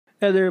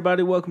Hey there,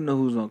 everybody, welcome to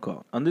Who's on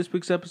Call. On this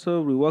week's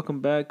episode, we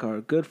welcome back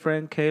our good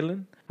friend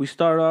Kaylin. We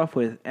start off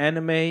with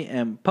Anime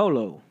and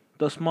Polo,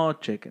 the small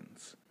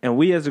chickens. And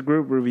we as a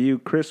group review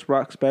Chris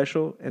Rock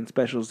special and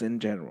specials in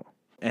general.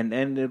 And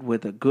ended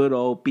with a good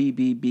old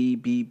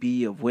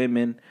BBBBB of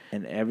women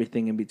and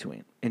everything in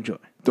between. Enjoy.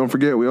 Don't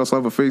forget, we also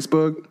have a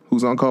Facebook,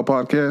 Who's On Call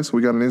Podcast.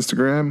 We got an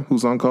Instagram,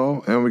 Who's On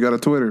Call, and we got a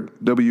Twitter,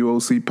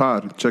 WOC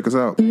Pod. Check us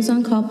out. Who's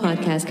on Call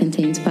podcast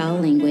contains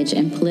foul language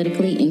and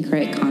politically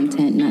incorrect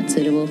content not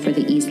suitable for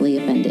the easily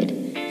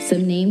offended.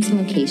 Some names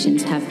and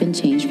locations have been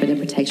changed for the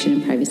protection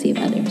and privacy of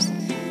others.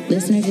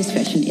 Listener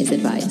discretion is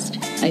advised.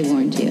 I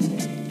warned you.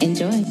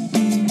 Enjoy.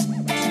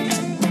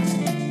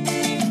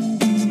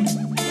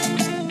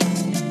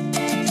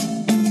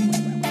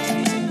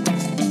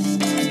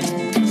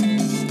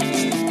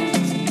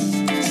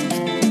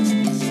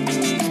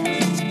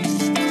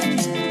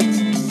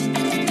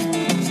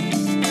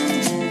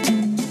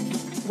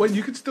 Wait,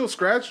 you can still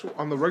scratch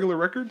on the regular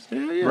records?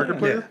 Yeah. Record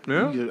player?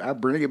 Yeah. I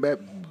bring it back.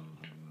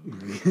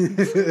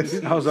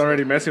 I was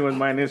already messing with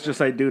mine. It's just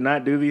like, do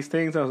not do these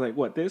things. I was like,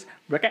 what, this?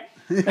 Okay.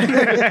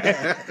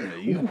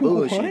 You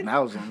bullshit. And I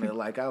was on there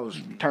like I was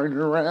turning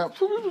around.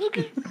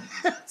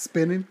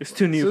 Spinning. It's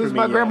too new As soon for as me.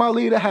 my yeah. grandma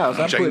leave the house,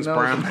 I'm James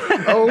putting on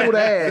some old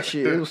ass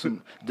shit. It was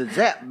some the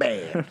Zap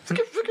Band.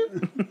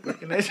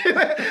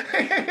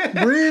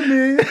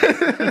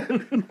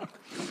 Breathing.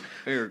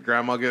 Your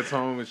grandma gets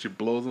home and she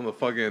blows on the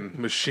fucking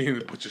machine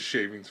and puts your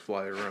shavings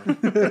fly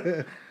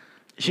around.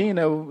 She ain't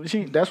know.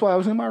 That's why I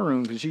was in my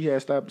room because she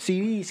had stopped.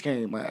 CDs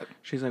came out.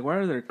 She's like, why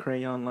are there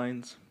crayon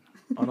lines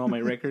on all my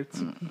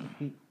records?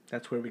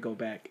 That's where we go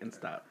back and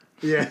stop.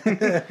 Yeah.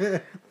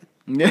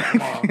 Yeah.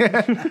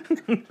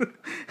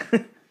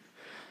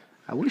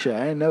 I wish I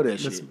didn't know that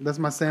shit. That's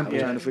my I sample.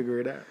 was trying to figure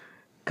it out.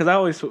 Because I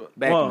always, in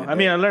the I mean,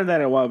 day. I learned that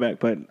a while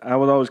back, but I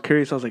was always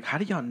curious. I was like, how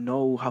do y'all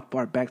know how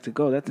far back to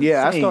go? That's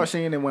Yeah, I insane. start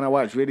seeing it when I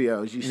watch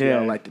videos. You see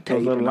all like the tape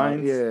those little and all-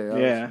 lines. Yeah,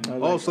 Yeah. I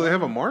was Oh, like, so they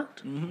have it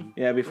marked?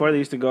 yeah, before they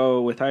used to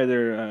go with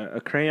either a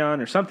crayon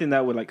or something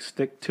that would like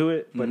stick to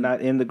it, but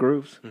not in the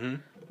grooves.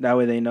 That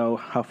way they know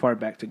how far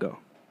back to go.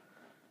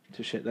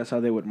 To shit. That's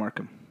how they would mark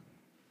them.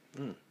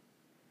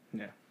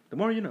 Yeah. The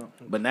more you know.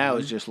 But now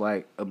it's just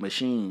like a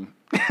machine.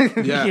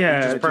 Yeah.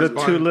 Yeah, just press the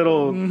button. two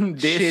little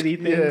Disc,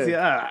 shitty things. yeah.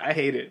 Yeah, I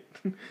hate it.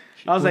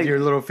 I was With like, your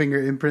little finger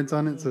imprints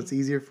on it, so it's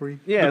easier for you.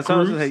 yeah, so I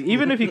was like,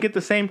 even if you get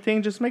the same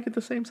thing, just make it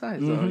the same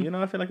size. Though. You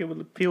know, I feel like it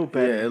would feel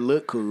better. Yeah, it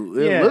look cool.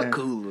 It Yeah. look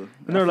cooler.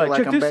 And they're I feel like,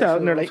 check I'm this back out. to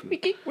And they're old like, school.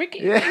 wiki,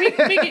 wiki,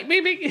 wiki,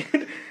 wiki,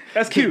 wiki.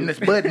 That's cute. This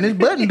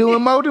button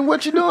doing more than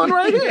what you're doing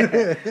right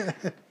here.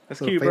 That's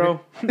So cute,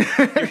 bro.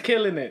 You're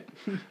killing it.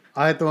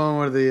 I had the one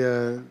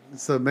where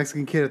it's a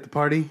Mexican kid at the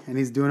party, and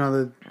he's doing all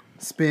the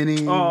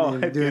spinning Oh,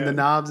 and heck doing yeah. the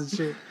knobs and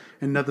shit,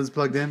 and nothing's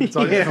plugged in. It's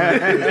all just Yeah. coming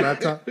through his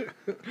laptop.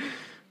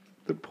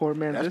 The poor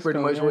man. That's pretty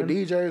much what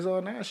DJs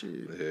are now. Shit.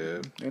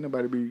 Yeah. Ain't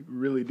nobody be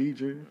really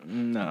DJing.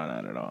 No,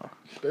 not at all.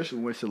 Especially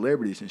when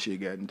celebrities and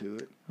shit got into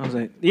it. I was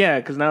like, yeah,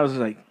 because now it's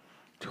like,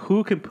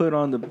 who can put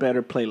on the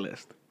better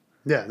playlist?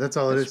 Yeah, that's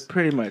all it It's is.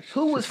 pretty much.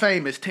 Who was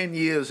famous 10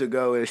 years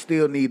ago and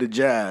still need a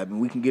job and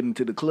we can get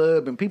into the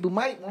club and people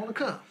might want to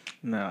come?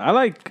 No, I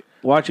like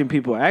watching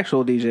people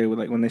actual DJ with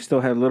like when they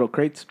still have little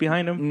crates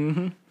behind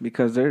them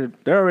because they're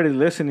already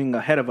listening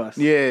ahead of us.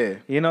 Yeah.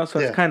 You know, so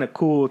Yeah. it's kind of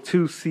cool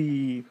to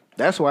see.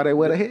 That's why they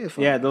wear the headphones.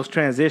 Yeah, those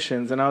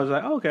transitions, and I was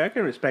like, okay, I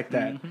can respect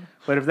that.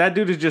 But if that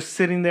dude is just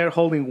sitting there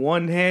holding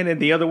one hand and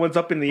the other one's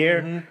up in the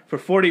air for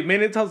 40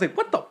 minutes, I was like,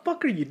 what the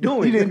fuck are you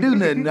doing? You didn't do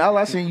nothing. All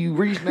I seen you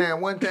reach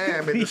down one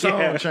time and the song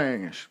Yeah.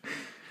 changed.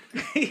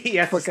 He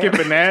has to skip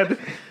an ad.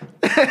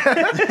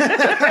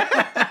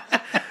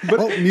 But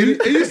Oh,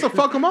 muted. it used to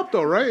fuck them up,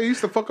 though, right? It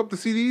used to fuck up the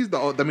CDs,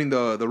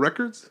 the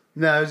records.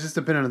 No, it's just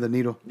depending on the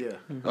needle. Yeah.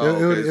 Oh, it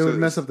would, okay, it would so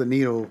mess up the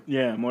needle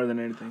Yeah, more than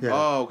anything. Yeah.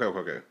 Oh,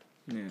 okay.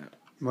 Yeah.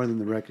 more than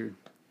the record.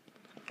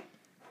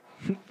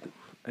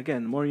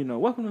 Again, the more you know.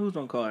 Welcome to Who's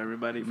on Call,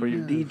 everybody, for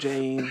your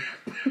DJing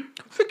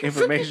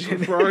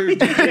information.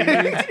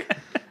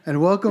 And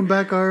welcome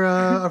back,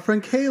 our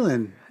friend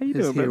Kaylin How you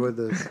is doing, here man? with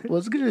us.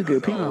 What's good?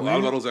 Good people. Oh,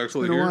 Alvaro's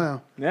actually Been a here.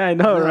 while. Yeah, I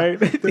know, right?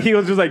 He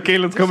was just like,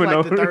 Kaylin's coming like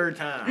over. the third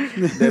time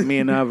that me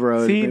and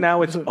Alvaro. See,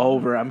 now it's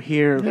over. I'm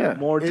here Yeah.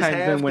 more It's times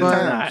half than when the it's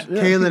times. not.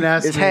 Yeah. Kaylin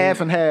asked It's me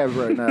half and half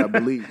right now, I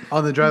believe.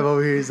 on the drive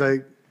over here. He's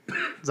like,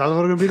 "Is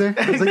Alvaro gonna be there?"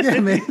 I was like, "Yeah,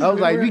 man." I was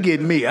like, you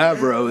getting me,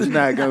 Alvaro is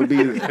not going to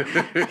be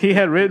there. He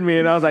had written me,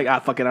 and I was like,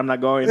 fuck it, I'm not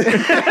going.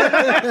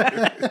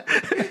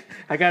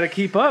 I got to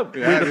keep up.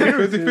 Yeah,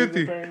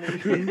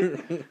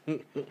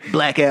 50-50.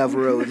 Black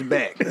Alvaro is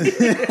back.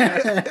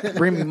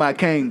 Bring me my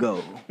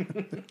Kango.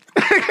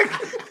 I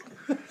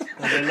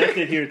left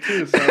it here,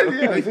 too, so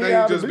Now you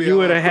just be you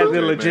would all have had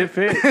the appropriate, legit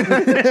fit.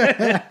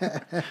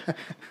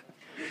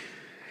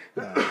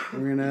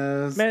 We're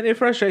gonna. Man, it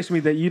frustrates me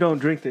that you don't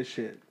drink this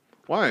shit.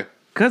 Why?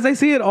 Because I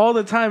see it all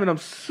the time, and I'm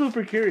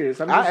super curious.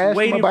 I'm I just asked him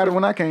waiting about for it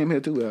when I came here,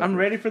 too. I'm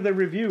ready for the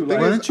review. Like,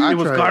 Why don't you it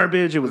was try it?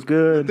 garbage. It was The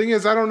good. thing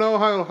is, I don't know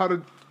how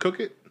to cook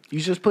it. You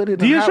just put it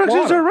The in hot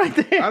instructions water. are right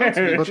there. I don't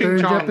speak But they're in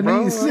ching chong,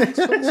 bro. Japanese.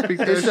 I don't speak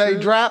that It say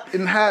shit. drop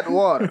in hot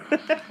water.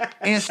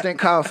 Instant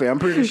coffee. I'm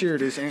pretty sure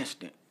it's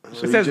instant. So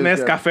It you says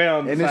just got- Nescafe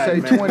on the and it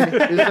side, say man. 20.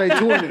 It say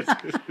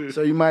 20.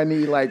 So you might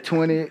need like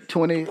 20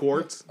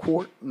 Quarts?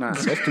 Nah,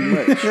 that's too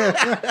much.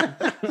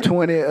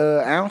 20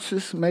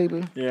 ounces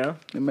maybe. Yeah.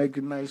 And make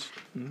a nice,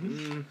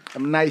 a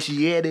nice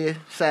Yeti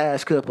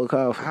size cup of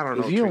coffee. I don't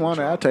know. If you don't want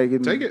it, I'll take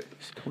it. Take it.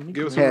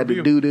 Give us a Had the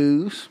review.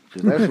 doo-doos.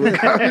 'Cause that's what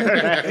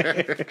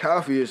coffee,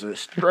 coffee is a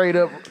straight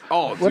up,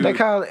 Oh, what they dude.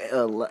 call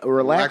it,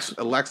 relax.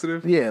 A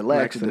laxative? Yeah,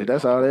 laxative.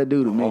 That's all that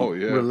do to me. Oh,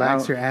 yeah.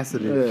 Relax your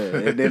acid.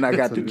 Yeah, and then I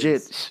got the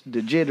That's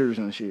the jitters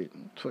and shit.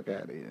 Fuck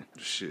out of here.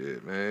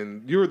 Shit,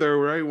 man. You were there,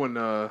 right? When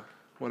I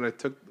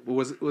took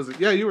was it?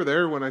 Yeah, you were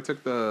there when I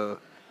took that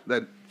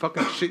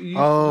fucking shit. You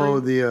Oh,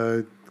 used to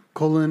the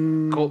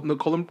colon drink?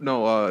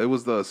 It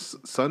was the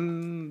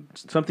sun.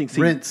 Something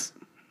seed. rinse.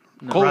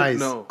 Colon, Rice.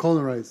 no.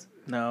 Colon rice.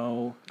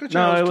 No. But No,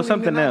 y'all it was was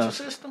cleaning something out your else.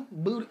 system?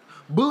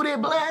 Booty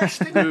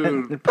blasting.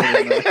 Dude,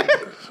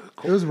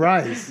 It was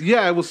rice.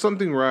 yeah, it was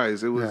something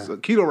rice. It was Yeah.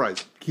 keto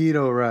rice,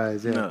 Keto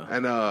rice. Yeah. No.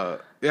 and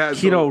yeah,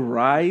 Keto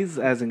rise,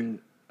 as in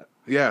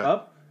yeah,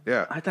 up?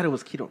 yeah. I thought it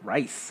was keto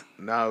rice.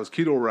 Nah, it was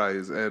keto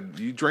rice, and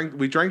we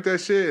drank that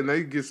shit, and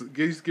they used to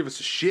give us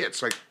the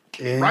shits like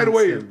right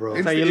away, Instant, bro.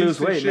 That's how you lose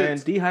Instant weight, man.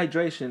 shits.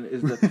 Dehydration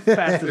is the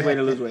fastest way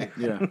to lose weight.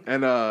 Yeah.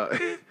 And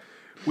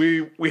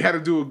we had to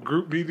do a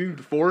group meeting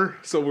before,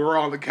 so we were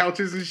on the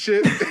couches and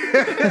shit.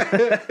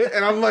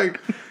 And I'm like,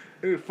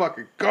 "Hey,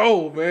 fucking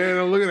go, man!"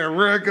 I'm looking at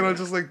Rick, and I'm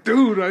just like,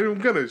 "Dude, I'm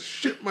gonna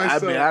shit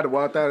myself." I'd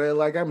walked out there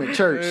like I'm in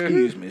church.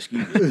 Excuse me.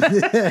 I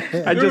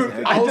Dude, just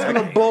I was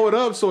gonna blow it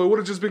up, so it would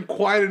have just been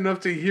quiet enough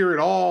to hear it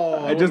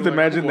all. I just would've been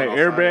like, imagine the "I'm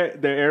going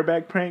outside."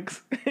 airbag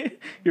pranks.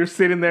 You're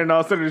sitting there and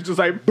all of a sudden it's just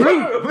like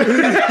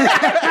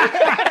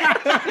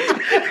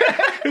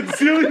it's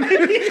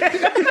silly.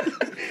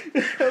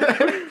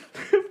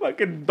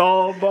 Fucking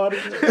doll body.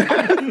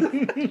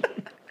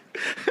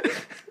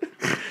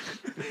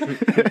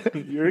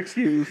 You're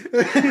excused.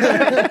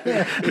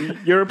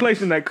 You're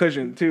replacing that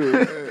cushion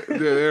too.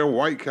 They're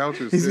white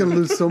couches. He's too. gonna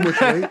lose so much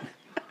weight.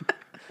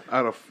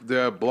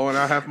 They're blowing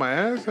out half my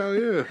ass. Hell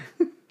yeah.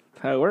 That's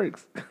how it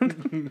works.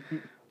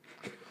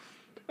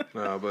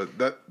 No,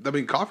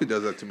 but coffee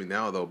does that to me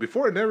now though.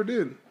 Before it never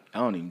did. I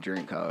don't even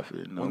drink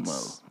coffee no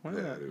Once, more.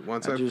 yeah,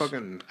 once I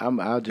fucking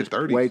I'll just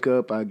 30s. wake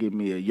up. I'll give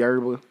me a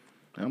yerba.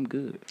 I'm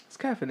good. It's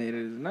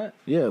caffeinated, isn't it?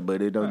 Yeah,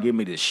 but it don't give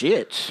me the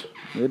shits.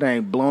 It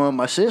ain't blowing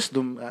my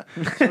system. As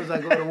soon as I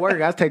go to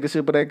work, I take a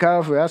sip of that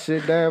coffee. I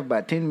sit there for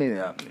about 10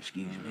 minutes. Oh,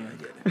 excuse me,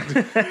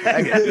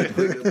 I got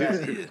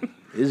it.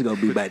 It's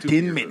gonna be about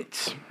 10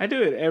 minutes. I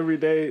do it every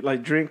day,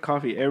 like drink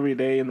coffee every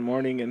day in the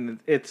morning, and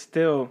it's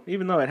still,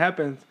 even though it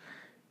happens,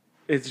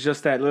 it's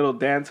just that little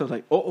dance of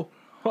like, oh,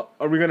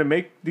 are we gonna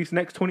make these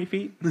next 20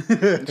 feet? See,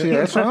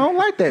 that's why I don't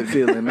like that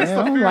feeling, man.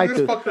 I don't like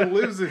this fucking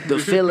lives in the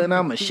feeling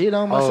I'ma shit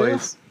on myself.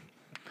 Always.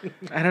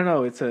 I don't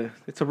know. It's a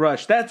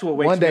rush. That's what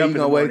wakes One me day up you're in the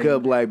gonna wake morning.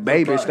 up like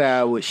baby rush.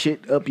 style with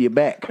shit up your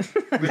back.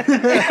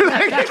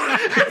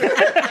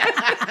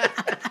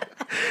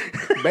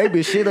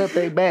 Baby shit up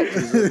their back for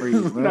some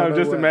reason. No, I'm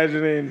just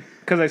imagining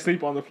because I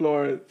sleep on the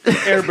floor,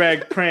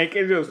 airbag prank,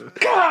 and just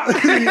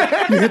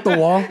You hit the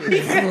wall.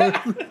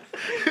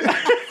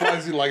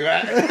 flies you like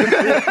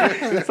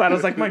that. so I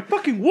was like, my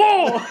fucking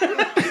wall.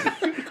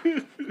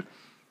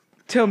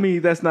 Tell me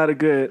that's not a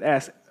good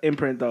ass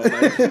imprint though.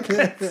 Like, look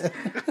at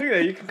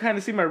that. You can kind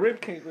of see my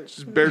rib cage. Like,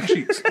 Just bare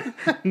cheeks.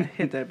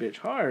 hit that bitch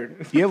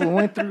hard. You ever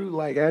went through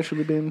like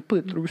actually been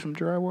put through some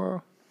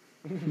drywall?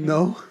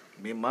 No.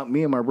 Me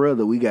and my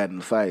brother, we got in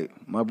a fight.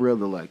 My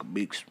brother like a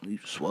big,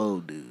 swole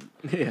dude.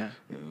 Yeah.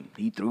 And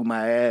he threw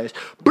my ass,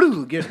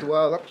 blue against the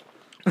wall.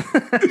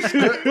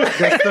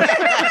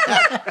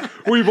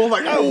 We both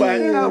like, I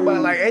was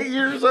about like 8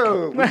 years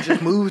old. We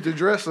just moved the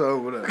dresser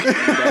over there.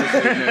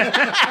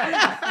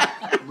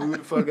 Move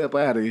the fuck up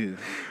out of here.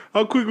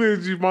 how quickly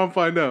did your mom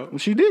find out? Well,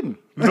 she didn't.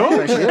 No?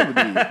 Like she ever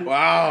did.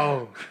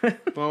 Wow.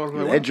 Mom was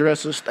like, That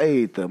dresser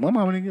stayed there. My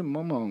mom didn't get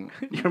my mom.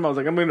 Your mom's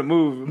like, I'm gonna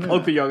move. And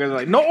both of y'all guys are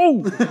like, no,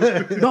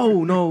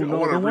 no,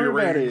 wanna don't worry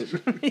about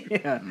it.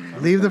 yeah.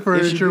 Leave the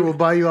furniture. We'll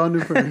buy you all new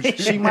furniture.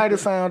 She might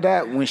have found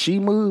out when she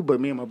moved, but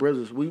me and my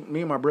brothers would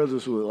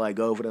like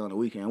go over there on the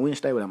weekend. We didn't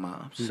stay with our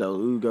moms, so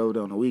we would go over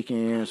there on the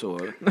weekends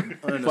or in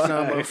the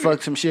summer,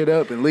 fuck some shit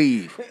up and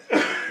leave.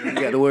 You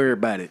got to worry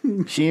about it.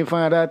 She didn't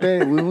find out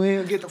that we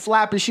didn't get the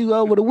floppy shoe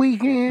over the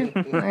weekend.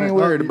 I ain't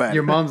worried about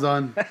Your it. mom's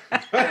on. Love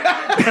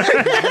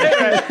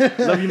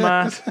you,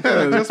 ma. just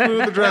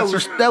move the dresser.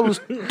 That was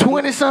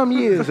 20-some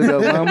years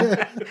ago,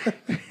 mama.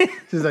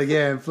 She's like,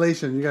 yeah,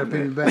 inflation. You got to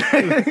pay me back.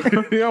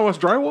 You know what's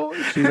drywall?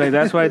 She's like,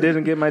 that's why I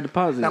didn't get my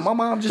deposits. Now, my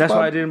mom just that's bought-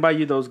 why I didn't buy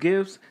you those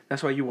gifts.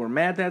 That's why you were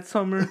mad that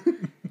summer.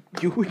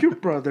 You and your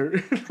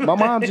brother. My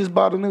mom just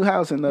bought a new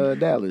house in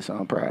Dallas, so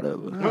I'm proud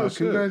of her. Oh, shit.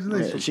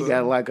 congratulations. Yeah, she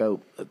got like I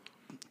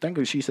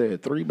think she said a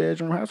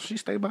 3-bedroom house. She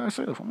stayed by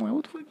herself. I'm like,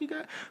 what the fuck you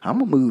got? I'm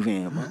gonna move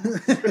in, mom.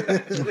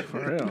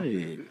 For real.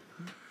 Yeah.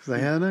 It's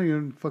like, hell no,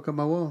 you're gonna fuck up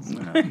my walls.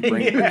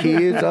 Bring the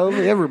kids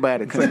over.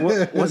 Everybody come.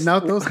 What's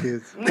not those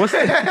kids? What's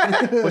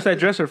that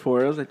dresser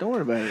for? I was like, don't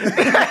worry about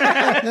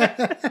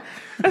it.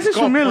 That's just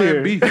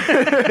familiar.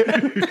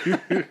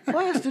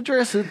 Why is the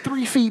dresser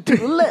 3 feet to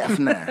the left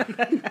now?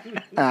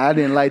 I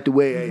didn't like the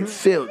way it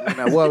felt when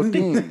I walked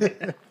in.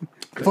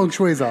 Feng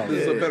shui's off.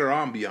 This is a better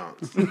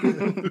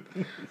ambiance.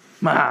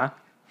 Ma.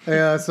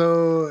 Yeah,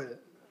 so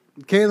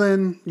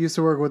Kaylin used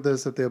to work with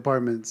us at the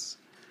apartments.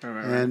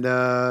 Right.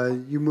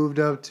 And you moved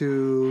up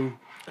to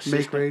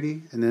make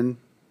ready and then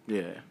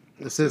Yeah.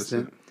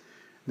 assistant.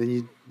 Then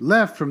you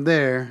left from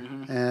there.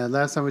 And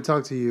last time we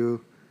talked to you,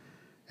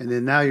 and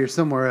then now you're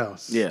somewhere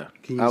else. Yeah.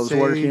 Can you I was say-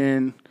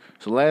 working.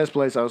 So last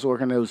place I was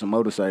working at was a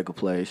motorcycle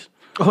place.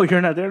 Oh,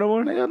 you're not there no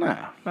more? Hell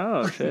nah.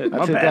 Oh shit. I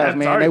My took bad. off,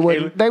 man.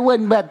 Sorry, They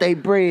wasn't about their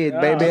bread,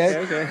 baby.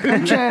 okay.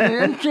 I'm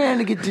trying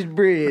to get this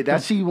bread. I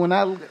see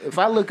if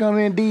I look on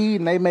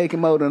Indeed and they making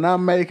more than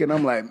I'm making,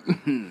 I'm like,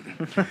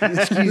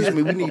 excuse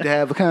me, we need to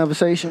have a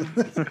conversation.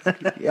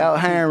 Y'all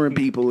hiring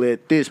people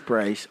at this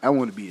price. I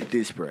want to be at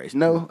this price.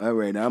 No, all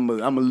right, I'm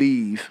gonna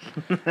leave.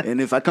 And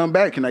if I come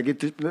back, can I get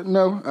this?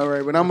 No, all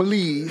right, but I'm gonna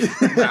leave.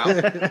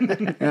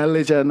 And I'll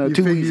let y'all know You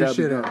 2 figure weeks your I'll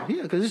be shit gone. out.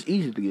 Yeah, because it's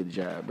easy to get a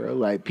job, bro.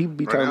 Like people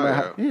be Right talking now,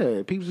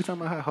 about people be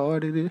talking about how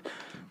hard it is.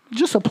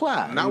 Just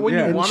apply. Not when Yeah.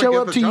 you And want to show get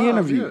up the to job. your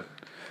interview. Yeah.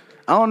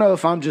 I don't know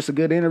if I'm just a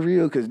good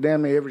interviewer because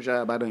damn near every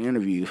job I done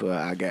interviewed for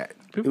I got.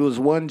 It was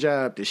one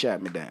job that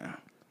shot me down.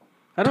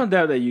 I don't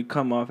doubt that you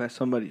come off as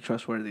somebody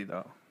trustworthy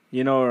though.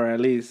 You know, or at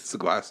least It's the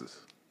glasses.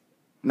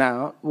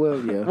 Now, well,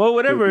 yeah. well,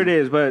 whatever it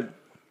is, but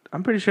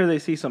I'm pretty sure they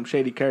see some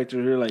shady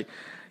characters who are like,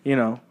 you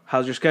know,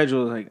 how's your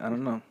schedule? Like, I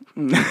don't know.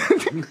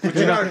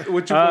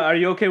 Are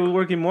you okay with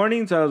working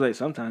mornings? I was like,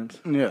 sometimes.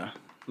 Yeah.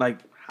 Like,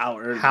 how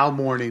early? How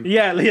morning?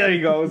 Yeah, there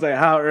you go. It was like,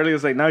 how early?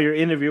 It's like, now you're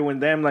interviewing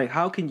them. Like,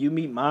 how can you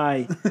meet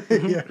my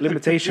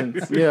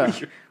limitations? Yeah.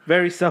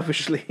 Very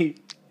selfishly.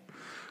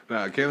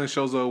 Nah, Kaylin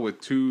shows up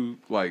with two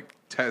like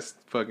test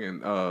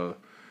fucking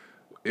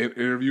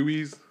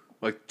interviewees,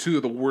 like two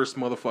of the worst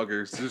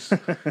motherfuckers, just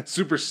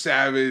super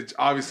savage,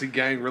 obviously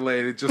gang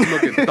related, just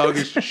looking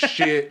thuggish as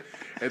shit.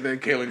 And then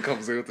Kaylin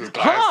comes in with his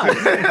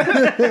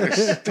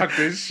glasses, tucked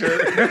his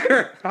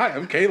shirt. Hi,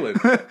 I'm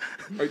Kaylin.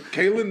 Like,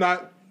 Kaylin,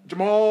 not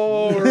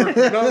Jamal. Or,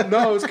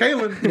 no, it's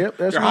Kaylin. Yep,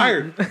 that's You're me.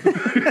 hired.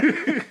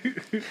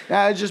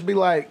 Now, it'd just be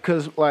like,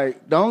 because,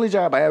 like, the only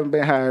job I haven't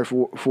been hired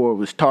for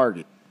was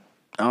Target.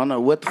 I don't know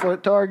what the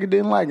fuck Target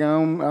didn't like. I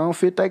don't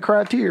fit that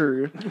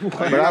criteria.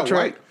 But You're I not tried.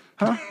 white.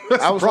 Huh?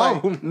 That's I the was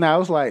problem.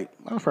 like,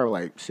 I was probably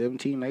like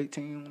 17,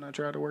 18 when I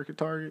tried to work at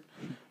Target.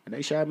 And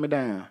they shot me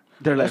down.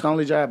 They're That's like- the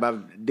only job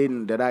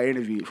that I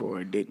interviewed for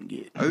and didn't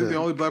get. I think the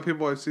only black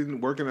people I've seen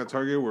working at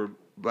Target were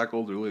black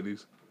older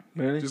ladies.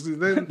 Really? Just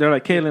then, They're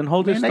like, Kaylin,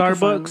 hold this Man, they can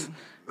Starbucks find-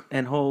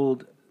 and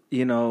hold,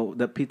 you know,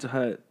 the Pizza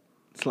Hut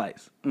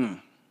slice. Nah,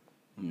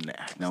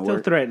 no Still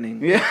work.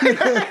 threatening. Yeah.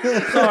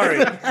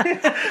 Sorry.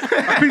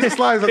 a piece of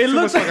slice. It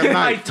looks like a I knife.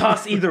 might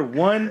toss either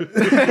one.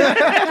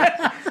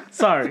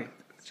 Sorry.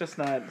 It's just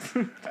not.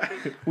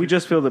 We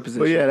just filled the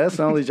position. But yeah, that's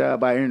the only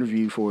job I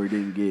interviewed for and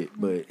didn't get.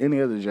 But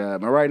any other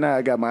job. And right now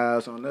I got my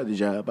eyes on another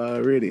job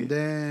already.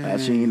 Damn. I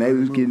seen they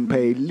was getting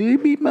paid a little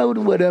bit more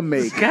than what I'm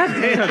making. God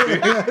damn,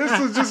 dude. This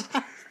is just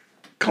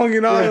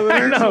clinging on to the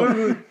next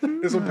one.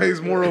 This one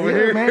pays more over Yeah,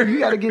 here. man, you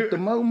got to get the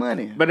more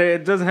money. But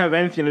it doesn't have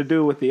anything to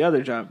do with the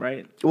other job,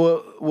 right?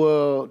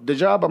 Well, the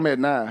job I'm at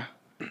now,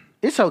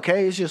 it's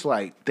okay. It's just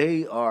like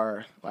they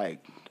are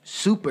like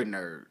super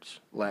nerds.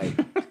 Like,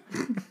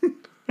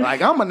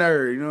 like I'm a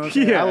nerd. You know what I'm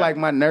saying? Yeah. I like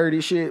my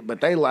nerdy shit, but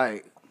they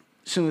like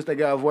as soon as they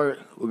get off work,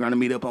 we're gonna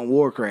meet up on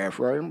Warcraft,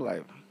 right? I'm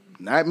like,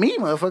 not me,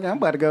 motherfucker. I'm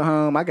about to go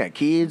home. I got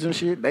kids and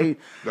shit. They're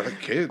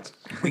like kids.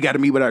 We got to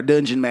meet with our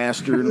dungeon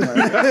master. And like,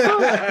 what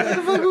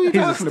the fuck are we He's a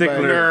talking about?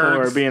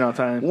 stickler for being on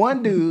time.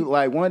 One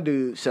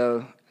dude,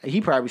 so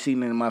he probably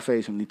seen it in my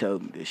face when he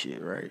told me this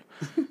shit, right?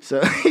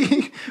 So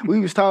we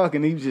was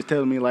talking, he was just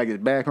telling me like his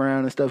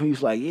background and stuff. He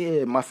was like,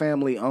 yeah, my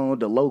family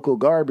owned a local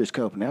garbage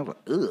company. I was like,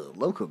 ugh,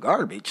 local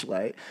garbage?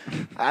 Like,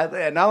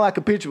 and all I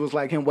could picture was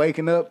like him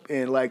waking up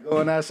and like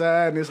going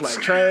outside and it's like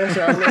trash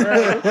all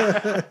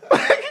around.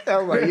 I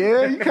was like,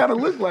 yeah, you kind of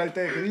look like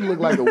that because you look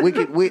like a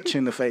wicked witch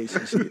in the face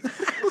and shit.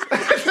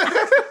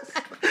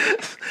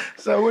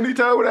 So when he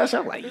told me that shit,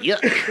 I was like,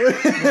 yuck.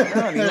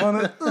 I don't even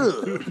wanna,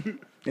 ugh.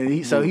 And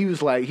he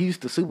was like, he's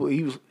the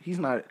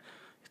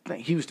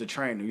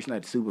trainer, he's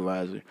not the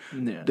supervisor.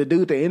 Yeah. The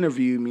dude that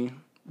interviewed me,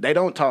 they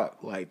don't talk.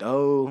 Like,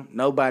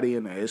 nobody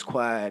in there. It's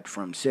quiet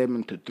from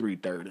 7 to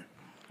 3:30.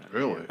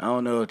 Really? I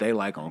don't know if they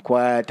like on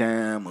quiet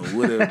time or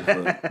whatever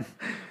the fuck.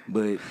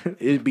 But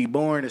it'd be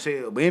boring as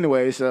hell. But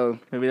anyway, so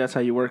Maybe that's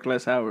how you work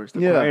less hours. The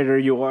Yeah. quieter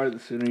you are, the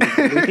sooner you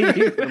can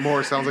leave. The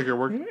more it sounds like you're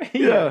working.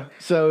 yeah.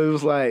 So it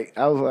was like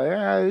I was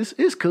like,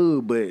 it's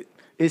cool, but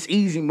it's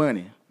easy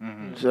money.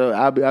 So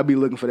I'll be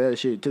looking for that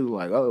shit too.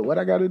 Like, oh, what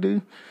I got to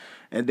do?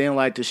 And then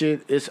like the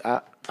shit,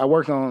 I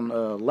work on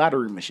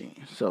lottery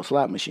machines, so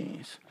slot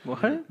machines.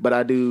 What? But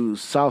I do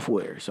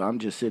software, so I'm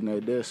just sitting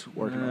at this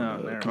working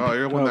on there. Oh,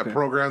 you're the one that Okay.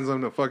 programs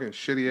them to fucking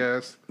shitty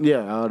ass.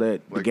 yeah, all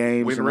that the Like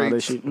games win and all that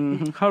rates? shit.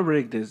 Mm-hmm. How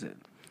rigged is it?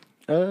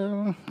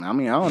 I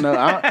mean, I don't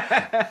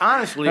know.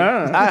 Honestly,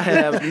 I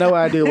have no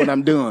idea what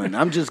I'm doing.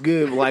 I'm just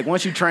good. Like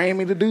once you train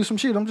me to do some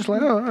shit, I'm just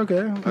like, oh, okay.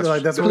 You're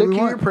like, that's what Click we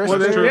here, want. press Well,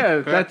 there. true. yeah,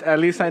 Yeah. that at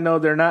least I know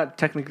they're not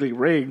technically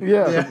rigged.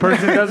 Yeah. The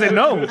person doesn't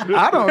know.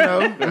 I don't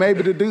know.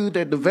 Maybe the dude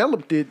that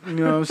developed it, you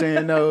know what I'm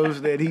saying,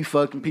 knows that he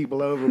fucking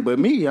people over. But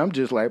me, I'm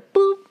just like,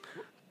 boop,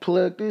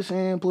 plug this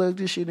in, plug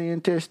this shit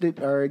in, test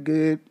it. All right,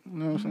 good. You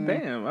know what I'm saying?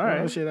 Damn, all All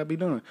right. that shit I be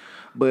doing.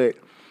 But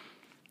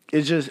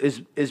it's just,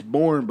 it's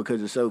boring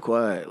because it's so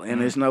quiet. And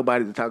there's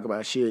nobody to talk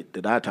about shit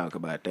that I talk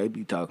about. They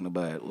be talking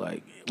about,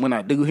 like, when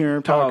I do hear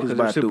him talk, 'cause it's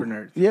they're about super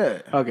nerds.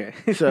 Yeah. Okay.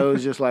 So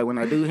it's just like, when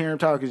I do hear him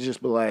talk, it's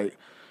just be like,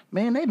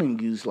 man, they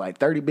didn't use like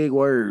 30 big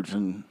words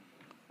and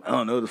I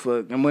don't know the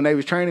fuck. And when they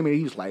was training me,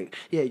 he was like,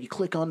 yeah, you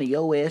click on the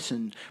OS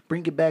and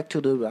bring it back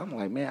to the... I'm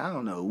like, man, I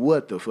don't know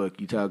what the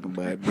fuck you talking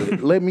about,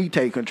 but let me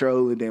take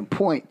control and then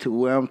point to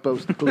where I'm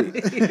supposed to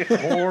click.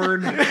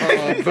 Horn.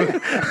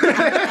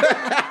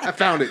 I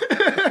found it.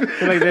 I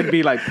feel like they'd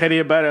be like petty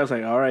about it. I was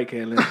like, all right,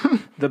 Caitlin.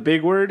 The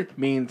big word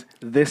means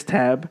this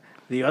tab.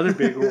 The other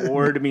big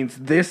word means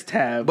this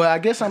tab. But I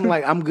guess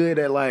I'm good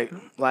at like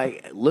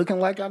looking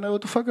like I know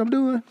what the fuck I'm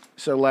doing.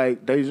 So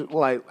like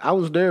I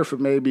was there for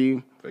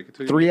maybe Fake it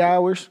till you 3 make it.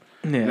 hours.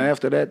 Yeah. And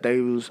after that, I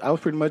was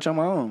pretty much on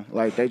my own.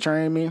 Like they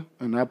trained me,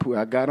 and I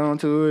got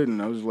onto it,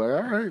 and I was like,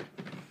 all right.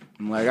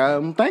 I'm like, I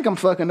think I'm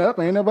fucking up.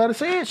 Ain't nobody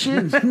saying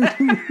shit.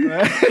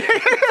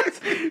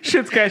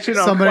 Shit's catching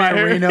on Somebody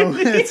fire. in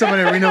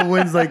Reno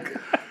wins like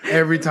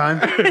every time.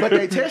 But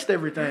they test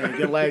everything.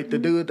 And like the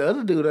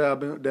other dude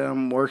that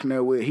I'm working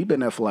there with, he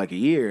been there for like a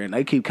year, and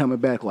they keep coming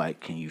back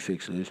like, "Can you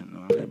fix this?" And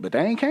all that. But they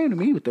ain't came to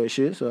me with that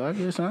shit. So I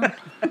guess I'm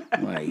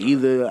like,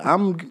 either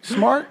I'm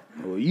smart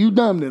or you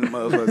dumb than a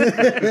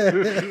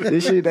motherfucker.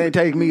 This shit ain't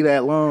take me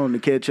that long to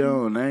catch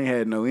on. I ain't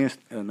had no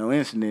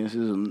incidences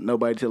and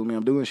nobody telling me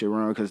I'm doing shit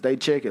wrong because they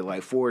check it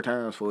like 4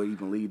 times before you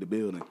even leave the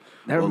building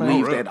That or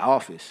reminds- leave that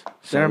office.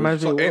 That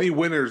reminds me So of any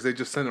winners, they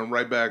just send them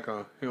right back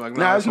on. You're like,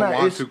 No, nah, it's I not.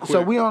 want It's, to quit.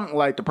 so we don't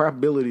like the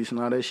probabilities and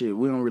all that shit.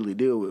 We don't really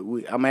deal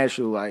with. I'm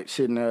actually like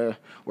sitting there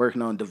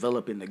working on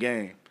developing the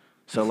game.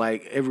 So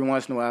like every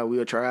once in a while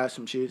we'll try out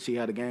some shit, see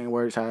how the game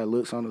works, how it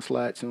looks on the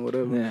slots and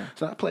whatever. Yeah.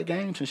 So I play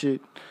games and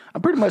shit.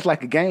 I'm pretty much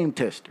like a game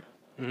tester.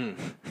 But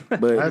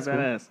That's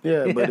badass.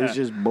 yeah, but it's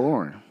just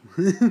boring.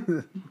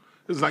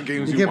 It's not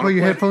games You you, can't want put to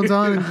your play. headphones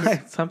on. And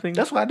just, Something.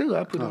 That's what I do.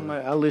 I put on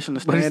I listen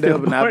to But it's stand still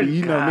up and I be, boring.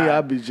 you know me, God.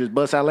 I be just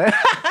bust out like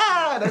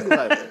they be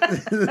like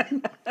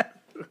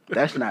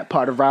that's not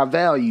part of our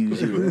values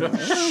here.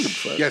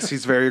 Yes,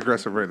 he's very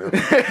aggressive right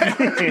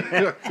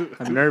now.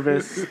 I'm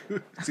nervous.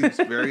 Seems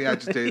very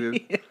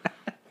agitated.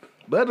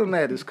 But other than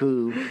that, it's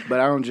cool. But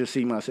I don't just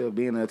see myself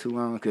being there too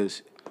long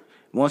because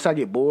once I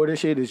get bored of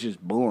shit, it's just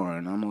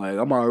boring. I'm like,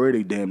 I'm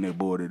already damn near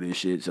bored of this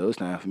shit, so it's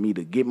time for me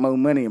to get more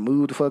money and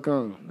move the fuck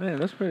on. Man,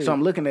 that's pretty. So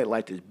I'm looking at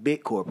like this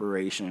big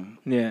corporation.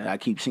 Yeah. I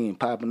keep seeing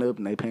popping up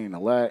and they paying a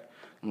lot.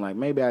 I'm like,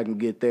 maybe I can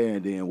get there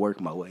and then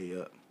work my way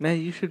up. Man,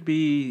 you should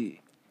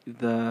be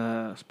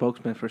the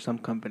spokesman for some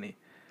company.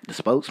 The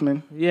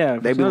spokesman. Yeah,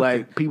 for They be something.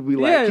 like, people be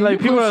like, yeah, "Can like you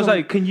people put are some-"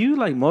 like, can you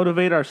like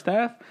motivate our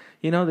staff?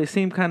 You know, they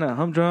seem kind of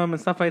humdrum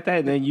and stuff like that.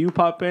 And then you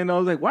pop in. I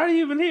was like, why are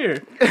you even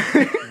here?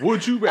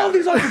 Would you All rather?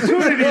 these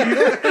opportunities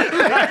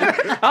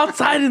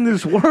outside in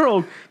this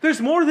world.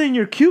 There's more than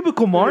your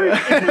cubicle, Mark.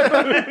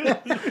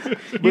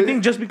 You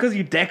think just because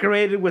you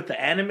decorated with the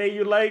anime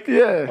you like,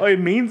 Yeah. oh, it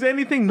means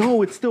anything?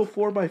 No, it's still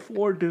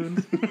 4x4,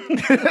 dude.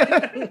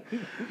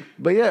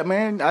 But yeah,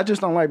 man, I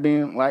just don't like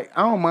being like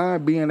I don't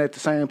mind being at the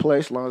same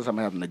place as long as I'm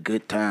having a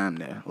good time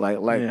there. Like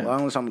Yeah. as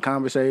long as I'm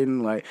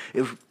conversating. Like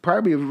if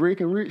Rick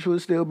and Rich would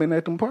still been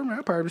at the apartment,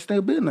 I'd probably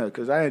still been there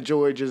because I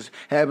enjoy just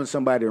having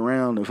somebody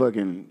around to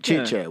fucking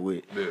chit chat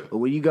with. Yeah. But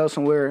when you go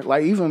somewhere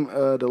like even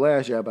the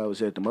last job I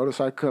was at, the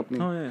motorcycle company,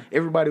 Oh, yeah.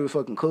 everybody was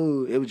fucking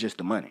cool. It was just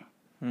the money.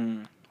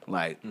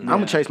 Like I'm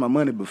gonna chase my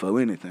money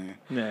before anything.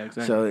 Yeah,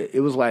 exactly. So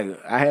it was like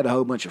I had a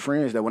whole bunch of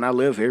friends that when I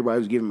left, everybody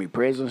was giving me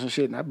presents and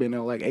shit, and I've been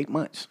there like 8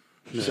 months.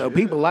 So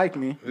people liked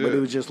me, but it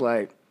was just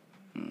like,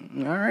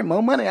 all right,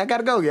 more money, I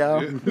gotta go, y'all.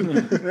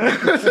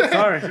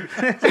 Sorry.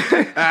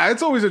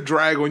 It's always a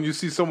drag when you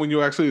see someone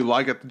you actually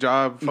like at the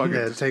job fucking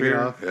Yeah, take it disappear.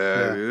 off. Yeah,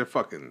 Yeah. dude, it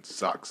fucking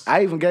sucks.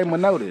 I even gave them a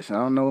notice. I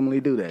don't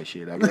normally do that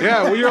shit. I gave,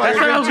 Yeah, well, you're like,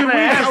 That's what I was going to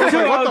ask, too.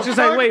 What I the was just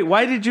fuck? like, wait,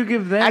 why did you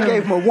give them? I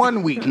gave them a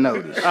 1 week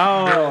notice.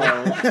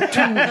 Oh. 2 weeks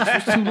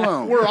was too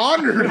long. We're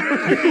honored.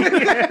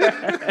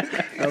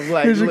 I was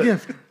like, Here's your "Look,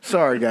 gift."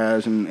 sorry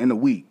guys, in a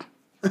week,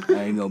 I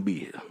ain't gonna be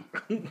here.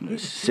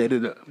 Let's set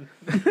it up.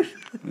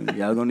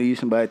 Y'all gonna need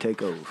somebody to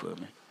take over for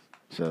me.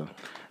 So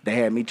they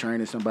had me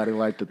training somebody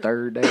like the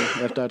 3rd day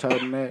after I told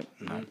them that.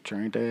 I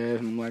trained their ass,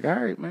 and I'm like, all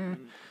right, man.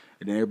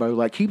 And then everybody was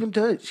like, keep in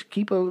touch,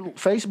 keep a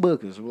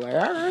Facebookers. We're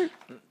like,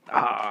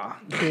 all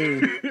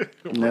right.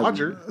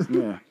 Roger.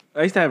 Yeah.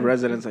 I used to have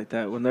residents like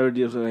that when they were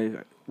just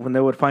like, when they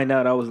would find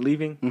out I was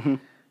leaving,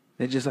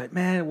 they're just like,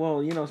 man,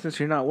 well, since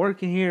you're not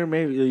working here,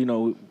 maybe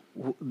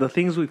the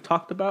things we've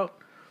talked about,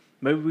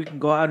 maybe we can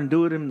go out and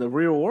do it in the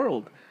real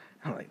world.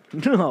 I'm like,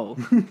 no,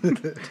 none of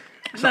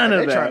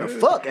They trying that. to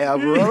fuck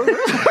Alvaro.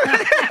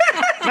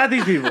 Not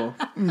these people.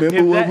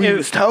 Remember what we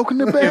was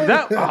talking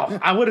about?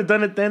 I would have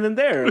done it then and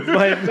there,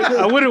 but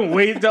I wouldn't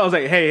wait until I was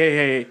like,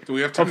 hey. Do we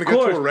have time to get to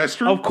a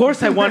restroom? Of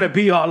course, I want to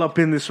be all up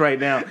in this right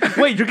now.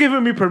 Wait, you're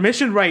giving me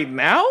permission right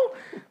now?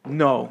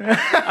 No,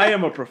 I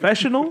am a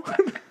professional.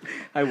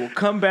 I will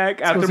come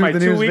back after my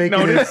 2-week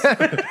notice.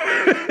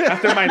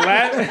 after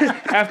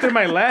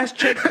my last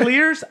check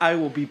clears, I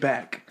will be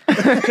back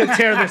to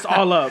tear this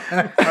all up.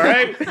 All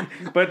right,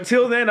 but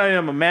till then, I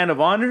am a man of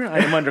honor. I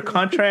am under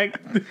contract.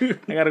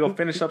 I gotta go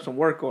finish up some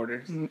work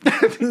orders.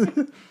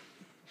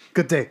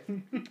 Good day.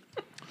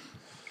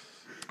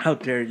 How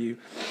dare you?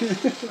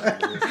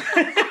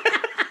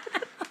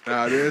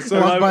 Nah, dude,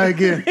 so Walk by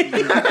again.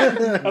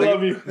 I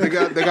love you. they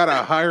got a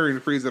hiring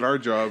freeze at our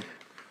job.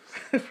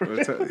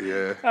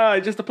 Yeah. I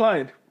just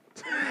applied.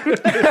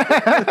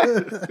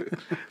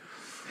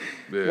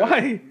 Yeah.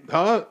 Why?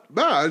 Huh?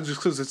 Nah, just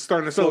because it's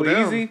starting to So slow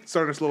down. easy? It's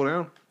starting to slow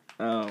down.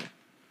 Oh,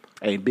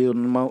 Ain't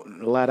building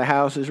a lot of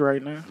houses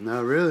right now.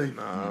 Not really.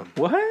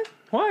 what?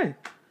 Why?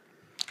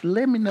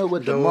 Let me know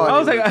what the No. market I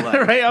was like, look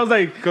like. right? I was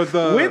like, 'Cause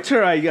the-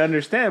 winter I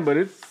understand, but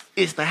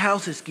It's the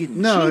houses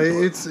getting No,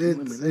 cheaper.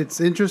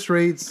 it's interest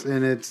rates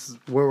and it's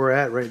where we're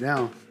at right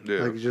now. Yeah.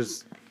 Like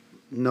just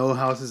no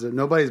houses.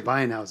 Nobody's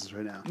buying houses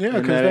right now. Yeah, in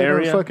because that they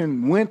area? done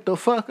fucking went the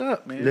fuck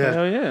up, man. Yeah.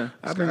 hell yeah.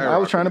 I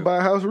was trying to buy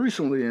a house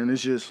recently, and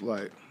it's just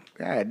like,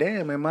 God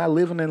damn, am I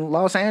living in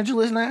Los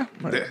Angeles now?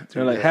 Yeah.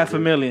 They're like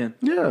 $500,000,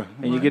 Yeah.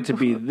 and you get to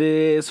be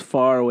this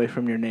far away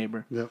from your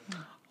neighbor. Yep.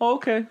 Oh,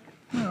 okay.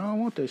 No, I don't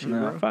want that shit,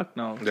 No, bro. fuck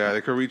no. Yeah,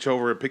 they could reach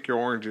over and pick your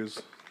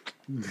oranges.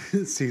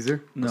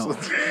 Caesar. No. or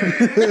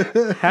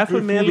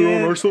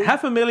 $500,000. something?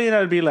 $500,000,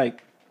 I'd be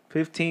like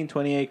 15,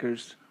 20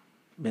 acres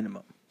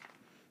minimum.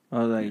 I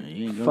was like,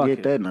 You ain't fuck gonna get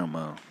it. that no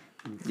more.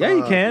 Yeah,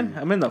 you can.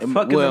 I'm in the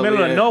fucking Well, middle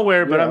yeah. of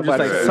nowhere, but Yeah, I'm just about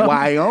like, to say,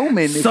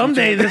 Wyoming. if you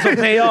someday this will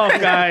pay off,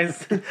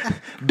 guys.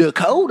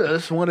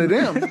 Dakota's one of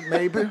them,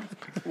 maybe.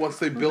 Once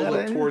they build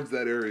up towards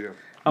that area.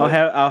 I'll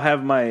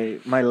have my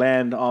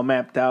land all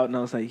mapped out, and I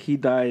was like, he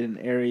died in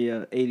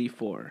area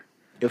 84.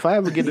 If I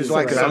ever get this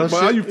like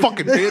Wow, you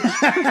fucking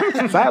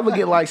bitch. if I ever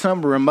get like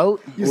something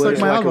remote, You where suck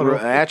it's my like elbow.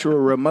 an actual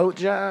remote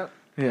job,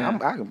 Yeah.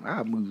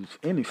 I'll move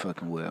any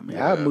fucking where,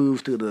 man. I'll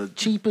move to the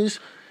cheapest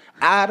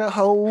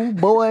Idaho,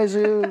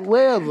 Boise,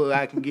 wherever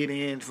I can get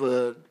in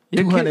for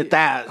Your kid-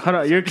 200,000. Hold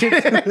on, your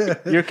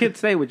kids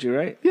stay with you,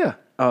 right? Yeah.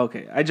 Oh,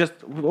 okay.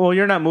 Well,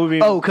 you're not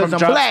moving. Oh, because from I'm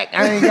job- black.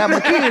 I ain't got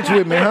my kids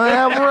with me, huh,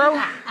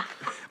 Alvaro?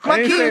 My I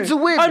ain't kids saying-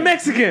 are with I'm me.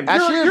 Mexican. I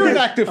should You're be. an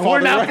active father. We're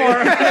not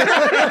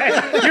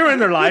right? far. You're in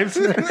their lives.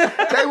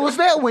 They was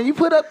there when you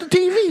put up the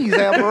TVs,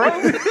 Alvaro.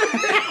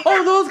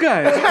 Oh, those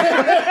guys.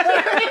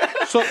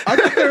 So I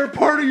think they're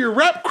part of your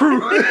rap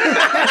crew.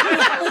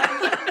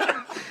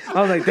 I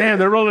was like, damn,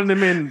 they're rolling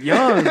them in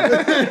young.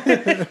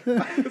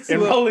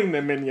 Enrolling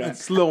them in young.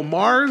 It's Lil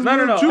Mars. No.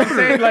 Lil I'm Jupiter.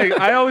 saying, like,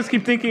 I always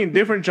keep thinking,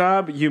 different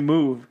job, you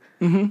move.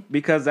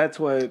 Because that's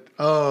what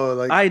Oh,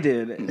 like I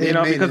did. You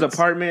know, because maintenance.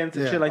 apartments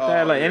and Yeah. shit like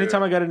that. Oh, Like, yeah.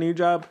 anytime I got a new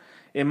job,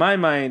 in my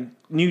mind,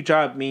 new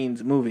job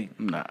means moving.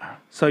 Nah.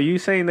 So you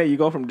saying that you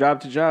go from job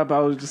to job, I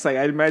was just like,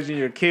 I imagine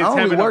your kids I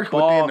only having work a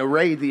ball. within the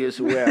radius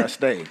of where I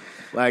stay.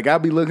 Like, I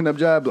be looking up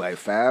jobs like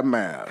 5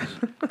 miles.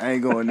 I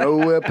ain't going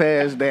nowhere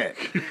past that.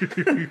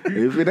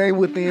 If it ain't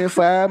within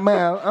 5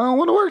 miles, I don't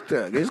want to work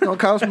there. It's going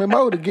to cost me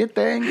more to get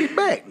there and get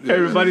back.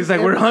 Everybody's like,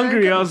 we're Everything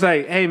hungry. I comes- was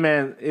like, hey,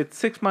 man, it's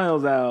 6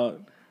 miles out.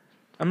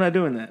 I'm not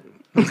doing that.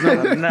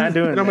 I'm not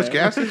doing You know that. how much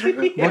gas is?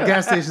 what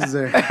gas station's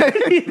there?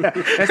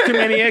 That's too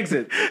many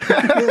exits.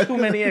 Too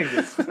many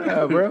exits.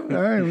 Yeah, bro.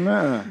 I ain't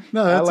nah.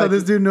 No, that's I how like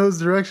this dude knows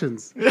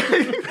directions. I'm like,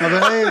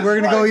 hey, we're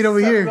gonna go eat over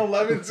here.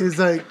 7-Elevens. He's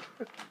like,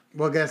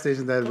 what gas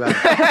station's that about?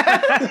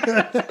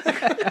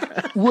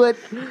 What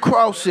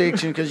cross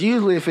section? Because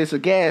usually if it's a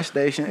gas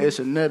station, it's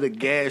another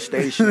gas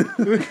station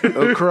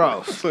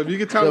across. So if you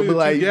can tell So me be the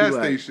like, two you gas be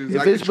like, stations,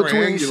 if I can it's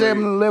between triangulate.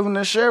 7-Eleven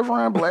and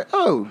Chevron, be like,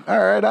 oh, all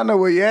right, I know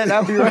where you at.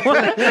 I'll be right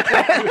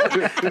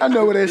I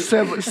know where that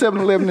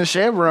 7-Eleven and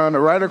Chevron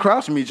are right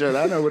across from each other.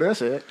 I know where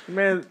that's at.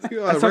 Man, You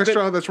know, that's a something,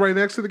 restaurant that's right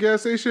next to the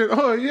gas station.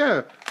 Oh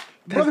yeah,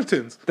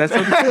 Brotherton's. that's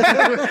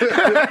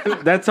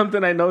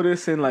something I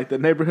notice in like the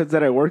neighborhoods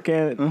that I work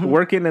in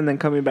and then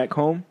coming back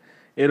home.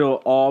 It'll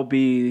all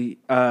be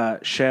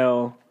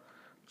Shell,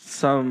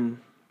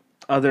 some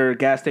other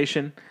gas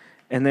station.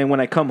 And then when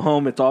I come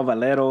home, it's all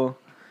Valero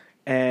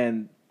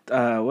and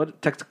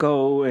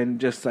Texaco and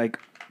just like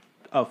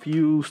a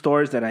few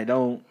stores that I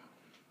don't.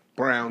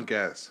 Brown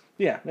gas.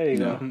 Yeah, there you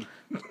go.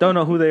 Don't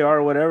know who they are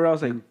or whatever. I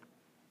was like,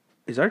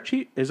 is our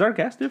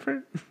gas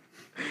different?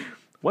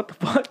 What the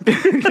fuck?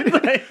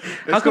 Like,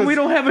 how come we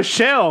don't have a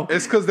Shell?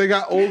 It's because they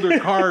got older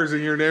cars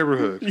in your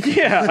neighborhood.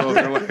 Yeah. So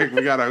they're like,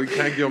 we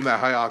can't give them that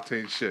high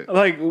octane shit.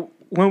 Like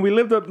when we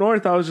lived up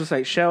north, I was just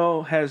like,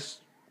 Shell has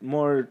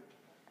more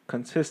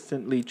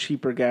consistently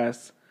cheaper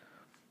gas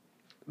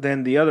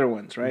than the other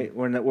ones, right?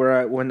 When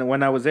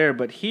I was there,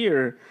 but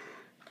here,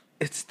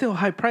 it's still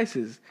high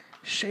prices,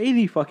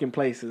 shady fucking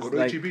places. Go to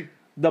Like H-E-B.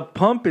 the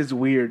pump is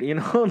weird, you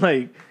know,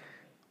 like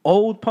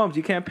old pumps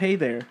you can't pay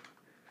there,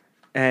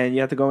 and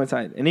you have to go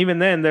inside. And even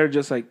then, they're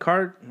just like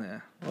card. Nah.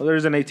 Well,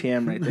 there's an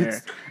ATM right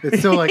there. It's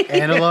still like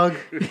analog.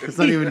 It's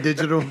not even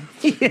digital.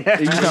 You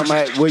talking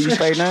about where you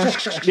stay now?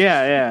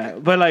 Yeah.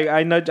 But like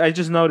I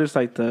just noticed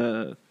like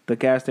the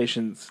gas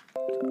stations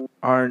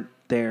aren't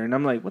there, and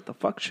I'm like, what the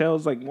fuck?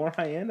 Shell's like more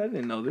high end. I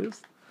didn't know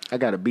this. I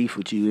got a beef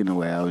with you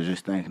anyway. I was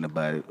just thinking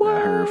about it. I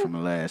heard from the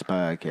last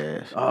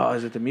podcast. Oh,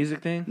 is it the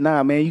music thing?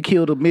 Nah, man, you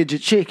killed a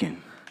midget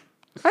chicken.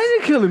 I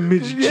didn't kill a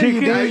midget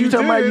chicken. You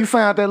talking about you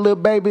found that little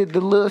baby, the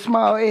little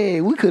small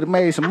egg. We could have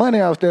made some money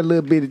off that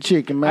little bitty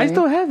chicken, man. I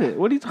still have it.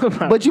 What are you talking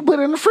about? But you put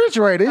it in the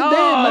refrigerator. It's dead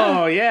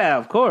now. Oh yeah,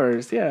 of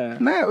course, yeah.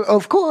 Now,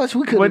 of course,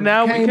 we could. But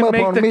now we came can up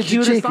make on the midget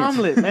cutest chickens.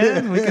 omelet,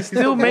 man. We can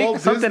still make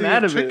Walt something Disney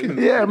out of chicken.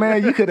 it. Yeah,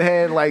 man, you could have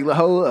had like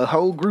a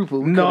whole group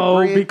of.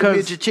 No, because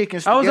midget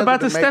chickens I was together about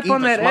to make step on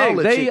even that egg.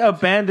 smaller They chickens.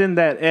 abandoned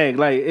that egg.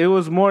 Like it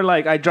was more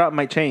like I dropped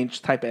my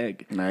change type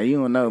egg. Nah, you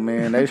don't know,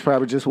 man. That's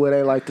probably just where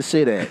they like to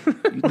sit at.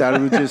 You thought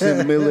it was just in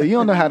the middle of. You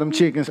don't know how them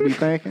chickens be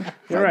thinking.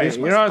 You're Like, right. this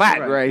my You're also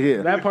spot right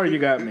here. That part you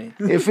got me.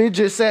 If it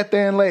just sat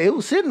there and lay, it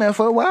was sitting there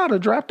for a while to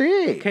drop the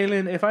egg.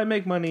 Kaylin, if I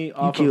make money You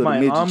off of killed a my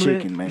midget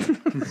omelet, chicken,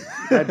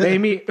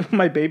 man.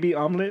 my baby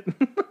omelet.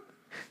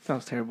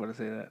 Sounds terrible to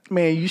say that.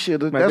 Man, you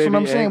should have. My That's what baby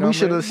I'm saying. egg We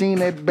should have omelet. seen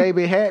that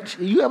baby hatch.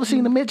 You ever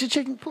seen a midget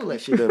chicken? Pull that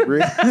shit up,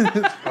 Rick.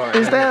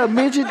 Is that a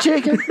midget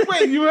chicken?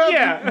 Wait, you have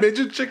Yeah.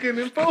 midget chicken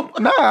info?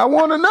 Nah, I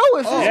want to know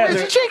if yeah, there's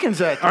midget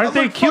chickens out there. Aren't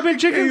they like Cuban fucking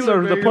chickens Taylor,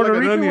 or man. the You're Puerto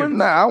like an Rican onion. ones?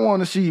 Nah, I want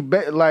to see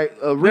like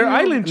a real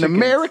island chickens.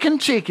 American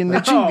chicken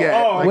that you got.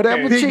 oh, okay.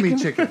 Whatever Pygmy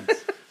chicken.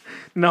 chickens.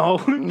 No.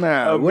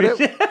 Nah,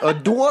 whatever. A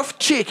dwarf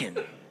chicken.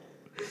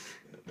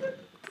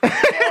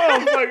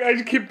 Oh fuck!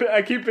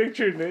 I keep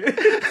picturing it.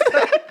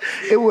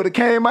 It would have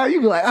came out.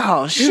 You'd be like,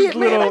 oh shit,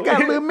 man, I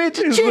got a little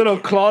midget His chicken. little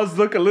claws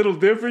look a little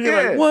different. You're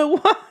like, Yeah.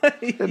 what? Why?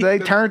 They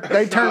turned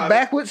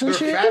backwards and They're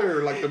shit.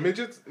 fatter, like the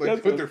midgets, like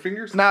That's put what- their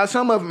fingers. Now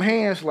some of them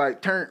hands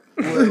like turn,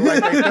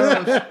 like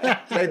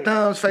they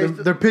thumbs face.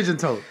 They're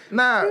pigeon-toed.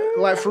 Nah,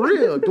 like for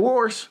real,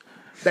 dwarfs,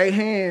 they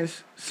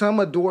hands.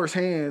 Some of dwarfs'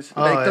 hands,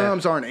 Oh, their yeah.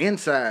 thumbs are on the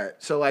inside.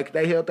 So like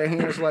they held their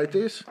hands like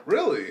this.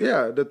 Really?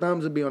 Yeah, the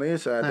thumbs would be on the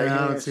inside. Their I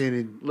don't hands see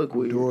any look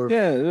weird. dwarf.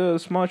 Yeah, they're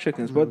small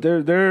chickens, but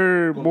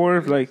they're more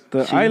of like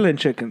the island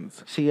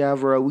chickens. See,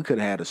 Alvaro, we could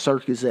have had a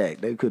circus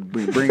act. They could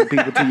bring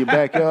people to your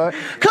backyard.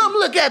 Come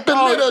look at the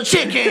little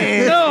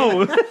chicken.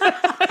 No.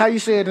 How you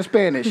say it in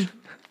Spanish?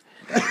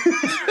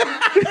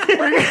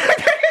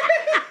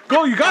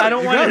 Go, you got I it.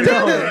 don't you want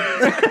got to it.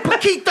 know.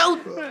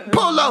 Poquito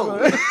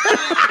polo.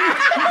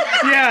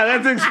 Yeah,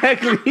 that's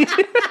exactly.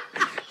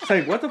 It's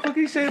like, what the fuck are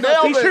you saying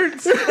about Nailed it.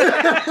 t-shirts?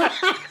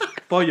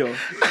 Pollo.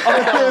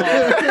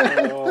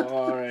 Oh,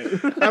 all right.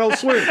 I don't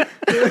swim.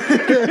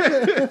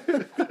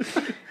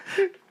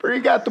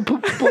 Bring out the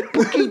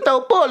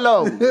poquito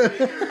polo.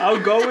 I'll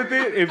go with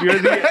it if you're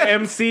the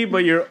MC,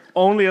 but you're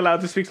only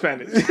allowed to speak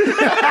Spanish.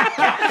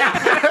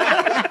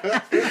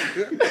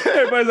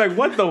 Everybody's like,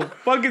 what the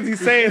fuck is he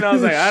saying? I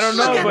was like, I don't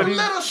know, but he's,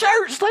 Little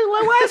shirts. Like,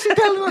 why is he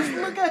telling us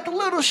to look at the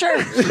little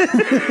shirts?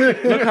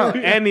 look how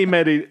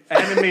animated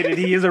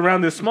he is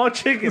around this small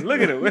chicken.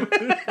 Look at him.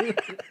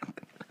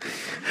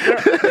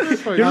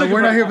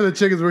 We're not here for the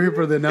chickens. We're here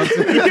for the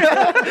announcement.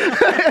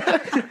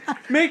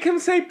 Make him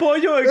say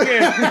pollo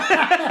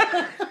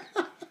again.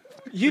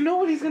 You know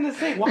what he's gonna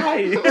say.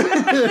 Why?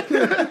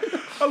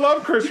 I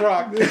love Chris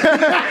Rock.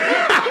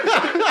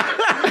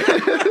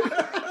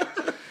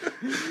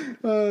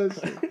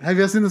 Have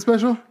you seen the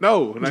special?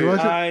 No, Did you watch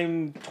it?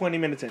 I'm 20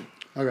 minutes in.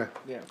 Okay.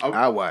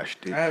 I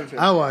watched it. I haven't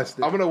finished. I watched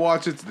it. I'm gonna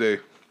watch it today.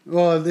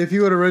 Well, if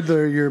you would have read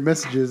your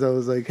messages, I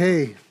was like,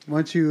 hey, why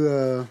don't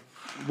you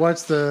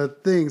watch the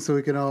thing so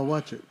we can all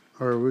watch it?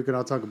 Or we can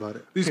all talk about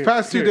it. These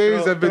past 2 here,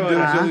 days, throw- I've been throw it.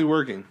 diligently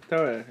working.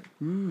 Throw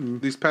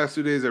it. These past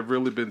 2 days, I've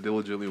really been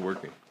diligently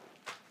working.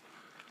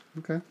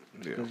 Okay. Yeah.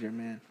 Because you're a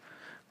man.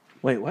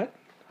 Wait, what?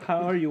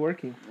 How are you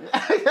working?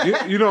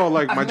 You know,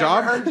 like my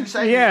job, heard you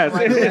say Yes.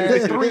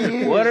 this like last 3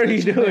 years. What are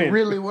you that been doing?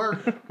 Really work.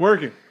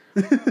 working,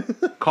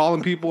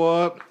 calling people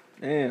up,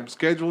 Damn.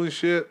 scheduling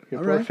shit.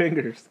 Your All poor right.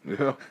 fingers.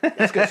 Yeah.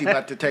 That's because he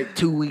about to take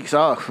 2 weeks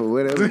off or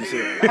whatever he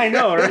said. I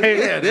know, right?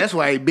 Yeah, that's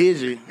why he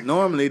busy.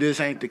 Normally, this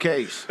ain't the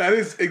case. That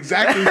is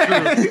exactly true.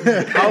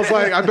 I was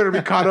like, I better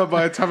be caught up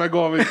by the time I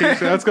go on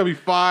vacation. That's gonna be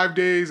 5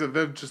 days of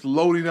them just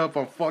loading up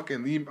on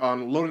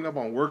loading up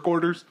on work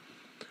orders,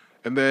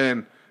 and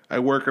then I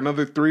work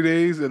another 3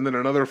 days, and then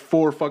another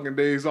 4 fucking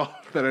days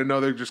off that I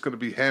know they're just gonna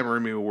be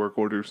hammering me with work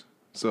orders.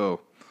 So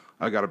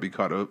I gotta be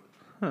caught up.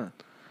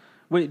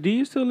 Wait, do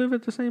you still live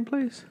at the same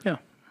place? Yeah.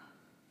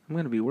 I'm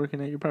going to be working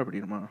at your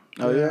property tomorrow.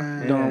 Oh,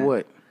 yeah? Yeah. Doing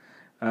what?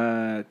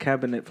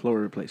 Cabinet floor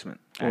replacement.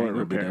 I ain't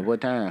gonna be there. What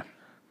time?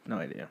 No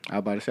idea. I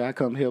about to say, I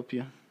come help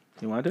you.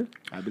 You want to?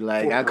 I'd be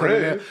like, For I come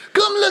bread. there.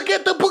 Come look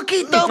at the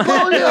poquito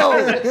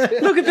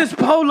polio. Look at this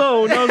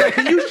polo. And I was like,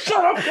 can you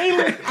shut up,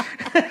 Caleb?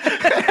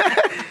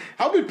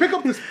 Help me pick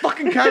up this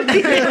fucking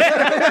cabinet.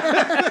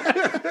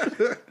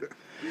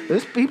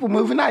 There's people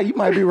moving out. You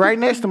might be right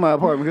next to my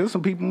apartment because there's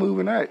some people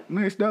moving out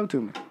next door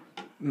to me.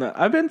 No,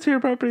 I've been to your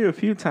property a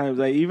few times.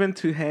 Like even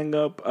to hang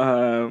up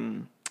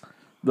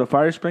the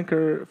fire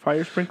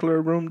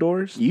sprinkler room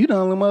doors. You the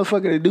only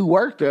motherfucker that do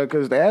work there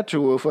because the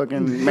actual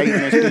fucking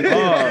maintenance people.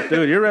 Oh,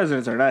 dude, your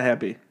residents are not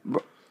happy.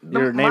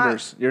 Your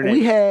neighbors.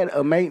 We had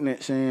a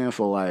maintenance in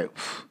for like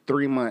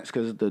 3 months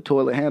because the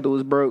toilet handle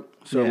was broke.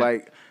 So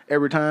like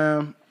every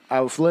time I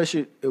would flush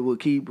it, it would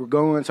keep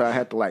going. So I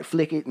had to like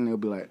flick it and it'll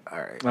be like, all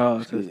right.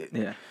 Oh,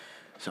 yeah.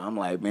 So I'm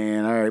like,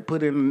 man, all right,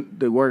 put in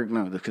the work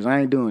now because I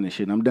ain't doing this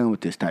shit. I'm done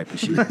with this type of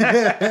shit.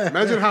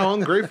 Imagine how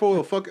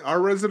ungrateful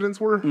our residents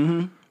were.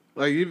 Mm-hmm.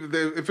 Like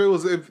if it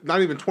was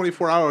not even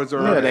 24 hours,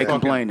 or they fucking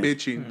complaining,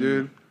 bitching,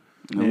 dude.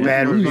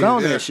 Bad We was reviews.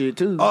 on that shit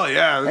too. Oh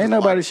yeah, ain't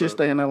nobody should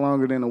stay in there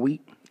longer than a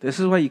week. This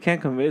is why you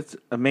can't convince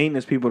a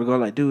maintenance people to go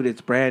like, dude,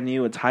 it's brand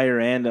new, it's higher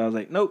end. I was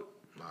like, nope.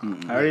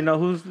 I already know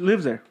who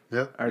lives there.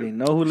 Yep. I already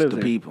know who lives The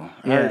there. people.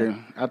 Yeah.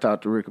 I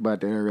talked to Rick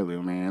about that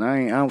earlier, man.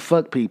 I don't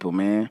fuck people,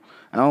 man.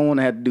 I don't want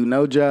to have to do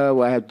no job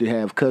where I have to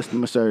have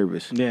customer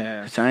service.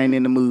 Yeah. So I ain't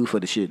in the mood for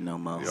the shit no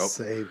more.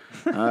 Same.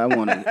 I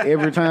want to.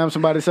 Every time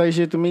somebody say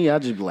shit to me, I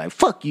just be like,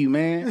 "Fuck you,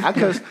 man." I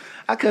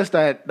cussed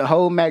at the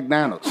whole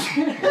McDonald's.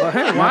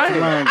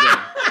 Why?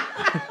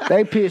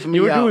 They pissed me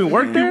You were off. doing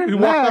work there? You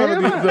walked out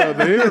of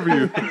the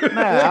interview.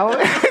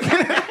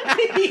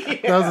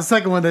 That was the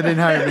second one that didn't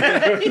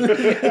hire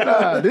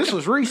me. This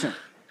was recent.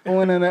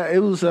 When it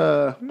was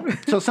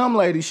so some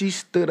lady, she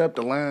stood up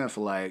the line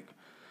for like,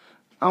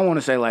 I want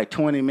to say like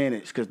 20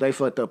 minutes because they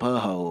fucked up her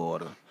whole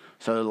order.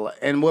 So,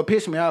 and what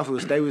pissed me off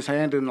was they was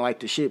handing like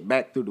the shit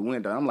back through the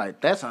window. I'm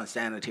like, that's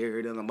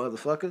unsanitary than a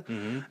motherfucker.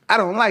 Mm-hmm. I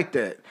don't like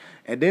that.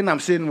 And then I'm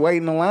sitting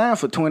waiting in line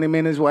for 20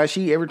 minutes while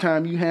every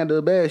time you hand her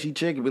a bag, she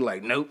check it, be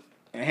like, nope,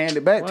 and hand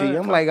it back to you.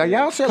 I'm like, are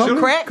y'all selling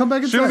crack? Come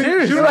back She don't,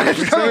 inside.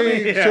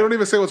 she don't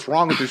even say what's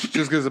wrong with it. She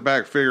just gives it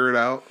back, figure it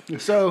out.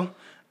 So,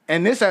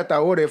 and this after I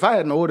ordered. If I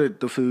hadn't ordered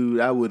the food,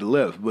 I would have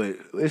left. But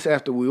it's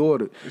after we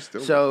ordered.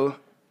 So,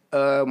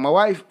 my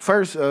wife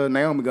first,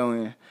 Naomi go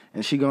in,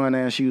 and she go in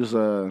there, and she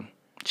was,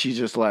 she's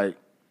just like,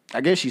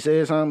 I guess she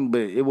said something,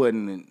 but it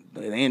wasn't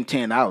the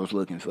intent I was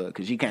looking for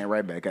because she came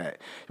right back out.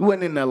 It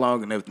wasn't in there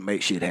long enough to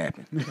make shit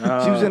happen.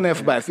 She was in there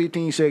for about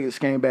 15 seconds,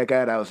 came back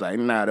out. I was like,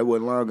 nah, that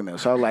wasn't long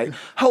enough. So I was like,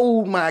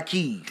 hold my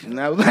keys. And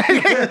I was like,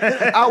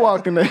 I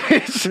walked in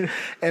the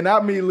and I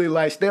immediately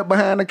like stepped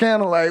behind the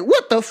counter like,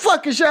 what the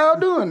fuck is y'all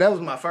doing? That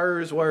was my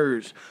first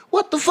words.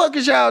 What the fuck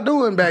is y'all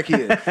doing back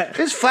here?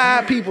 There's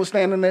 5 people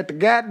standing at the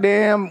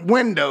goddamn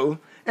window.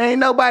 Ain't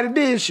nobody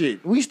did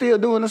shit. We still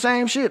doing the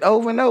same shit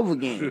over and over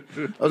again.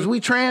 As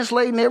we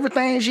translating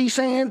everything she's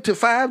saying to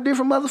 5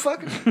 different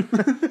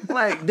motherfuckers.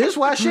 Like, this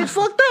why shit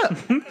fucked up.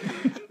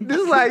 This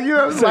is like, you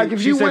know, it's like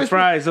if she you said whisper,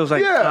 fries, I was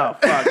like, Yeah.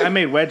 oh, fuck, I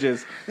made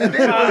wedges.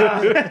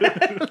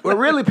 What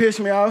really pissed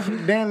me off,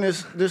 then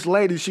this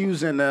lady, she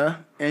was in there,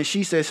 and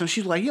she said something.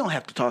 She was like, you don't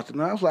have to talk to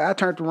them. I was like, I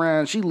turned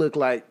around, she looked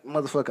like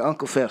motherfucker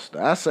Uncle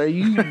Fester. I say,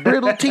 you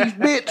brittle teeth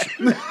bitch.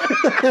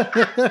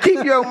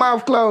 Keep your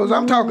mouth closed.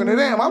 I'm talking to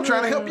them. I'm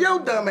trying to help your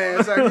dumb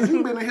ass out. 'Cause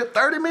you been in here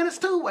 30 minutes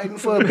too waiting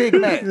for a Big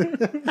Mac.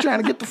 I'm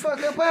trying to get the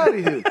fuck up out of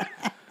here.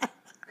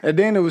 And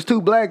then there was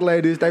 2 black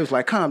ladies. They was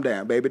like, calm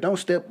down, baby. Don't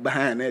step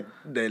behind that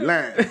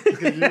line.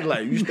 Because you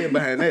like, you step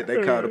behind that,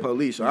 they call the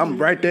police. So I'm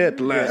right there at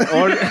the line.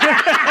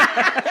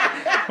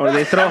 Or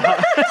they throw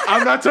hot.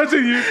 I'm not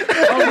touching you.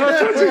 I'm not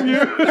touching you.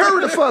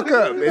 Hurry the fuck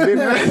up. And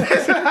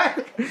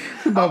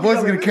then My voice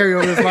is going to carry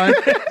over this line.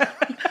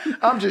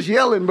 I'm just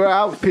yelling, bro.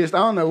 I was pissed. I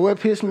don't know what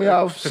pissed me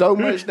off so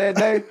much that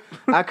day.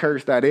 I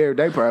cursed out there.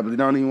 They probably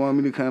don't even want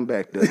me to come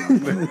back there.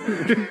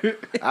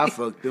 I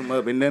fucked them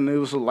up. And then it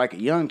was like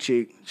a young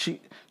chick.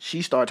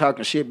 She started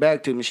talking shit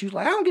back to me. She was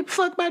like, I don't give a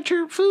fuck about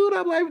your food.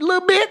 I'm like,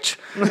 little bitch.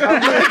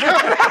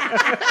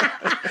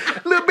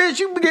 Little bitch,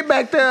 you get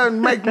back there and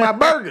make my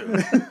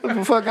burger. What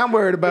the fuck I'm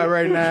worried about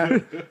right now?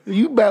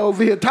 You back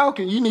over here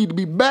talking. You need to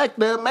be back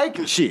there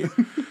making shit.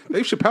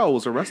 Dave Chappelle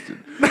was arrested.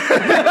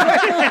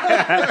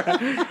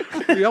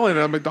 Yelling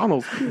at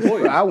McDonald's.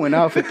 Boy, I went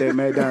off at that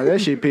McDonald's. That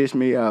shit pissed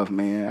me off,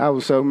 man. I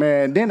was so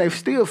mad. Then they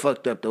still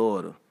fucked up the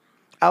order.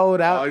 I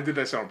ordered out. Oh, he did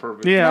that shit on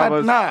purpose. Yeah,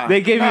 Nah,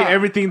 they gave you nah.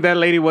 everything that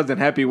lady wasn't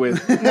happy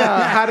with. Nah,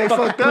 how they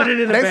fucked up? put it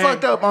in the They bag.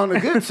 fucked up on the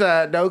good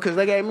side though, because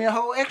they gave me a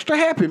whole extra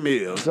Happy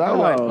Meal. So I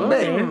was like,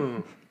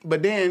 man.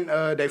 But then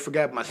they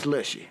forgot my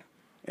slushy,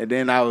 and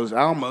then I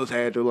almost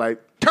had to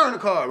like turn the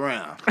car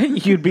around.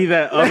 You'd be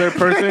that other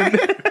person.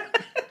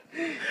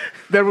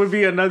 There would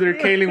be another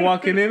Kaylin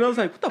walking in. I was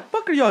like, what the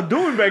fuck are y'all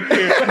doing back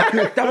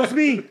there? That was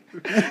me.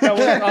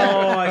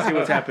 I see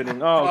what's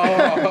happening. Oh,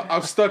 okay.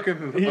 I'm stuck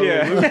in.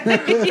 Yeah.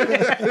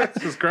 It's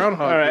just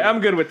groundhog. All right, Day. I'm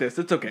good with this.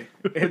 It's okay.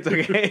 It's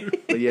okay.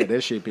 But yeah,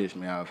 that shit pissed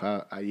me off.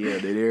 I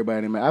yelled at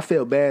everybody. Man, I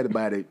felt bad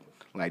about it.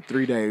 Like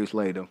 3 days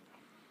later,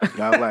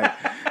 I was like,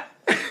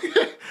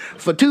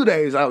 for 2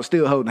 days I was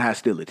still holding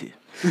hostility.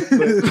 But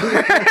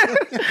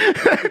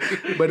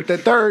the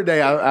 3rd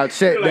day I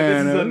sat Like,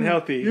 down. this is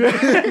unhealthy.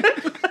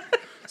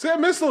 See, I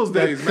miss those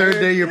days, man. 3rd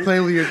day you're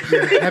playing with your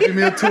Happy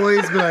Meal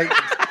toys. Be like,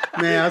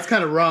 man, I was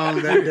kind of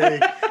wrong that day.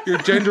 Your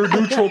gender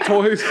neutral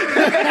toys.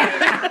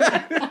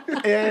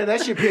 Yeah,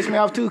 that shit pissed me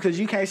off too, because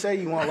you can't say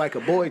you want like a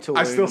boy toy.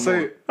 I still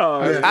say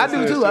anymore. it. I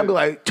do too. I'd be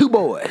like, 2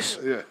 boys.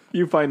 Yeah.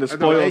 You find a they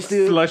spoiled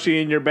still-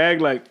 slushy in your bag,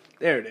 like,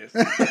 there it is.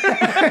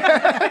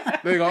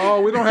 They go,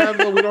 oh, we don't have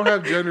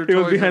gender toys. It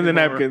was behind the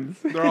anymore. napkins.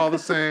 They're all the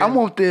same. I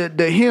want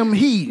the him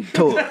he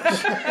toys.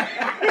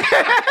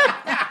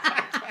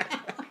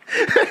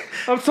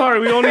 I'm sorry,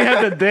 we only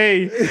had the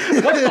day.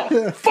 What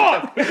the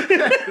fuck?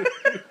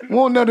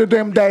 Want none of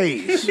them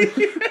days.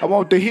 I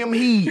want the him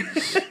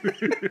he's.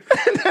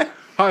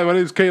 Hi, my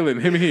name's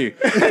Kaylin. Him, he.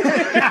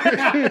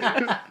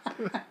 I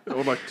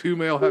would like 2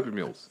 male Happy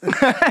Meals.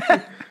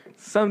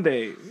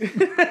 Someday.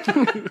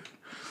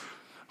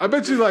 I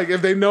bet you, like,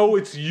 if they know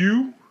it's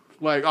you,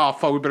 like, oh,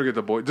 fuck, we better get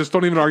the boy. Just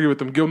don't even argue with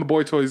them. Give them the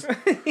boy toys.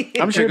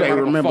 I'm sure Take 'em they out of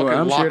a remember. fucking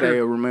I'm sure locker.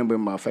 they remember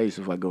my face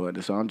if I go out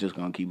there. So I'm just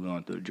gonna keep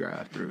going through the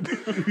drive-through.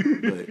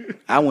 But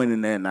I went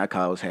in there and I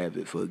caused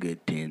havoc for a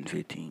good 10,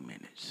 15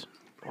 minutes.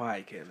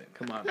 Why, Kevin?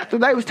 Come on, man. So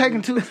they was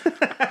taking to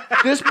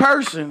this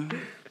person.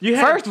 You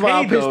had First of all,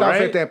 I paid, pissed though, off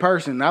right? at that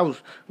person. I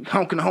was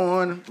honking the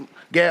horn.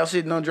 Gal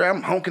sitting on the drive.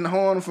 I'm honking the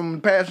horn from the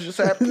passenger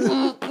side.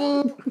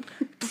 The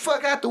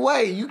fuck out the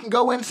way. You can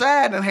go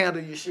inside and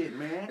handle your shit,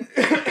 man.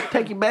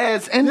 Take your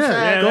bags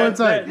inside. Go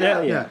inside.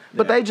 Yeah.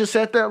 But they just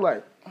sat there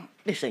like,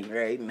 this ain't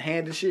right, and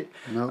handed shit.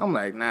 Nope. I'm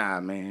like,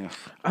 nah, man.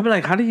 I'm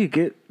like, how do you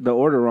get the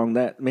order wrong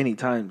that many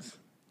times?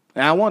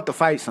 And I want to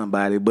fight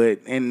somebody, but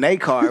in their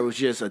car, it was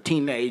just a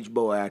teenage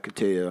boy, I could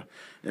tell,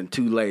 and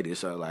 2 ladies.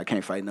 So like, I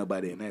can't fight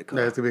nobody in that car.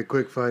 That's gonna be a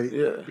quick fight.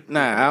 Yeah.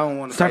 Nah, I don't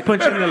want to Start fight.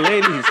 punching the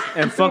ladies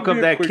and fuck up be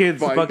a that quick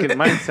kid's fight. fucking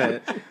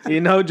mindset.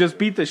 You know, just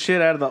beat the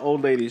shit out of the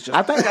old ladies. Just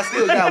I think I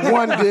still got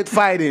one good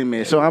fight in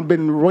me, so I've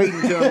been waiting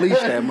to unleash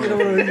that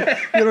motherfucker. You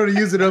don't want to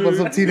use it up on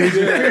some teenager.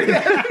 Do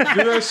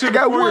that shit I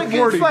got before one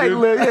you're 40, good fight dude.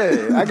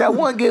 left. Yeah, I got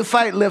one good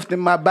fight left in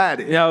my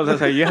body. yeah, I was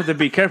just like, you have to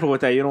be careful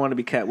with that. You don't want to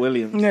be Cat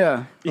Williams.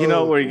 Yeah. You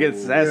know, where he gets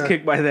his ass yeah.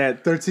 kicked by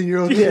that.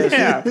 13-year-old.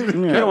 Yeah. You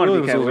don't want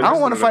to be Cat I Williams.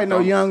 don't want to fight no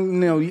young,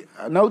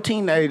 no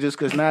teenagers,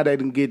 because now they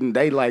done getting,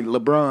 they like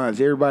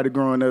LeBrons. Everybody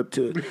growing up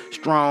to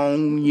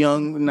strong,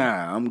 young.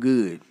 Nah, I'm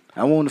good.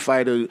 I want to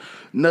fight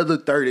another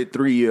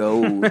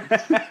 33-year-old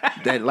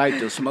that like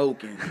to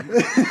smoking.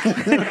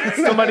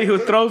 Somebody who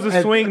throws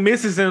a swing,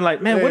 misses, and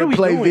like, man, what are we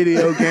play doing?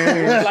 video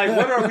games. Like,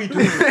 what are we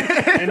doing?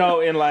 You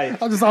know, in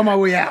life. I'm just on my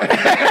way out.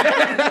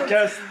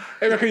 Just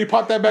Hey, man, can you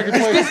pop that back in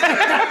place?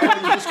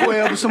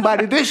 Square up with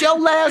somebody. This your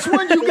last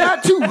one you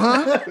got too,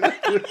 huh?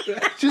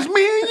 Just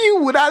me and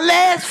you with our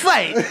last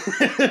fight.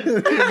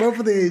 Both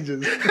for the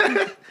ages.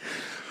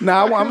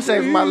 Nah, I'm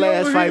saving my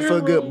last fight for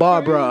a good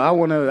bar brawl. I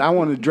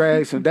wanna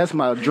drag some. That's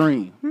my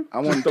dream. I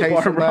want to take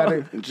bar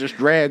somebody and just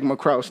drag them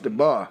across the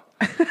bar,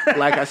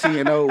 like I see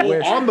in old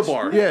West. On the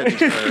bar. Yeah,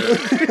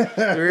 just,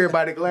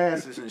 everybody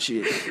glasses and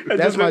shit.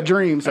 That's my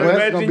dream. So that's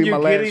gonna imagine be you my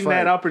last getting fight.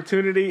 that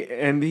opportunity,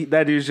 and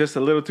that is just a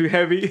little too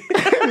heavy.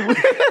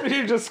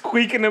 You're just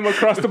squeaking him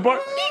across the bar.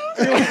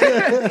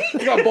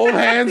 You got both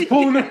hands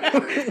pulling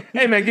it.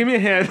 Hey man, give me a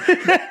hand.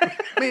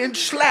 Man,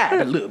 slide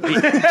a little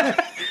bit.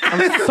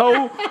 I'm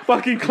so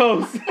fucking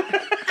close.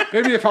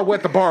 Maybe if I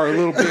wet the bar a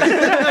little bit.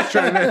 Just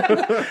trying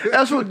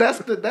to- That's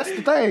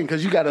the thing,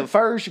 because you gotta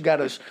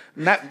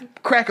not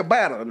crack a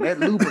bottle and that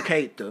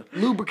lubricate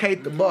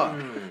the bar.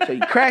 So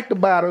you crack the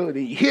bottle,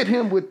 then you hit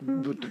him with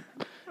the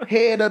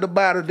head of the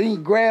bottle, then you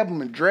grab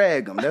him and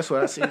drag him. That's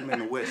what I see him in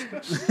the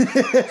Westerns.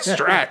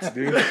 Strats,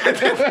 dude.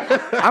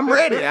 I'm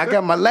ready. I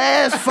got my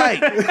last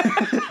fight.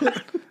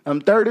 I'm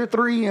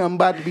 33. I'm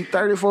about to be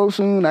 34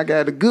 soon. I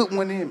got a good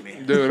one in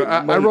me. Dude,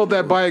 I rode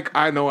that bike.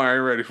 I know I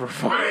ain't ready for a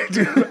fight,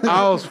 dude.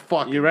 I was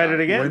fucking. You read it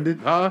again?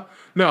 Winded. Huh?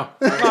 No.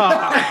 You're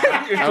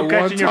At still one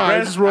catching your time, I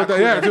breath? just rode that.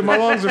 Yeah, dude, my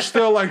lungs are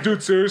still like,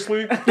 dude,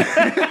 seriously? Dude,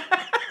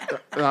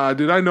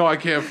 I know I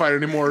can't fight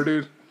anymore,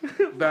 dude.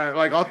 That,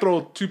 like, I'll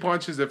throw 2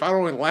 punches. If I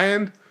don't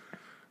land,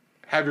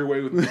 have your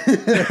way with me.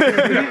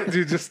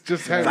 Dude, just have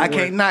If your I way.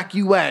 can't knock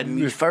you out in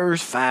these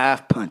first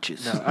 5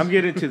 punches. I'm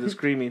getting to the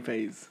screaming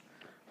phase.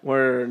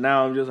 Where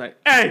now I'm just like,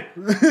 hey,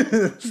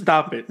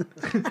 stop it.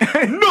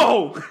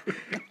 No!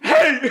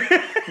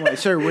 I'm like,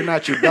 sir, we're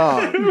not your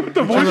dog.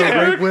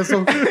 Break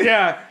whistle.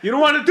 Yeah, you don't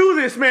want to do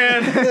this,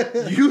 man.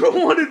 You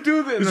don't want to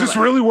do this. Is this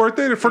really worth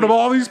it in front of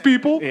all these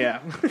people?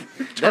 Yeah.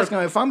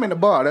 If I'm in the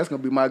bar, that's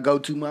gonna be my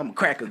go-to. I'm gonna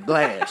crack a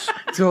glass.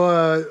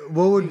 So,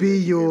 what would be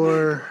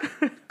your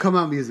come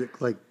out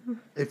music? Like,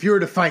 if you were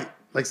to fight,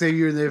 like say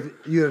you're in the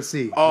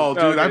UFC. Oh,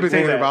 dude, Okay, I've been say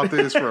thinking that. about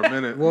this for a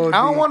minute. What would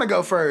I don't be- want to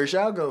go first.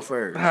 Y'all go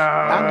first.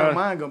 I know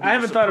mine gonna be. I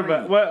haven't the thought Supreme.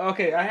 about well,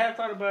 okay, I have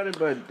thought about it,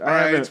 but I All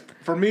right, haven't.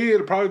 for me,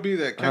 it'll probably be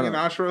that King and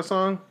Ashura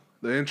song,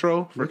 the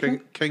intro for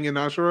King and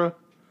Ashura.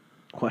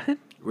 What?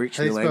 Rich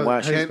How you still spell ain't it?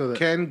 watching. How you spell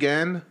Ken that?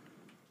 Gen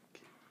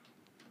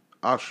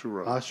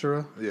Ashura.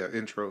 Ashura Yeah,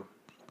 intro.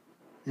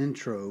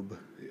 Introbe.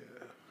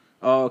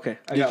 Oh, okay.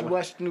 I Did got you one.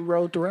 watch the New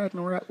Road to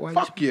Ragnarok?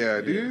 Fuck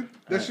yeah, dude.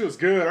 That shit was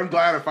good. I'm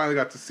glad I finally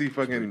got to see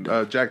fucking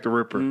Jack the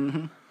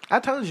Ripper. I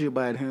told you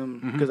about him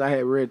because I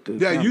had read the.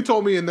 Yeah, comic. you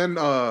told me, and then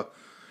when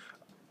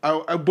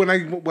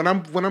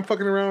I'm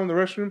fucking around in the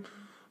restroom,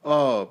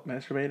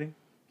 Masturbating?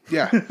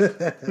 Yeah.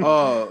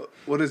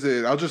 What is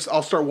it?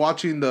 I'll start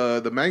watching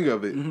the manga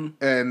of it,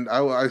 and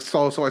I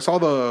saw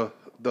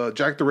the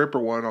Jack the Ripper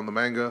one on the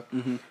manga,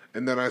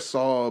 and then I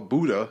saw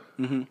Buddha.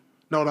 No,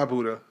 not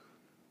Buddha.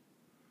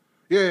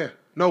 Yeah.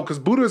 No, because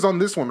Buddha is on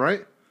this one,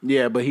 right?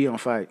 Yeah, but he don't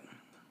fight.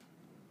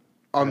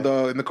 In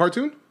the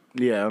cartoon.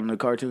 Yeah, on the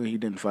cartoon he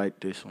didn't fight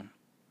this one.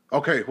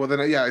 Okay, well then,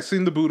 I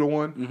seen the Buddha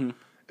one,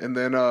 and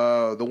then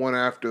the one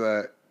after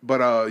that. But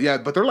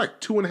but they're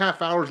like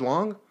 2.5 hours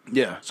long.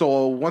 Yeah.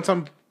 So once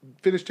I'm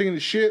finished taking the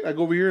shit, I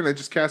go over here and I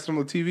just cast it on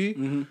the TV,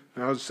 and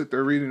I'll just sit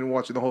there reading and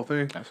watching the whole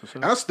thing. That's what's up.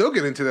 And I'll still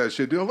get into that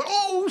shit, dude. I'm like,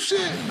 oh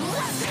shit.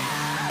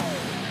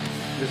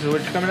 This is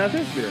what you're coming out to?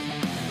 Yeah.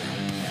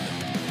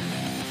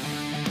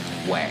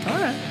 Whack. All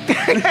right.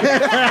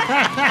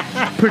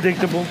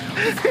 Predictable.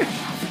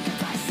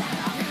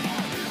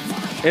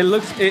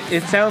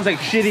 It sounds like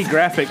shitty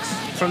graphics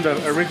from the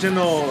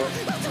original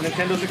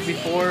Nintendo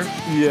 64.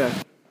 Yeah.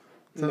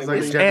 Sounds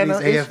like Japanese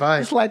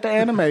AFI. It's like the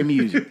anime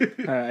music.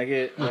 I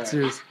get.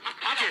 Serious.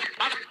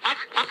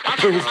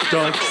 Those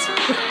dunks.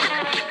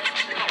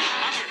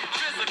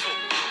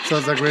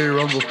 Sounds like Ready to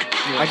Rumble.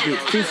 I get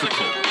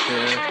physical.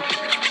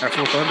 Yeah.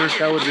 Full Thunder.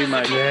 That would be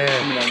my. Yeah.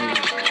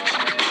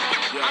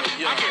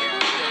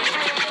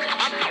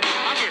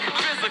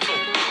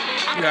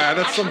 Yeah,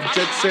 that's some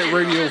Jet Set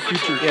Radio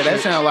Future. Yeah, that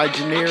shit. sounds like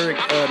generic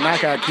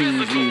Knockout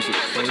Kings music.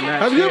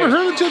 Have you ever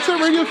heard of Jet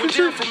Set Radio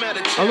Future?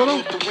 A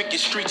little.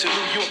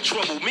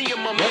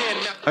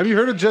 Have you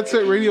heard of Jet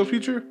Set Radio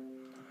Future?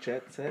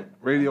 Jet Set.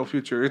 Radio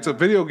Future. It's a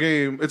video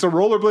game. It's a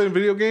rollerblading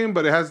video game,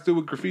 but it has to do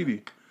with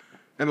graffiti.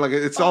 And like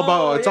it's all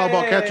about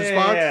catching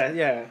spots.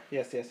 Yeah.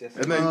 Yes.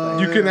 And then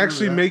you can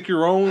actually make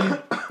your own.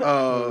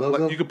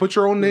 Like you can put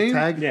your own name.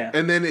 Tag? Yeah.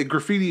 And then it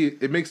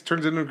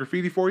turns into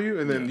graffiti for you,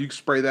 and then you can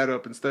spray that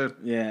up instead.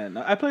 Yeah.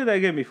 No, I played that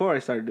game before I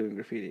started doing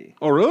graffiti.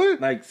 Oh really?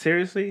 Like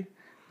seriously,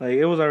 like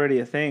it was already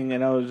a thing,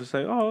 and I was just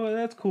like, oh,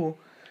 that's cool.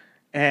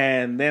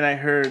 And then I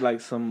heard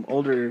like some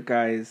older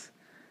guys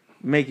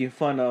making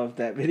fun of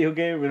that video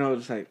game, and I was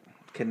just like,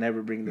 can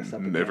never bring this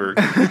up again. Never.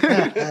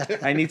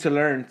 I need to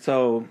learn.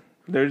 So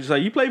they're just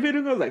like, you play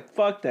video games? Like,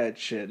 fuck that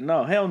shit.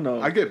 No, hell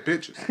no. I get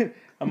bitches.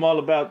 I'm all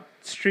about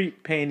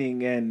street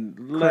painting and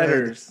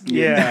letters.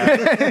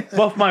 Yeah.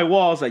 Buff my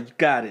walls, like, you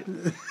got it.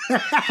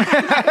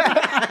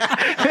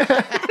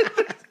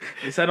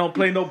 At least I don't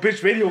play no bitch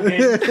video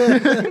games.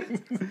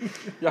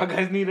 Y'all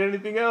guys need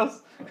anything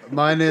else?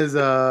 Mine is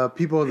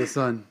People of the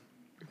Sun.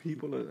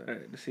 People are, all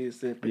right, let's see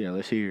it's it. Yeah,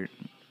 let's hear it.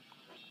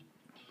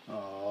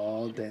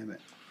 Oh, damn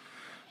it.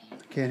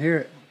 Can't hear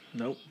it.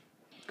 Nope.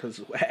 Because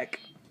whack.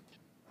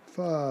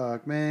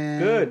 Fuck,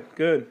 man.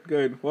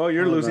 Good. Well,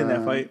 you're Hold losing that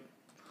on. fight.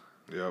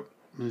 Yep.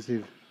 Let me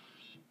see.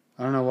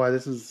 I don't know why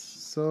this is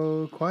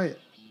so quiet.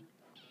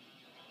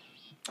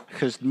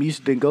 Because the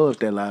music didn't go up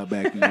that loud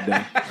back in the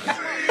day.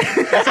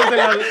 That's something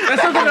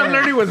I'm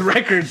learning with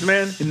records,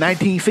 man. In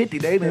 1950,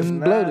 they didn't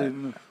not. blow it.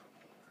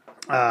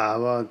 Ah,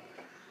 well,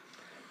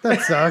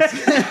 that sucks.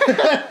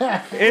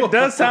 It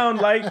does sound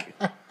like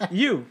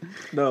you,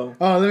 though.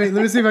 Oh, let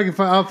me see if I can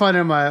find. I'll find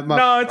it in my.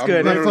 No, it's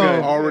good. my It's phone.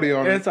 good. Already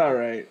on It's all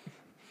right.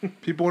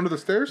 People Under the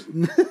Stairs?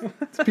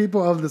 It's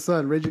People of the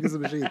Sun, Rage Against the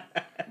Machine.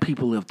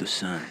 People of the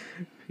sun.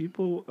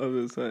 People of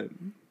the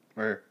Sun.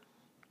 Right here.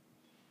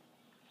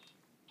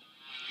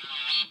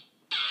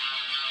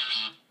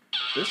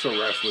 This is a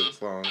wrestling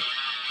song.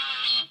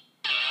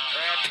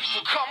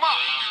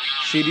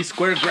 Shitty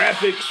Square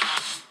Graphics.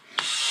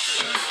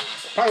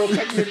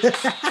 Pyrotechnics.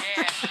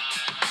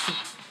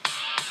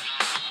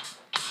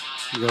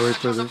 Go wait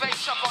for this.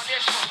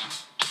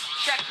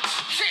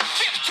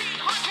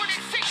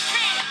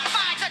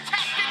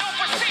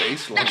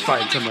 Baseline.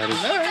 Find somebody.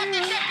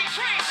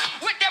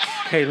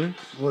 Kaylin.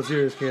 What's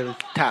yours, Caleb?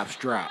 Tops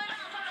drop.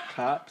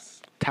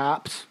 Tops.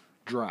 Tops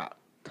drop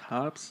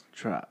Tops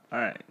drop. All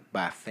right.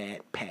 by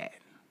Fat Pat.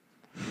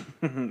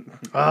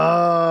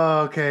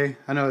 Oh, okay.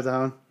 I know it's that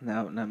one.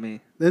 No, not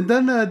me. Then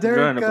drawing a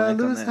Derek blank on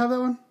Lewis that. have that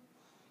one?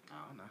 I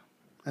don't know.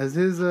 As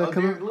his come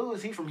Derek up?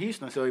 Lewis, he from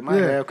Houston, so he might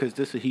Yeah. have because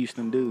this is a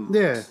Houston dude.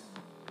 Yeah.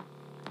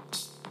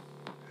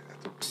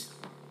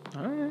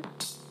 All right.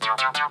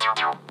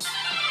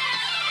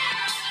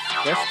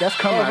 That's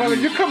coming out.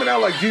 Motherfucker, you're coming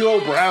out like D.Lo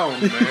Brown,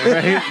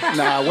 man.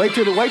 Nah, wait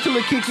till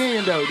it kick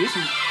in though. This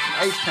is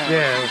Ace time.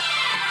 Yeah.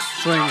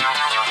 Swing.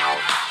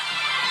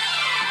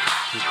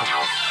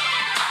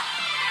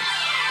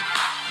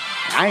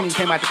 I ain't even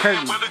came out the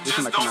curtain. This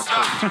is like came out the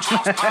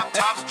curtain.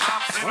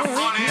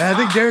 And I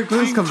think Derek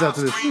Lewis comes out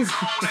to this.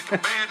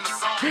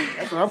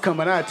 That's what I'm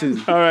coming out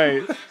to. All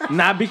right.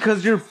 Not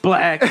because you're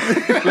black.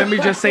 Let me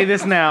just say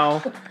this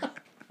now.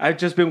 I've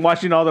just been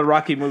watching all the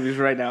Rocky movies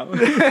right now.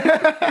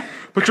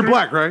 But you're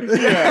black, right?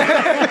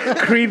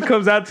 Creed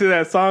comes out to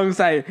that song, it's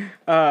like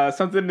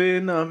something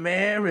in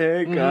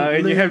America,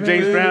 and you have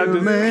James Brown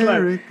just like,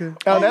 America.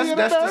 Oh,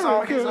 that's the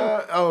song.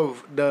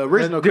 The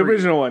original. the Creed.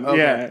 original one. Okay.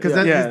 Yeah, Because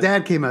yeah. his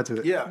dad came out to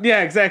it. Yeah.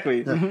 Yeah,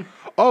 exactly.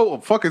 Oh,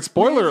 fucking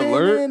spoiler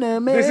alert!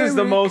 This is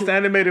the most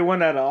animated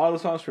one out of all the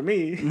songs for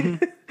me.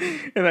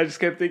 And I just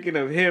kept thinking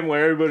of him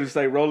where everybody's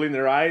like rolling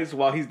their eyes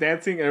while he's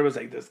dancing. And everyone's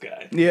like, this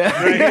guy.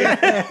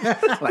 Yeah.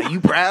 Like,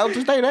 you proud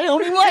to stay? They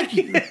don't even like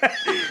you.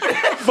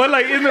 But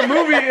like in the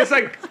movie, it's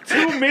like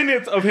 2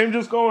 minutes of him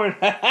just going,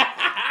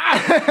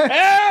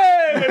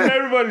 hey! And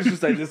everybody's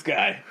just like, this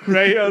guy.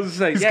 Right? I was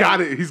just like, He's got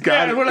it. He's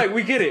got it. And we're like,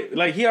 we get it.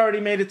 Like, he already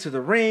made it to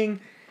the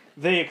ring.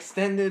 They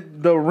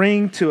extended the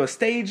ring to a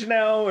stage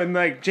now. And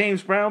like,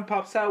 James Brown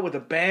pops out with a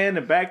band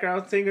and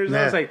background singers. And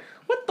I was like,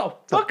 what the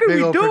fuck are big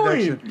we old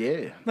doing? production.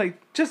 Yeah. Like,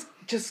 just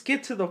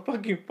get to the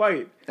fucking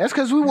fight. That's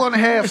because we want to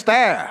have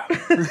style.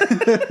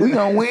 We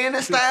gonna win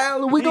in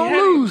style, or we gonna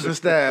lose in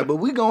style. But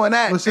we going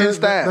out Well, shit, in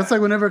style. that's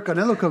like whenever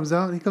Canelo comes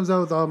out, he comes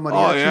out with all mariachis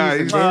Oh yeah,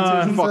 and he's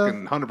dancers and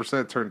fucking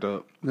stuff. 100% turned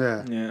up.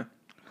 Yeah. Yeah.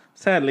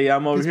 Sadly,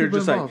 I'm over These here people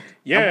just like, involved.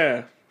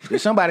 yeah.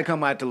 If somebody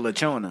come out to La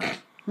Chona,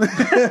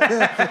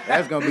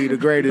 that's gonna be the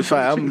greatest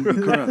fight. I'm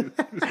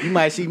crunk. You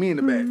might see me in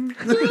the back.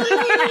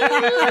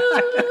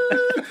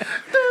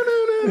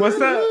 What's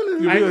that?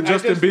 You'll be a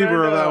Justin just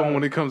Bieber read, of that one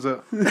when he comes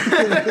out.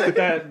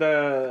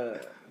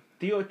 the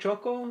Tio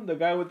Choco, the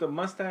guy with the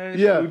mustache,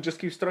 Yeah. who just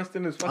keeps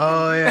thrusting his fucking.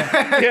 Oh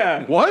yeah.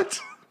 Yeah. What?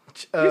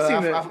 I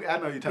seen it. know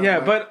you're talking Yeah,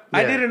 about. but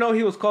I Yeah. didn't know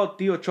he was called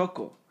Tio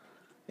Choco.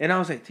 And I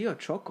was like, Tio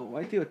Choco?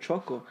 Why Tio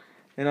Choco?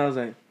 And I was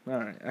like, all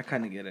right, I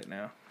kind of get it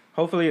now.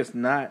 Hopefully it's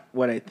not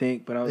what I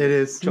think, but I was It like,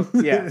 is.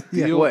 Yeah.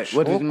 Yeah. What does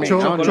it mean?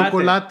 Chocolate.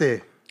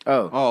 Chocolate.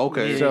 Oh,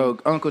 okay. So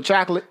Uncle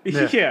Chocolate,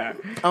 Yeah.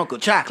 Uncle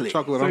Chocolate.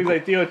 Chocolate So he's uncle.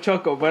 like Tio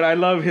Choco, but I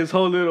love his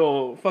whole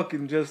little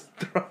fucking just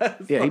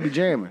thrust. Yeah, he be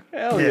jamming,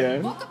 Hell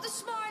Yeah. yeah.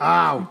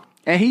 Ow.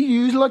 and he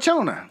used La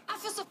Chona.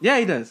 Yeah,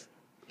 he does.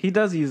 He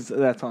does use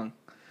that song.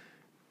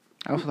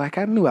 I was like,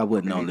 I knew I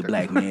wasn't the only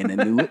black man that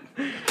knew it.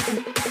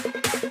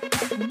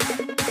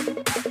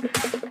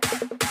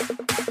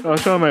 I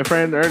was showing my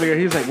friend earlier.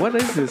 He was like, "What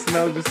is this?" And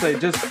I was just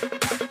like, "Just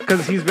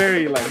because he's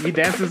very like he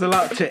dances a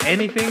lot to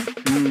anything."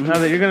 And I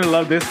was like, "You're gonna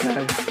love this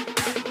guy."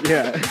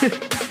 Yeah,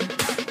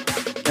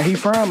 And he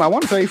from, I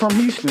want to say he from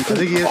Houston I think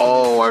too. he is.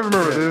 Oh, I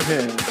remember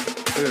this.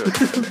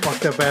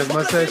 Fucked up ass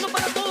mustache.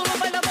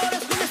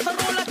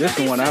 This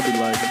the one I be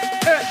liking.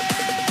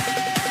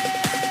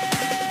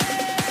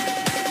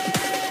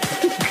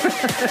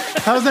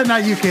 How's that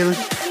not you, Kaylin?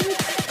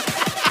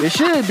 It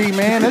should be,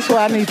 man. That's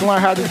why I need to learn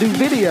how to do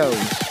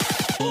videos.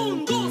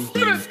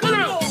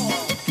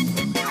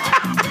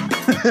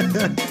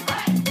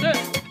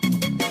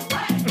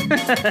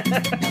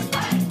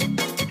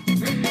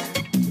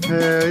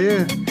 Hell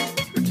yeah.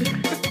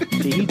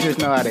 See, he just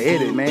know how to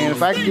edit, man.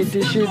 If I could get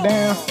this shit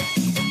down,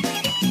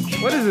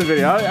 what is this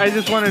video? I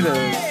just wanted to.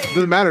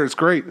 Doesn't matter. It's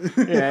great.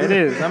 Yeah, it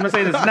is. I'm gonna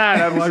say it's not.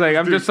 I'm just like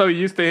I'm just so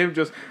used to him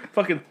just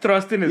fucking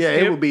thrusting his yeah,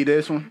 hip. it would be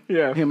this one.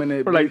 Yeah. Him and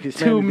that For like big 2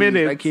 Hispanic dude,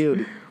 minutes. They killed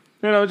it.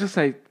 And I was just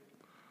like,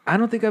 I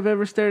don't think I've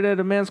ever stared at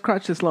a man's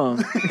crotch this long.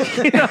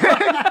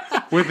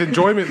 With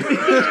enjoyment.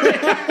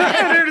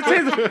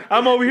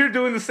 I'm over here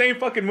doing the same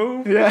fucking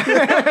move. You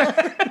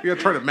gotta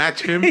try to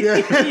match him.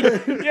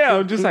 Yeah,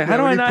 I'm just like, how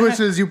do I When he not?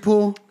 pushes, you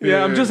pull.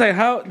 Yeah, I'm just like,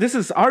 how? This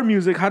is our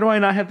music. How do I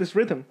not have this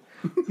rhythm?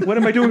 What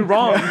am I doing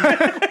wrong?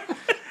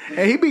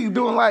 And he be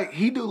doing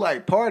he do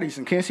parties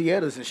and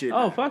quinceañeras and shit.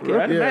 Oh, fuck yeah,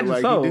 I'd imagine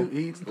like so.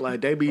 He's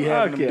like they be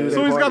having Fuck him yeah. do that.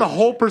 So he's got a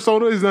whole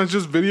persona. It's not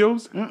just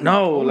videos.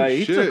 No, like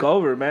he shit. took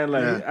over, man.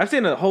 Like Yeah. I've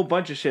seen a whole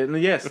bunch of shit,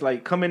 and yes,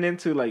 like coming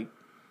into like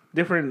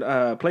different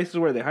places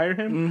where they hire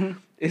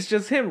him, it's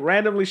just him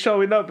randomly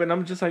showing up, and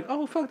I'm just like,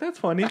 oh fuck, that's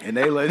funny. And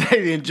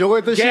they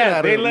enjoyed the shit Yeah,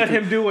 out they of let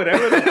him do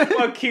whatever the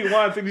fuck he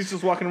wants, and he's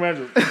just walking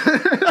around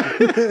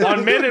just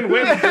on men and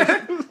women,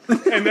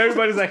 and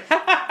everybody's like,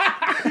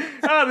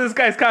 oh, this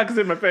guy's cock is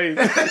in my face.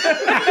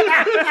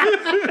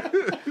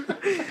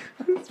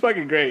 It's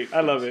fucking great.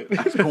 I love it.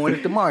 Going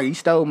at tomorrow. He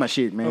stole my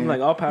shit, man. I'm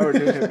like, all power to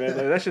him, man.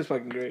 Like, that's just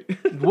fucking great.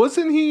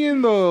 Wasn't he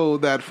in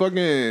that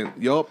fucking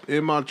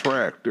in my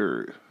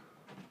tractor?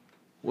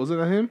 Wasn't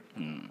that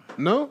him?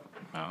 No.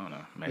 I don't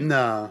know. Maybe.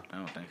 No. I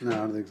don't think so. No, I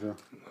don't think so.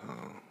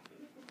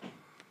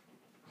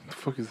 The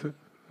fuck is that?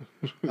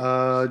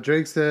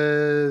 Drake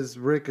says,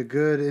 Rick, a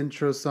good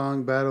intro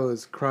song battle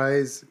is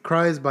Cries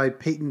by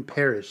Peyton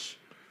Parrish.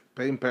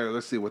 Peyton Perry.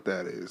 Let's see what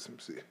that is. Let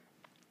me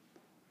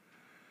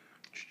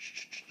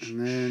see.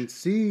 And then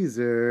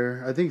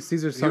Caesar. I think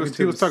Caesar's talking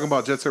He was talking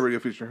about Jet Set Radio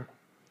feature.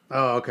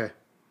 Oh, okay.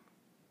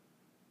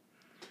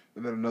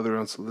 And then another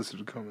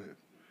unsolicited comment.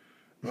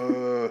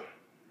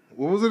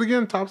 What was it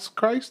again? Tops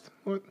Christ?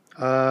 What?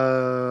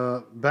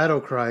 Battle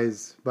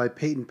Cries by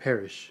Peyton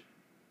Parrish.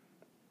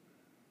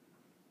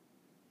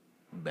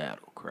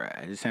 Battle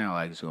cry. It sounds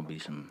like it's gonna be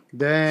some.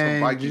 Dang.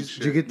 Viking Did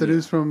shit. you get the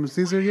news from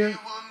Caesar yet?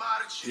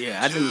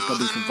 Yeah, I knew it was gonna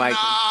be some Vikings.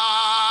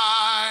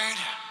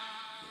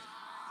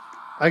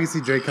 I can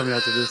see Drake coming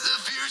after this.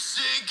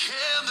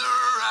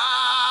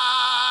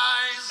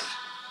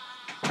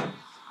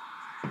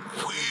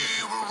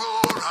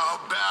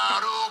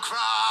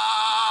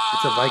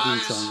 It's a Viking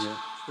song, yeah.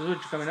 This is what you're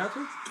coming out to?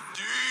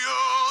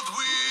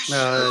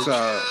 No, It's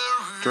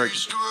Drake.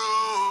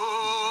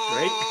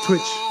 Drake?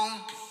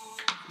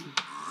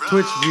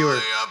 Twitch viewer.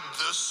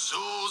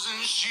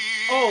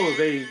 Oh,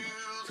 they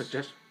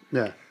suggest.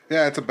 Yeah.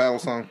 Yeah, it's a battle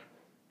song.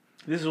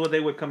 This is what they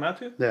would come out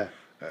to? Yeah.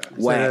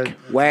 Whack.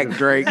 Whack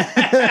Drake.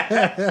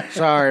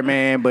 Sorry,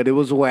 man, but it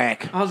was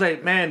whack. I was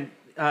like, man,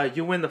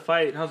 you win the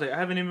fight. And I was like, I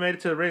haven't even made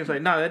it to the ring. It's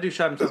like, nah, that dude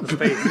shot himself in the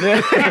face.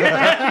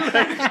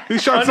 He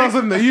shot himself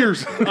in the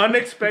ears.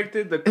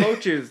 Unexpected. The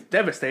coach is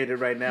devastated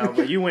right now,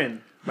 but you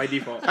win by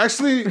default.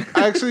 Actually,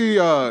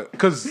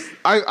 because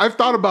I've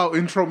thought about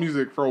intro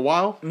music for a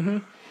while,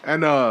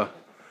 and I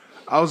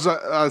was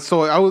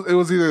it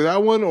was either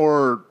that one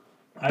or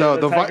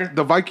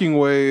the Viking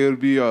way. It would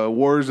be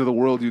Warriors of the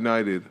World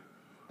United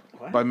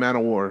by Man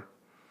of War.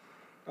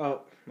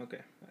 Oh, okay.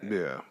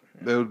 Yeah,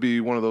 that would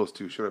be one of those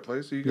two. Should I play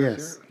it so you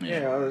guys hear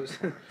it?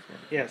 Yeah.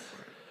 Yes.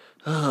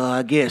 Oh,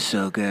 I guess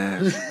so,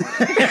 guys.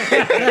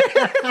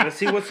 Let's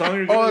see what song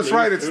you're going to Oh, that's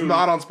right. It's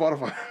not on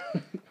Spotify.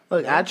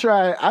 Look, I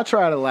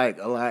try to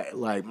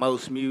like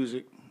most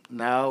music.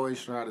 And I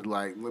always try to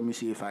let me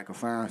see if I can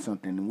find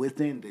something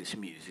within this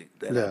music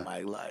that I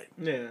might like.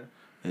 Yeah.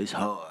 It's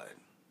hard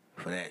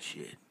for that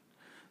shit.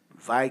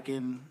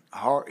 Viking,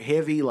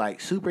 heavy,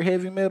 super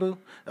heavy metal.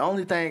 The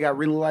only thing I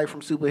really like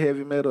from super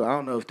heavy metal, I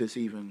don't know if this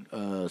even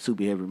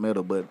super heavy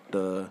metal, but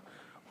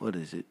what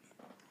is it?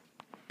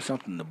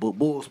 Something the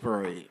Bulls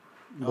Parade.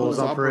 Bulls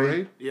on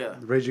Parade. Yeah.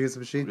 Rage Against the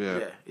Machine.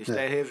 Yeah. It's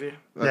that heavy.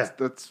 That's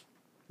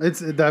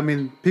It's. I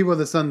mean, People of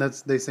the Sun.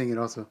 They sing it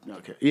also.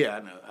 Okay. Yeah, I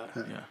know.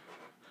 Yeah.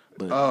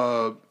 But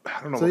I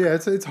don't know. So yeah,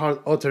 it's hard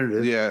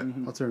alternative. Yeah.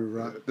 Alternative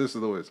rock. This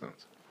is the way it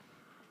sounds.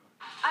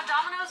 A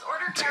Domino's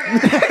order carrier.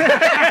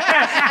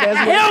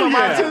 that's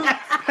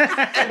what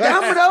I'm to.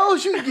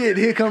 Domino's, you get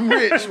Here Come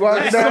Rich.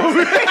 Walking down.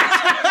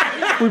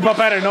 We pop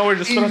out of nowhere,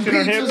 just thrusting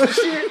our pizzas hips.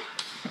 and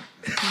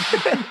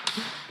shit.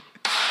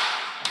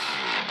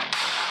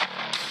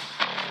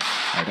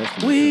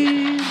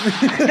 Weed.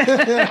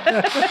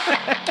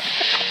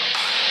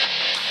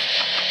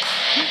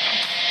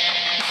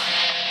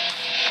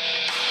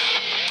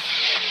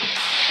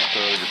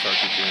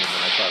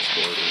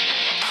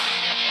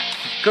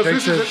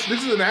 Because this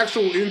is an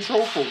actual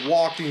intro for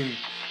walking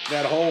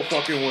that whole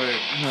fucking way.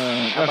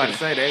 I'm about to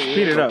say that.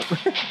 Speed it up.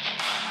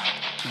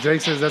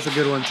 Drake says that's a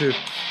good one too.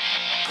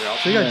 Yeah.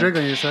 So you got Drake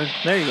on your side.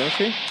 There you go.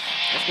 See?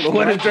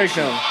 What does Drake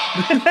know?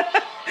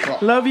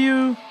 Love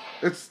you.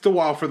 It's still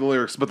wild for the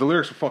lyrics, but the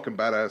lyrics are fucking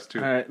badass too.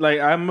 All right, like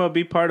I'm gonna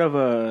be part of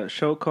a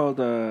show called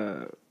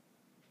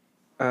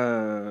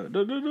holy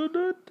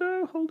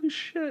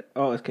shit.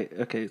 Oh, okay.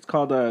 It's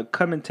called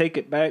Come and Take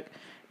It Back,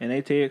 an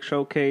ATX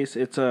showcase.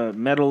 It's a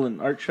metal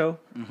and art show.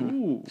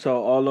 Ooh.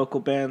 So all local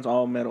bands,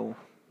 all metal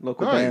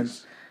local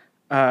Nice.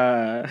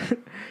 bands.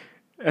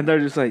 And they're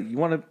just like, you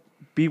want to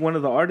be one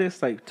of the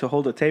artists, like to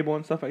hold a table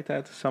and stuff like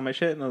that to sell my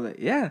shit? And I was like,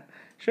 yeah,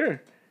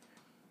 sure.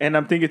 And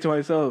I'm thinking to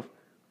myself,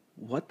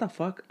 what the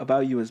fuck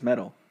about you is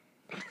metal?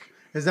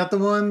 Is that the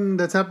one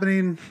that's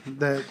happening?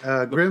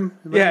 That Grim?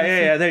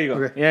 Yeah. There you go.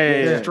 Okay.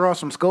 Yeah. Just draw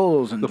some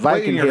skulls and The fight in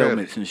Viking your head.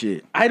 helmets and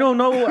shit. I don't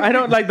know. I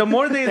don't like the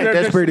more they're That's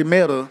just, pretty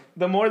metal.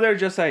 the more they're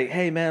just like,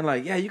 hey man,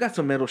 like yeah, you got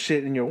some metal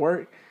shit in your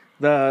work.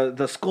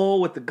 The skull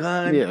with the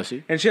gun, Yeah,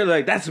 see? and shit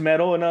like that's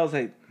metal. And I was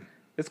like,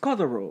 it's called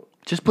a roll.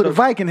 Just put a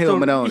Viking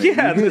helmet on it.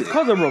 Yeah, You good. it's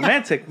called a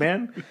romantic,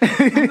 man.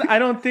 I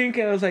don't think.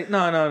 And I was like,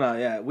 no.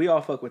 Yeah, we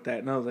all fuck with that.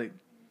 And I was like,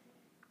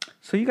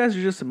 so you guys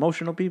are just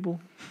emotional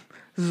people.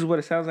 This is what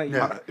it sounds like.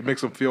 Yeah. It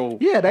makes them feel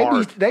Yeah,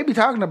 hard. they be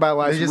talking about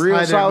like They some just real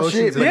hide their soft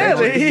shit. emotions but in Yeah,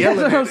 they just be that's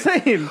yelling what I'm at it.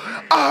 saying.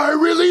 I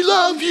really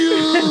love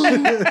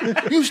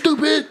you. You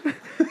stupid.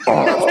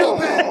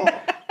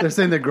 They're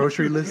saying their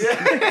grocery list.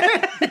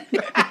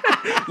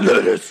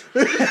 Lettuce.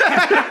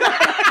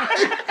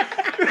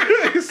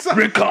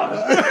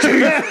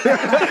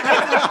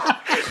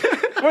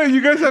 Wait,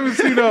 you guys haven't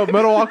seen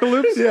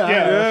Metalocalypse?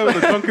 Yeah. With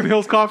the Duncan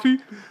Hills coffee.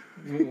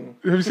 Have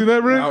you seen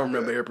that, I Rick? don't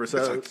remember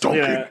episodes.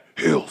 Duncan Yeah.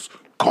 Hills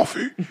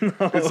coffee.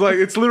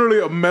 It's literally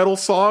a metal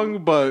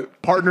song,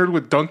 but partnered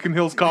with Duncan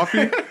Hills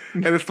coffee,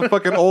 and it's the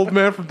fucking old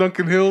man from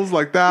Duncan Hills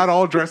like that,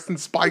 all dressed in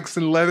spikes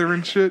and leather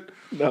and shit.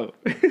 No.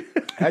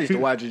 I used to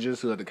watch it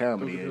just for the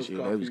comedy and shit.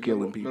 They was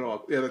killing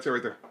people. Yeah, that's it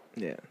right there.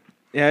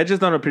 Yeah, I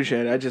just don't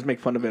appreciate it. I just make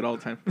fun of it all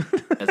the time.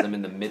 As I'm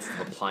in the midst of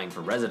applying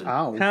for residence.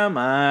 Ow. Come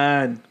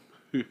on.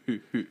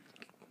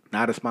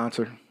 Not a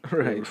sponsor. Right.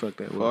 Whatever the fuck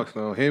that was. Fuck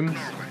no, him.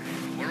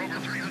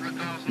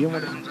 He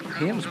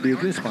must be a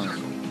good sponsor.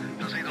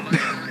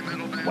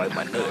 Wipe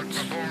my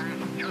nuts.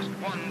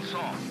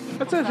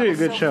 That's actually a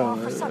good show.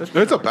 It's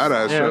a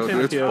badass Yeah, show, I've seen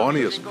dude. a It's few.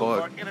 funny as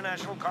fuck.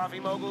 International coffee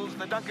moguls,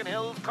 the Duncan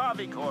Hills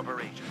Coffee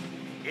Corporation.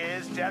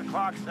 Is Dead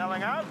Clock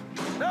selling out?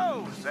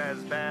 No, says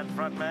band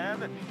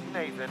frontman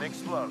Nathan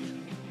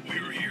Explosion.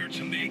 We're here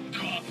to make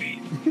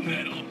coffee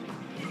metal.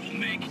 We will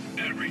make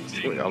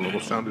everything. Wait, how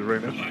little sounded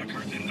right now. Blacker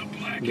than the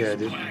blackest Yeah,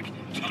 dude. black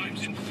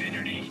times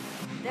infinity.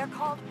 They're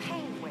called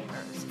pain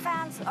waivers.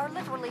 Fans are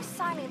literally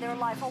signing their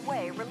life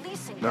away,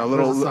 releasing Now a them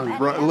little, from any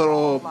right, a and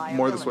little all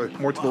more this way,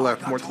 liability. more to the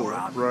left, more to the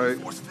left, right,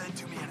 more to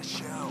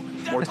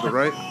the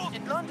right,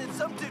 In London,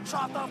 some dude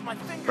chopped off my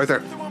fingers right there.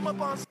 and threw 'em up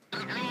on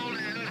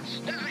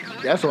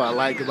That's what I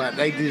like about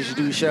they just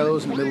do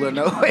shows in the middle of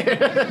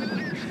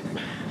nowhere.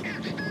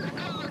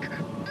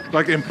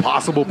 Like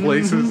impossible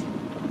places.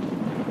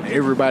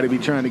 Everybody be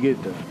trying to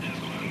get there.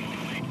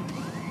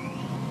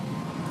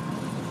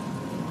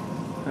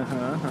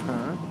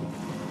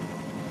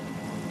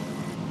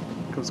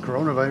 Comes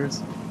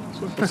coronavirus.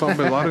 Osama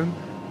bin Laden.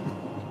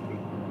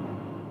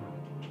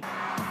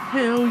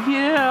 Hell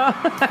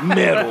yeah.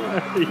 Metal.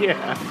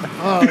 Yeah.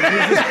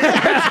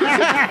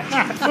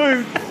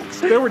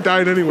 They were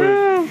dying anyway.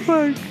 Oh,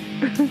 fuck.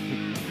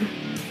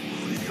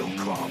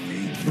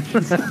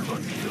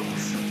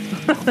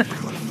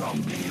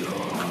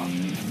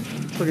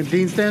 Fucking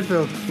Dean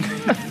Stanfield.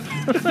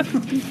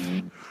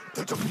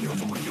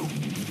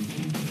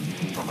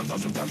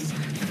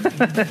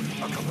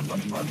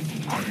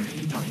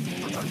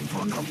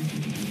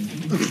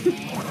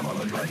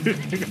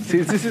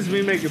 See, this is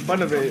me making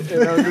fun of it.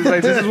 And I was just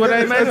like, this is what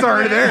I meant. It's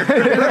already there.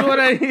 This is what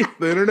I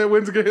The internet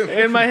wins again.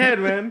 in my head,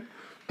 man.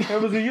 I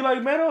was like, you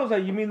like metal? I was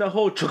like, you mean the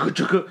whole chugga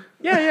chugga?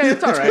 Yeah,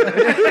 it's all right.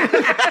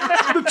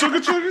 The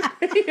chugga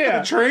chugga? Yeah,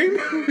 The train?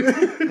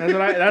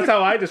 that's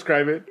how I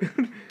describe it.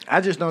 I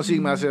just don't see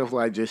myself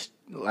like just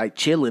like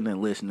chilling and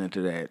listening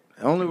to that.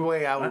 The only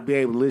way I would be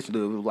able to listen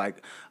to it was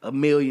like a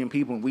million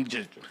people and we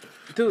just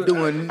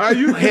doing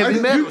heavy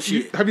metal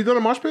shit. Have you done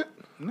a mosh pit?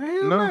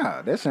 Hell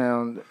no. That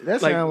sound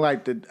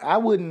like the I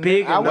wouldn't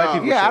big I and white would,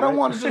 people yeah, shit, I don't right?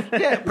 want to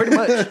yeah, pretty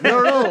much.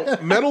 No.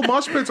 Metal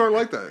mosh pits aren't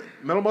like that.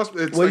 Metal mosh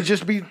pits. Well, Like, you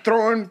just be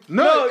throwing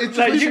no, it's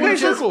like, just you in a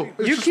guys just- circle.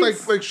 It's you just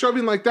keep- like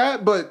shoving like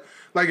that, but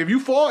like if you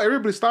fall,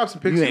 everybody stops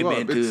and picks you you, ain't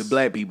up. been to It's- a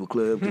black people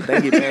club because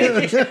they get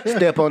mad if you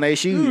step on their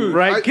shoes.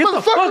 Right? Get the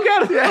motherfucker. fuck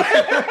out of here.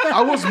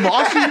 I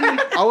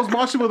was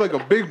moshing with like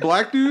a big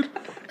black dude,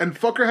 and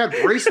fucker had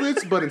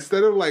bracelets, but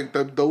instead of like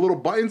the little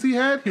buttons he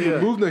had, he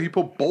removed them. He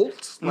put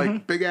bolts,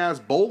 like big ass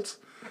bolts.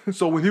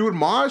 So when he would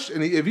mosh,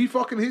 and if he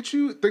fucking hit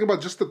you, think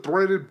about just the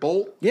threaded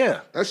bolt.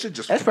 Yeah. That shit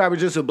just. That's probably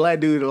just a black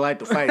dude that like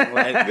to fight.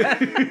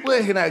 Like,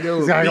 where can I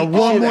go? I got beat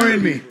one shit more out in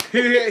of me.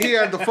 you? He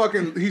had the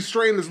fucking. He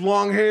straightened his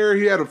long hair.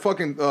 He had a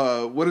fucking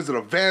what is it?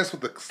 A vest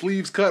with the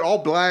sleeves cut, all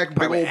black, big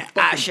Probably old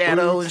fucking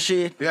eyeshadow boots. and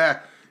shit. Yeah,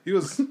 he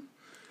was.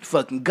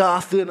 Fucking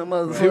goth in a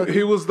motherfucker.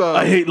 He was the.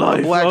 I hate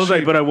life. black I was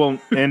like, sheep. but I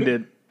won't end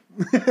it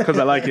because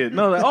I like it.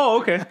 No, like,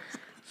 oh, okay.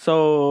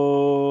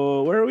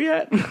 So where are we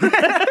at?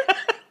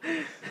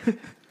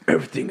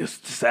 Everything is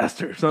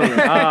disaster. So,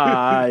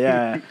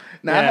 yeah.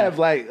 Now, I have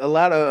like a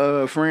lot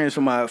of friends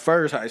from my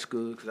first high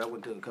school because I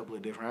went to a couple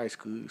of different high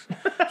schools.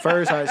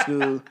 First high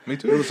school, Me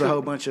too. It was a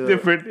whole bunch of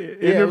different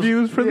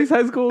interviews for these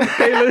high schools.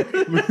 Taylor.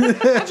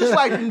 just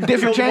like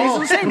different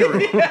changes in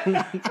scenery.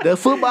 The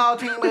football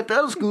team at the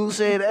other school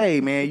said,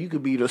 "Hey, man, you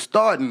could be the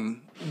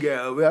starting guy."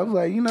 I was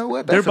like, you know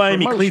what? They're That's a buying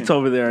me promotion. cleats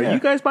over there. Are Yeah. you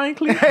guys buying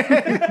cleats?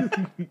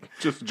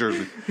 Just a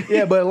jersey.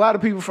 Yeah, but a lot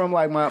of people from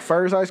like my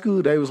first high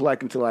school, they was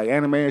like into like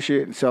anime and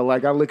shit. And so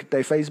like I look at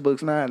their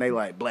Facebooks now, and they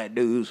like black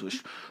dudes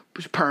with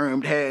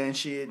permed hair and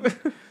shit.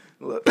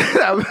 Look,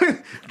 I was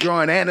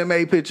drawing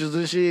anime pictures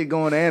and shit,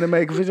 going to anime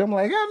conventions. I'm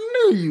like,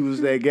 I knew you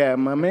was that guy,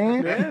 my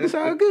man. It's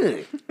all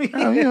good.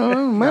 Oh, you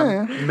know,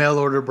 man. Mail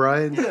order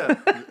brides.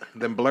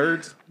 Them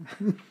blurs.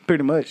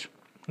 Pretty much.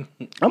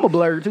 I'm a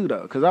blur too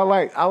though, cause I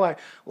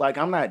like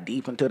I'm not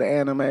deep into the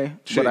anime,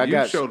 Shit, but I you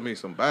got showed me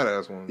some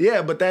badass ones.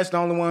 yeah, but that's the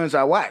only ones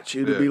I watch.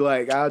 It'll be Yeah.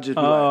 like I'll just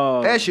be Oh.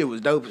 like that shit was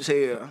dope as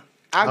hell.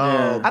 I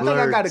think I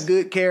Blurs. got a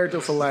good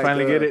character for like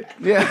Finally get it?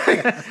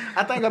 Yeah,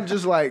 I think I'm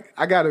just like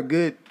I got a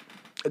good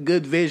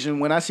vision.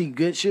 When I see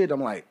good shit,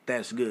 I'm like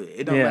that's good.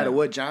 It don't Yeah. matter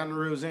what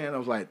genre it was in. I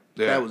was like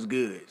Yeah. that was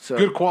good. So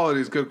Good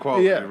quality is good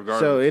quality. yeah, Regardless.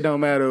 so it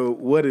don't matter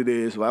what it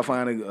is. If I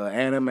find an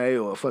anime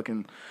or a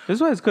fucking This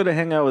is why it's good to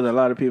hang out with a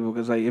lot of people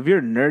because, like, if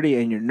you're nerdy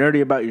and you're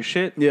nerdy about your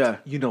shit, Yeah.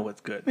 you know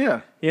what's good.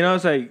 yeah. You know,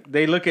 it's like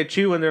they look at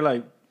you and they're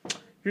like,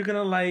 "You're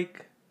gonna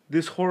like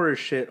this horror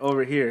shit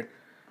over here."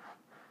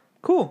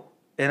 Cool,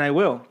 and I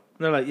will. And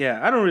they're like, "Yeah,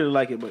 I don't really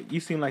like it, but you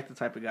seem like the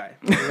type of guy."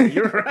 Like,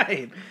 you're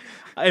right.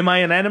 Am I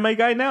an anime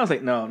guy now? It's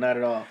like, no, not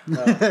at all.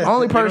 No.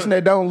 Only person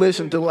that don't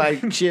listen to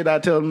like shit I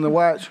tell them to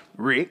watch,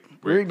 Rick.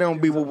 Rick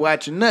don't be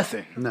watching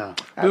nothing. No.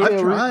 I tell Rick,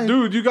 tried.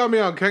 Dude, you got me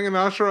on Kengan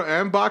Ashura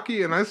and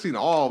Baki, and I've seen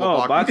all the Oh,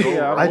 Baki. Baki, over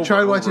yeah. and I over tried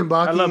and watching over.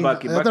 Baki. I love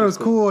Baki. I thought it was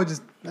Baki's cool. I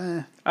just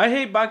I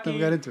hate Baki. never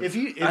got into it.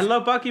 if I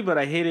love Baki, but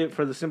I hate it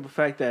for the simple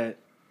fact that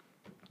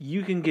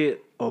you can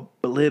get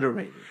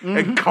obliterated.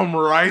 And come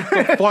right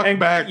the fuck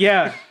back.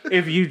 Yeah,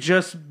 if you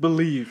just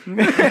believe.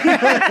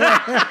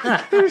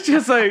 It's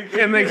just like,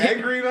 and they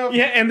Angry enough?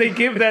 yeah, and they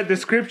give that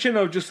description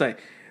of just like,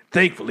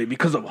 thankfully,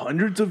 because of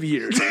hundreds of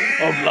years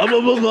of blah blah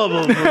blah blah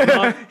blah, blah,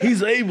 blah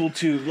he's able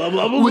to blah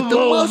blah blah with the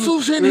blah,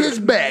 muscles in his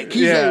back,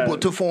 he's Yeah. able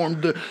to form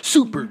the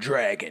super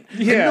dragon.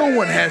 Yeah. And no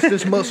one has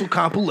this muscle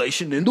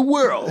compilation in the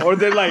world. Or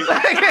they're like,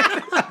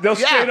 they'll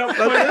straight up,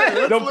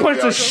 they'll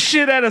punch the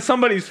shit out of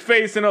somebody's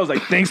face, and I was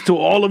like, thanks to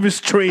all of his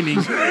training,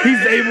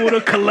 he's able to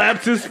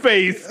collapse his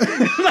face,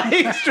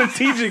 like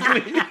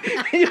strategically.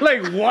 You're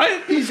like,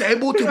 what? He's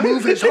able to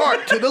move his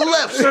heart to the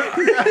left side.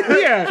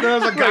 Yeah,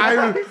 There's a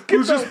guy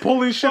who's just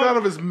pulling shit out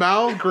of his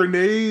mouth,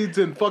 grenades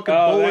and fucking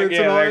Oh, bullets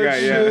and all that that guy,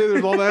 shit. yeah.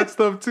 There's all that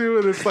stuff too,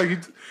 and it's like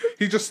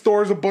he just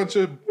stores a bunch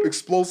of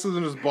explosives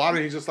in his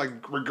body. He just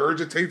like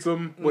regurgitates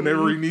them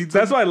whenever he needs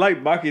That's them. why I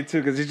like Baki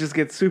too, because he just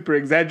gets super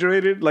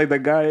exaggerated. Like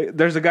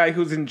there's a guy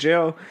who's in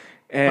jail,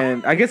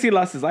 and I guess he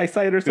lost his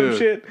eyesight or some Yeah.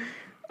 shit.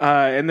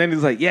 And then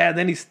he's like, yeah.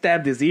 Then he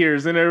stabbed his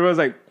ears, and everyone's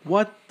like,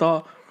 what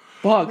the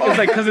fuck? It's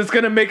like because it's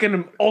gonna make him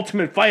an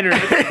ultimate fighter.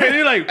 And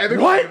you're like,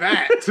 And what?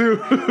 that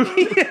too.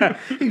 Yeah.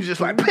 He was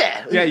just like, bah.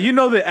 Yeah, you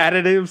know the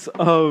additives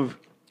of,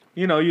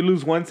 you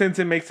lose one sense,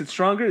 it makes it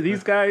stronger.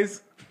 These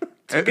guys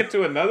took it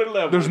to another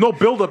level. There's no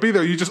buildup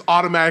either. You just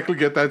automatically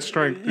get that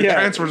strength. It Yeah.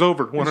 transfers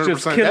over It's 100%.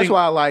 just killing- That's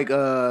why I like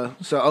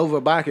so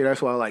over Baki.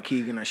 That's why I like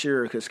Keegan and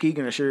Shura, because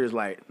Keegan and Shura is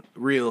like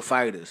real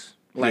fighters.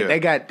 Like Yeah. they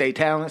got their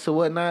talents or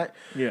whatnot.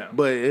 Yeah.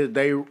 but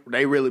they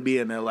really be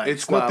in there like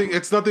It's squad. nothing.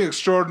 It's nothing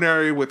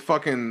extraordinary with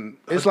fucking.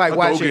 It's like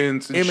watching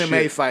Hadogans and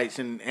MMA shit. fights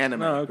and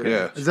anime. Oh, okay.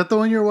 Yeah, Is that the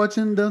one you're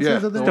watching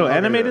downstairs? Yeah. I think? Still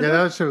animated? Yeah,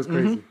 that shit was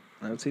crazy.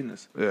 I haven't seen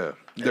this. yeah.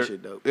 That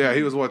shit dope. Yeah,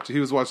 he was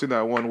watching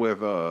that one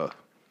with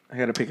I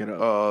gotta pick it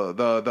up.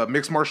 the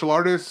mixed martial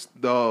artist,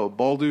 the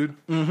bald dude,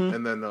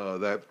 and then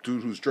that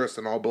dude who's dressed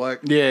in all black.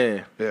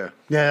 Yeah, Yeah.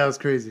 Yeah, that was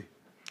crazy.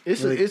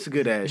 it's a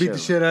good ass Beat show. the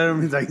shit out of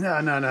him. He's like, no,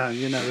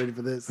 you're not ready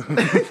for this. And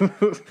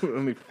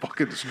he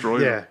fucking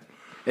destroyed yeah. him.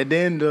 And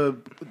then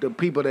the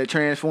people that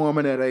transform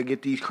and that they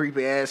get these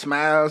creepy ass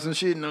smiles and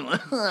shit, and I'm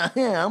like,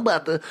 yeah, I'm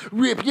about to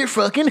rip your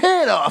fucking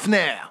head off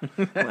now.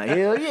 I'm like,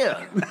 hell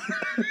yeah.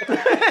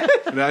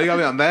 Now you got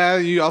me on that.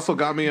 You also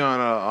got me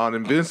on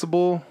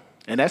Invincible.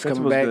 And that's This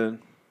coming was back. good.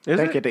 I Is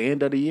think it? at the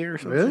end of the year or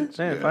something. Really?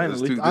 Yeah, Yeah, finally.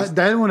 this dude-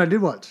 That one I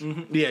did watch.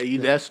 Yeah,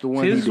 that's the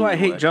one. See, he this is why I did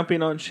hate watch.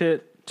 jumping on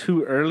shit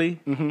too early.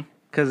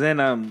 Because then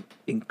I'm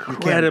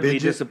incredibly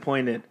binge it?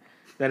 disappointed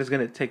that it's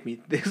going to take me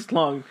this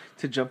long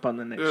to jump on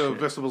the next Yeah, shit.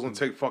 Invincible's gonna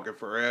take fucking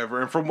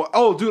forever. And from what?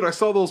 Oh, dude, I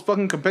saw those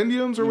fucking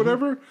compendiums or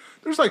whatever.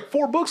 There's like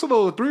 4 books of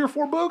those, 3 or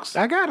 4 books.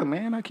 I got him,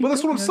 man. I keep. But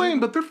that's what I'm going. saying.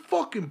 But they're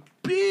fucking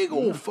big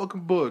old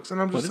fucking books,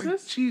 and I'm just is like,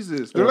 this?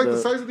 Jesus, they're like the the-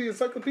 size of the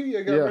encyclopedia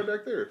I got Yeah. right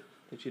back there.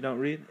 That you don't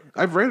read?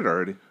 I've read it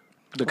already.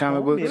 The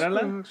comic books.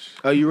 Mírala.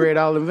 Oh, you read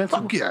all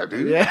Invincible? Fuck yeah,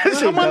 dude. Yeah, how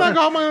am I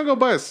not gonna go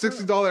buy a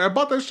 $60? I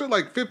bought that shit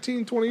like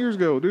 15, 20 years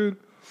ago, dude.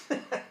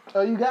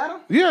 Oh, you got him?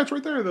 Yeah, it's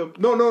right there.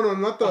 No,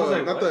 not the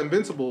like, not what? the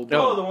Invincible.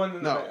 Oh, the one in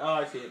the No. back. Oh,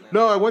 I see it now.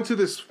 No, I went to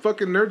this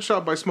fucking nerd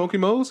shop by Smokey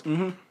Mo's,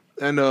 and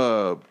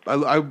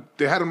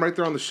they had them right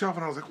there on the shelf,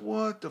 and I was like,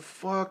 "What the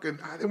fuck?" And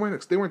they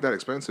weren't that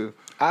expensive.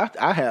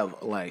 I have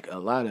like a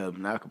lot of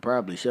them. I could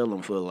probably sell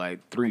them for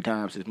like 3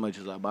 times as much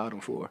as I bought them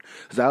for.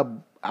 Cause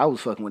I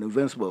was fucking with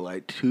Invincible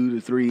like 2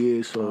 to 3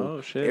 years, so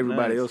Oh, shit,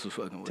 everybody nice. else was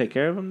fucking with Take it.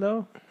 care of him,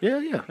 though?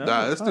 Yeah.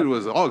 Nah, this dude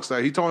was all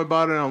excited. He told me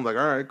about it, and I'm like,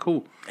 "All right,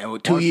 cool." And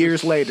with 2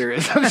 years later, or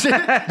some shit.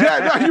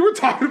 Yeah, no, you were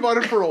talking about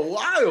it for a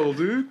while,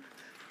 dude.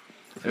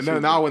 And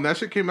then now when that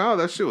shit came out,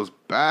 that shit was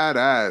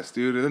badass,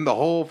 dude. And then the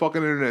whole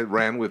fucking internet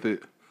ran with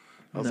it.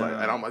 I was like,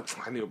 and I'm like,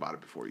 I knew about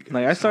it before you came.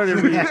 Like, I started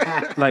reading,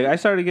 I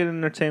started getting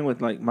entertained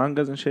with, like,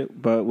 mangas and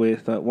shit, but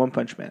with One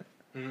Punch Man.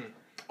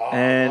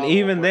 And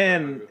even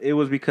then, it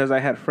was because I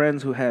had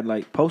friends who had,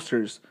 like,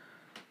 posters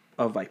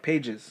of, like,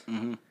 pages.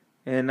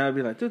 And I'd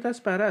be like, dude, that's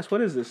badass.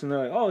 What is this? And they're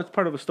like, oh, it's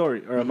part of a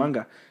story or a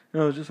manga.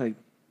 And I was just like,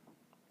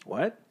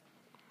 what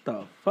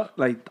the fuck?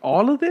 Like,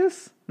 all of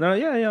this? No,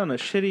 yeah, on a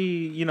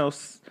shitty,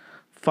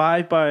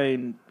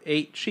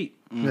 5x8 sheet.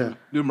 Yeah.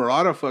 Dude,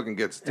 Murata fucking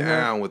gets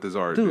down with his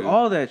art, Dude, dude.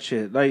 all that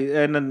shit. Like,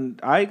 and then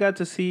I got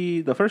to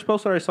see the first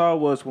poster I saw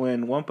was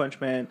when One Punch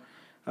Man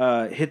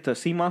hit the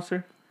sea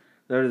monster,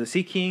 or the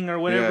Sea King or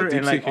whatever, Deep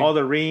and Sea like King.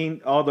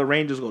 all the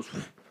rain just goes.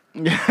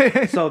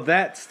 So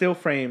that still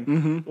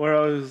frame where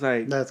I was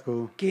like, That's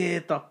cool.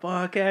 get the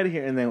fuck out of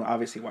here, and then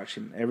obviously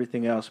watching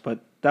everything else. But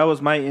that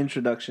was my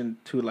introduction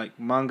to like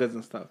mangas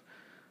and stuff.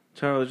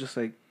 So I was just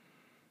like,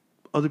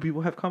 other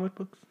people have comic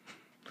books.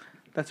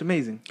 That's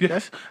amazing.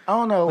 That's, I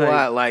don't know Like-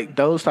 why, like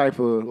those type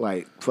of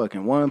like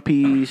fucking One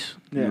Piece,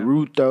 Yeah.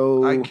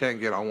 Naruto. I can't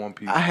get on One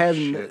Piece. I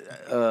haven't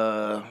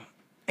Shit.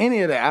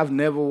 any of that. I've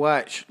never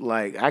watched.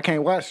 Like I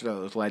can't watch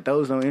those. Like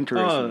those don't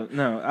interest me. Oh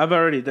no, I've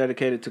already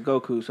dedicated to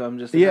Goku, so I'm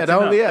just Yeah,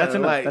 that's enough. yeah. That's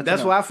enough. Like that's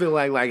enough. why I feel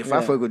like if I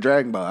Yeah. fuck with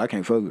Dragon Ball, I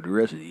can't fuck with the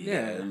rest of these.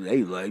 Yeah.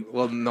 They like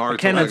Well, Naruto.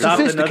 Can't like,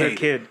 adopt another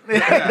sophisticated.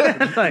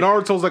 kid. Like,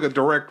 Naruto's like a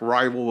direct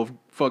rival of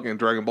fucking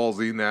Dragon Ball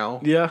Z now.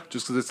 Yeah.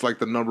 Just because it's like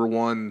the number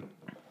one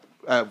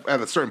at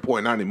a certain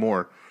point, not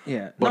anymore.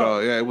 yeah, But no.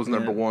 yeah, it was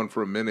number one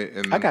for a minute.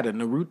 And I got a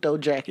Naruto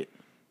jacket.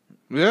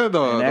 yeah,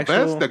 the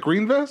actual- vest, that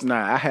green vest.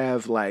 Nah, I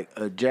have like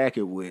a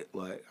jacket with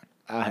like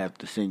I have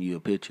to send you a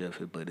picture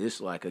of it, but it's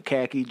like a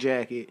khaki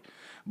jacket,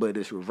 but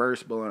it's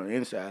reversible on the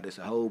inside. It's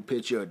a whole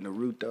picture of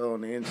Naruto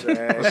on the inside.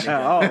 It's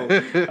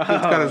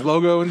got his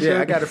logo and shit.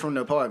 Yeah, I got it from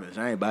the apartments.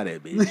 I ain't buy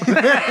that bitch.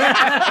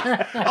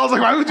 I was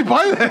like, why would you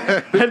buy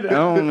that? I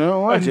don't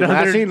know. I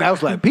Another- seen it. I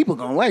was like, people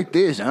gonna like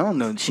this. I don't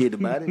know shit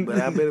about it, but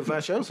I bet if I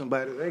show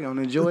somebody, they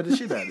gonna enjoy the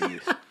shit out of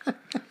this.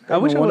 I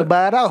wish I want to would.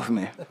 buy it off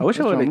me. I wish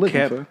I That's what would I'm have looking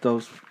kept for.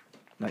 those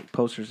like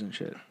posters and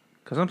shit.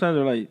 Because sometimes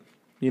they're like,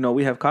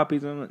 we have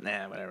copies, and I'm like,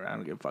 nah, whatever. I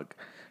don't give a fuck.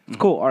 It's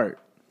cool art,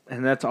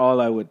 and that's all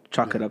I would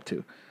chalk it up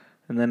to.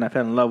 And then I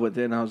fell in love with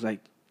it, and I was like,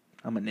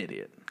 I'm an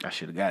idiot. I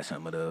should have got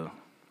some of those.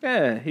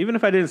 Yeah, even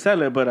if I didn't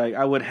sell it, but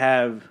I would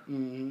have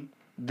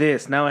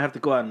this. Now I have to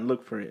go out and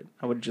look for it.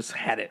 I would have just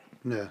had it.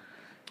 Yeah.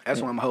 That's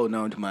why I'm holding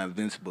on to my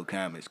Invincible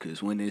comics,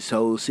 because when this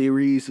whole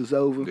series is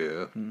over,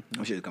 I'm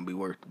sure it's going to be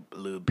worth a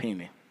little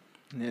penny.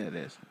 Yeah, it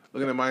is.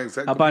 Looking at my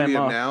I'll buy 'em encyclopedia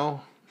all.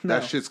 now,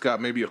 that shit's got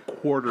maybe a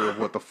quarter of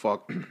what the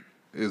fuck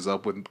is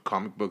up with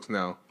comic books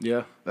now.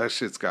 Yeah. That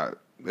shit's got,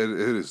 it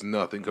is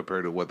nothing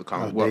compared to what the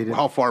comic, Outdated.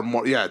 how far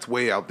more, yeah, it's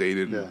way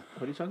outdated. Yeah.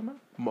 What are you talking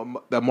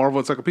about? That Marvel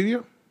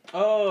Encyclopedia?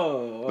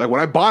 Oh. Like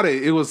when I bought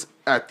it, it was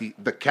at the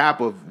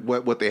cap of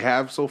what they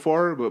have so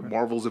far, but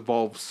Marvel's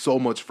evolved so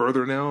much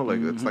further now. Like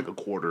it's like a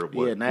quarter of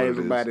what. Yeah, now what it is.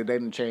 everybody, they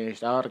done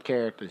changed all the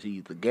characters,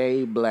 either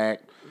gay,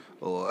 black,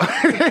 or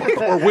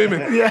or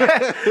women.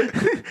 Yeah.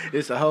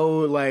 It's a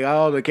whole, like,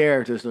 all the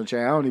characters done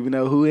changed. I don't even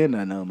know who in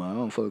there no more. I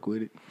don't fuck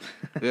with it.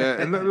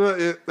 Yeah, and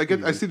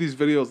I see these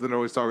videos that are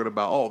always talking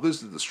about, oh,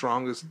 this is the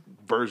strongest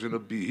version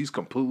of B. He's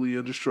completely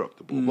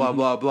indestructible, blah,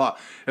 blah, blah.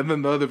 And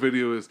then the other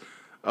video is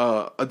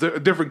a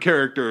different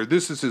character.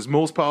 This is his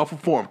most powerful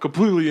form,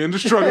 completely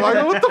indestructible.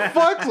 Like, what the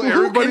fuck?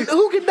 Like,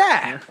 Who can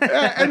die?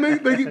 and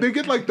they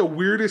get like the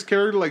weirdest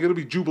character, like it'll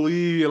be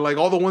Jubilee, and like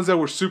all the ones that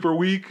were super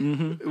weak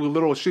with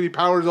little shitty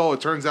powers.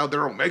 It turns out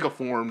their Omega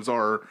forms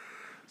are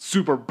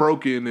super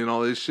broken and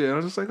all this shit. And I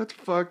was just like, what the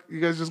fuck?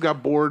 You guys just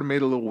got bored and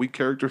made a little weak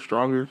character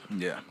stronger?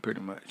 Yeah, pretty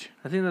much.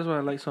 I think that's why I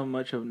like so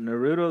much of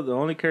Naruto. The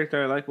only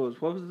character I like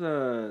was, what was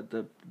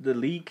the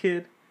lead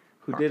kid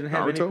who didn't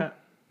have any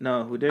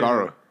Naruto? who didn't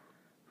Gaara.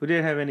 Who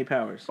didn't have any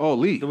powers. Oh,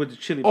 Lee. With the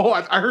chili. Oh,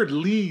 I heard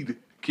lead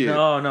kid.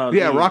 No.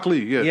 Yeah, Lee. Rock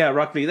Lee. Yeah. Yeah,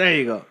 Rock Lee. There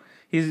you go.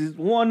 He's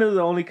one of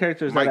the only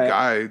characters My that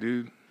guy,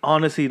 dude.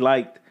 honestly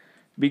liked,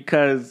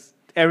 because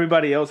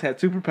everybody else had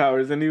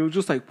superpowers, and he was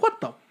just like, "What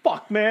the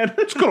fuck, man?"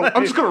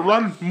 I'm just gonna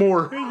run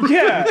more.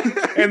 Yeah,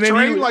 and then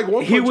Train like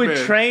One he Punch would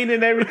Man. train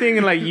and everything,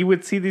 and like you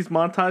would see these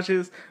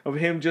montages of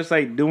him just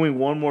like doing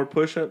one more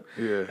push up.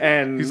 Yeah,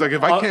 and he's like,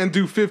 if I can't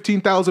do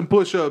 15,000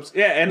 push-ups,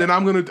 Yeah, and- then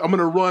I'm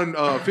gonna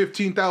run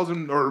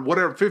 15,000 or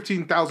whatever,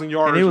 15,000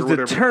 yards. and he was or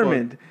whatever.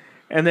 determined.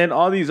 And then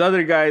all these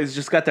other guys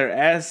just got their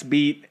ass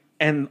beat,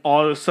 and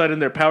all of a sudden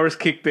their powers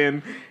kicked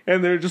in,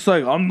 and they're just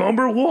like, "I'm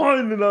number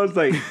one," and I was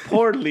like,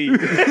 "Poor Lee."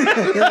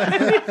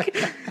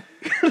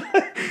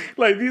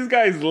 Like, these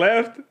guys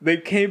left, they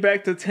came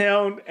back to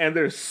town, and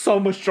they're so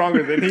much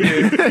stronger than he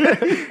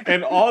is.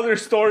 And all their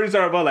stories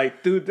are about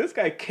like, dude, this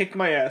guy kicked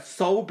my ass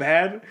so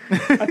bad,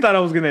 I thought I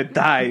was gonna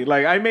die.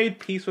 Like, I made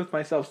peace with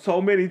myself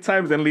so many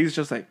times, and Lee's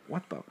just like,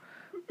 what the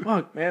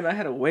fuck, man? I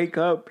had to wake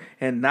up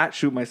and not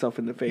shoot myself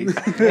in the face.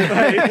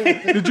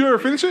 Like, Did you ever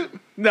finish it?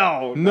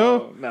 no.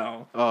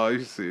 Oh,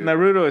 you see it.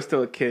 Naruto is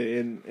still a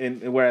kid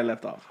in where I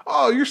left off.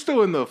 Oh, you're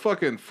still in the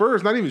fucking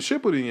first, not even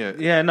Shippuden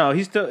yet. Yeah, no,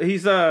 he's the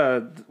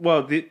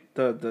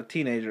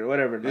teenager,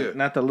 whatever, Yeah.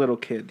 not the little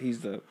kid. He's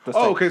the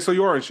Oh, okay, so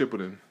you are in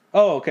Shippuden.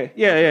 Oh, okay.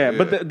 Yeah.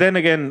 But then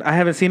again, I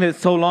haven't seen it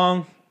so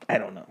long. I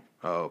don't know.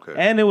 Oh, okay.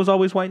 And it was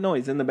always white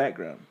noise in the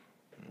background.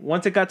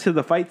 Once it got to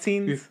the fight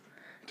scenes,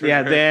 your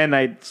head. then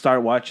I'd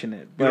start watching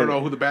it. You But don't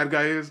know who the bad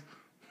guy is?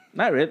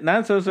 not really. Not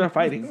until they're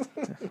fighting.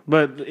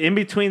 But in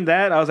between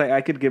that, I was like,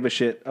 I could give a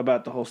shit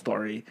about the whole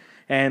story.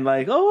 And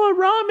like, oh,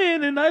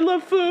 ramen, and I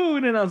love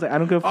food. And I was like, I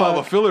don't give a fuck. Oh,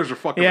 the fillers are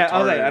fucking Yeah, retarded. I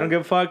was like, I don't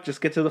give a fuck.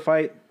 Just get to the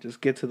fight. Just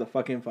get to the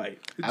fucking fight.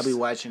 I be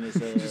watching this.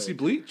 Did you see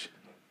Bleach?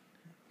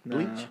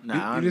 Bleach? Nah,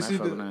 You I'm didn't not see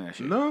fucking on that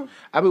shit. No?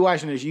 I be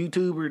watching this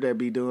YouTuber that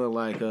be doing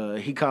like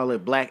he call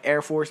it Black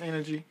Air Force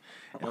energy.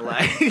 And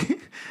like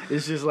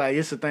it's just like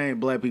it's a thing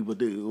black people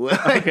do.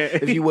 Like, Okay.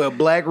 if you wear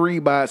black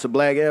Reeboks or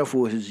black Air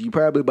Forces, you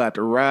probably about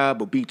to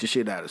rob or beat the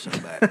shit out of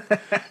somebody.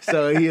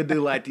 So he'll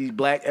do like these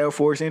Black Air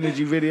Force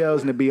energy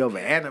videos, and it'd be over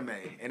anime,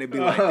 and it'd be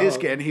like this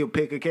guy, and he'll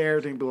pick a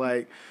character and be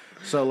like.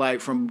 So, like,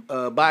 from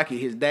Baki,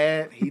 his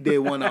dad, he did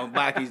one on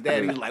Baki's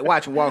dad. He was like,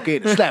 watch him walk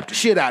in and slap the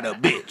shit out of a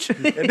bitch.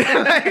 And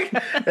then,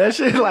 like, that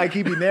shit, like,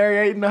 he be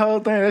narrating the whole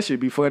thing. That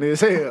shit be funny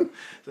as hell.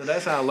 So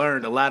that's how I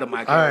learned a lot of my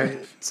All characters.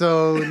 right.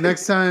 So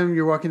next time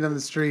you're walking down the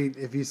street,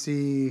 if you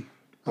see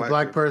a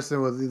black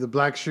person with either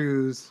black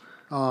shoes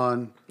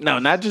on, No,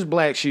 not just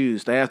black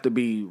shoes. They have to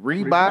be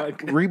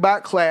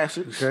Reebok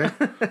Classics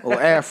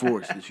or Air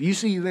Forces. If you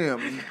see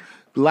them,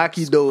 lock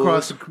your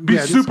doors. Be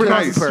just super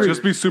cross nice. the street.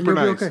 Just be super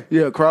You'll nice. okay.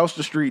 Yeah, cross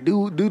the street.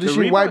 Do the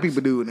shit white Reeboks?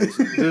 people do in this.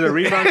 Do the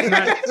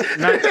Reeboks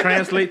not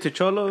translate to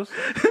Cholos?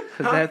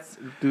 Because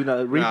do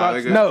the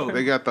Reeboks? No.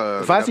 They got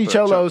the. If I see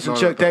Cholos and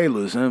Chuck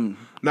Taylor. Taylors,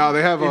 No,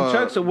 they have. In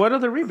Chuck, so what are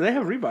the Reeboks? They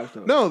have Reeboks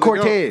though. No,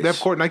 Cortez. They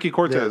have Nike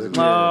Cortez.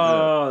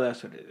 Oh,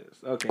 that's what it is.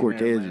 Okay,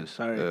 Cortezes. never mind.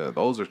 Sorry. Yeah,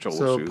 those are Cholo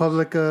So shoes.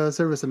 public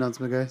service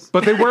announcement, guys.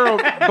 But they wear.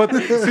 But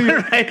see,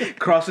 Right?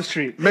 Cross the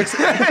street.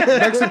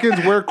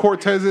 Mexicans wear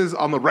Cortezes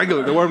on the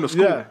regular. They wear them to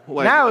school. yeah.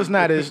 Like, Now it's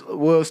not as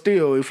well.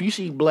 Still, if you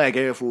see black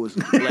Air Force,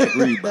 black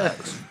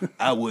Reeboks,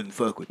 I wouldn't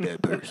fuck with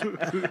that person.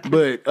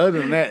 But other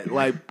than that,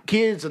 like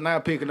kids are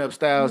not picking up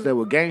styles that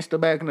were gangster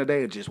back in the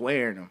day and just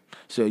wearing them.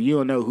 So you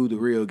don't know who the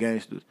real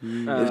gangsters.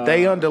 If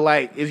they under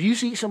like, if you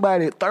see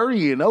somebody at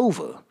 30 and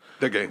over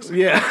They're gangsters.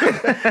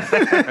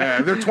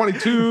 Yeah. They're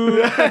 22.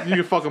 You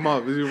can fuck them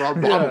up. You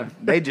rob them.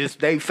 They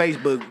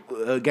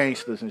Facebook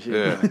gangsters and shit.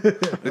 Yeah.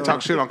 They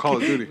talk shit on Call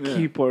of Duty.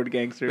 Keyboard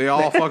gangster. They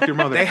all fuck your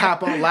mother. They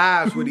hop on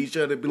lives with each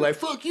other and be like,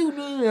 fuck you,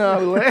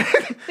 man. Like,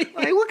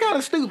 what kind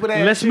of stupid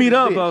ass Let's shit meet is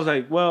up. this? I was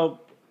like,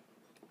 well,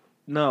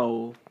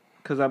 no,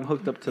 because I'm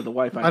hooked up to the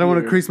Wi-Fi. I don't want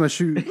to here. crease my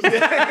shoes.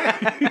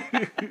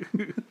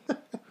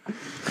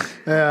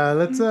 Yeah,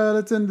 let's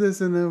end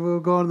this and then we'll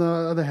go on the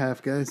other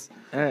half, guys.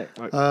 All right.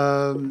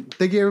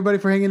 Thank you everybody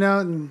for hanging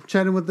out and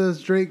chatting with us.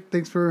 Drake,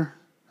 thanks for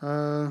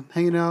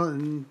hanging out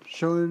and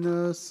showing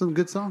us some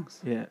good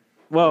songs. Yeah.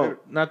 Well,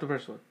 not the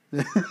first one.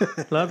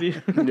 Love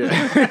you.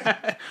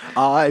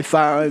 I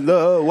find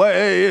the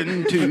way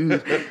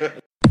into.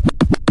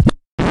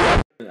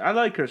 I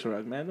like Chris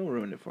Rock, man. Don't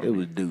ruin it for me. It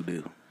was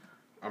doo-doo.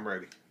 I'm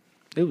ready.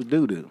 It was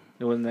doo-doo.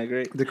 It wasn't that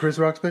great. The Chris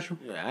Rock special?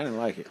 Yeah, I didn't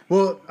like it.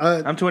 Well,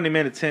 I'm 20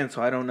 minutes in,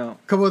 so I don't know.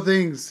 couple of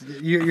things.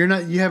 You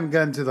haven't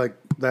gotten to like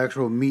the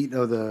actual meat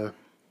of the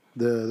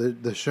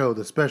show,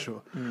 the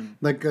special.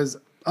 Like, because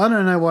Anna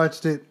and I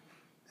watched it,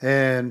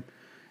 and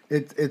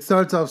it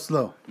starts off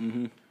slow,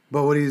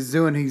 but what he's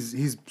doing,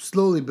 he's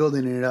slowly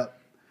building it up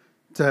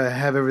to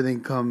have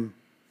everything come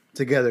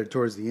together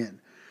towards the end.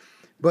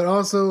 But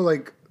also,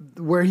 like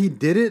where he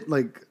did it,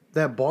 like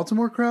that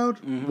Baltimore crowd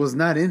was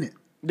not in it.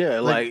 Yeah,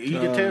 like you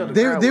can tell.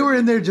 They were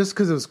in there just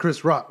because it was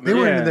Chris Rock. They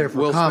weren't in there for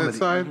Will comedy. Smith's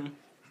side?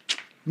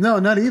 No,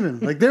 not even.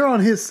 Like they're on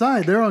his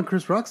side. They're on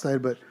Chris Rock's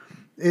side, but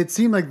it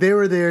seemed like they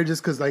were there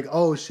just because, like,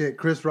 oh shit,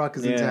 Chris Rock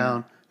is in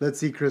town. Let's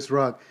see Chris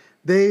Rock.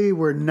 They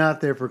were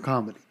not there for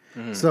comedy.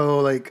 So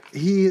like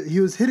he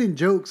was hitting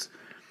jokes,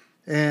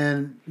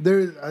 and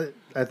there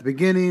at the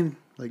beginning,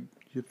 like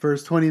your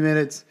first 20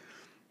 minutes,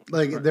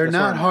 like they're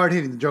not hard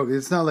hitting jokes.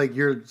 It's not like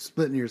you're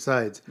splitting your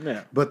sides.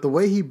 Yeah. But the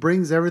way he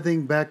brings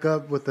everything back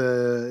up with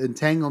the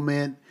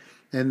entanglement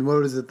and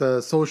what is it,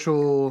 the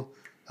social.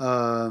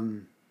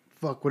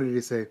 What did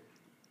he say?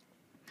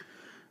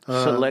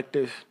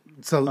 Selective.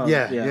 So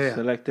yeah.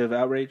 Selective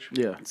outrage.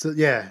 Yeah. So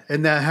yeah,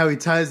 and that how he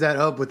ties that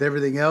up with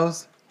everything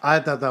else, I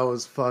thought that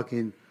was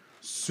fucking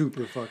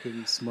super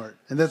fucking smart.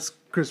 And that's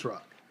Chris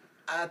Rock.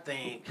 I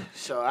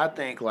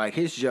think like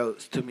his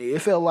jokes, to me,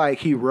 it felt like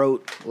he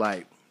wrote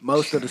like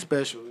most of the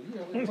special.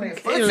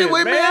 Shit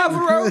with me,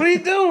 Alvaro. What are you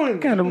doing?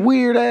 Kind of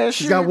weird ass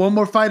He's shit. got one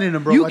more fight in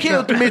him, bro. You Watch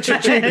killed out. the Mitchell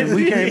chicken.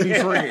 We can't be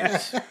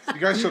friends. You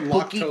guys should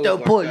lock toes Poquito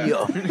like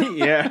pollo. that.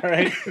 Yeah,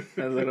 right.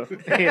 A little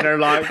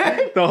interlock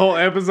the whole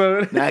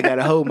episode. Now I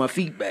gotta hold my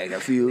feet back. I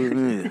feel.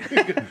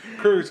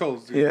 Curry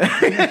toes, dude. Yeah.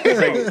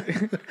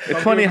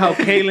 It's funny how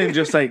Kalen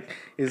just like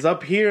is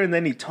up here and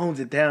then he tones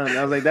it down.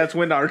 I was like, that's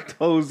when our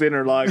toes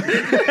interlock.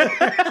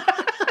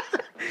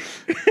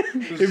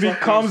 If he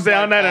comes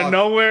down out of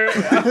nowhere,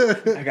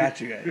 I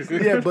got you guys.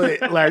 Yeah,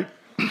 but like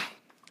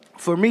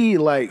for me,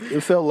 like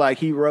it felt like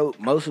he wrote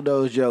most of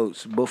those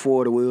jokes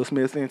before the Will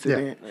Smith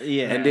incident,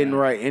 Yeah. and didn't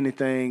write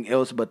anything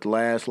else but the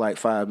last like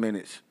 5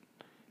 minutes.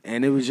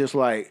 And it was just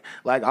like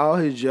all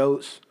his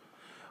jokes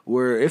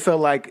were. It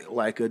felt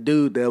like a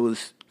dude that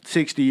was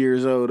 60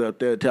 years old up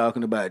there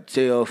talking about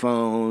cell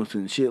phones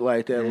and shit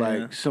like that,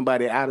 like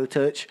somebody out of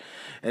touch.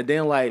 And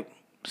then like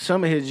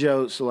some of his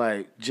jokes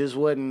like just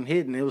wasn't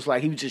hitting. It was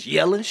like he was just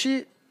yelling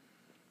shit.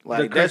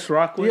 Like The Chris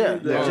Rock one? Yeah,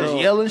 just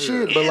yelling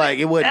shit, but like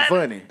it wasn't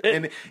funny.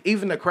 And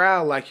even the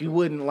crowd, like you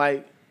wouldn't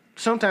like.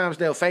 Sometimes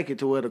they'll fake it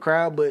to where the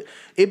crowd, but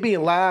it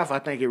being live, I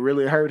think it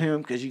really hurt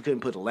him because you couldn't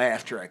put a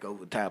laugh track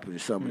over top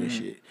of some of this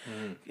shit.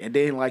 And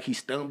then like he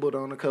stumbled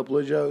on a couple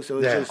of jokes, so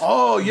it's just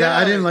Oh yeah, Yeah,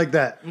 I didn't like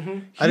that.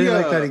 I didn't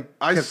like that he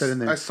I kept that in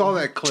there. I saw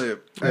that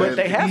clip, But and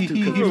they have he, to,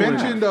 He, 'cause he it's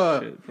mentioned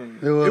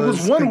it it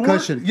was one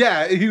concussion. word.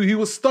 Yeah, he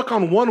was stuck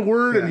on one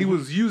word, and Yeah. he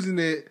was using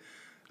it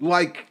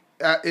like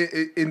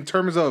in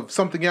terms of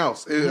something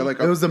else. Like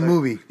It was a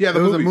movie. Yeah,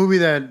 it was a movie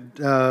that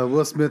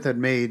Will Smith had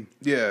made.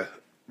 Yeah,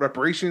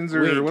 reparations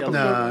or Wait, what the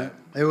Nah, fuck?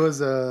 it was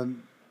the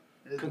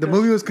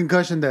movie was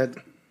Concussion that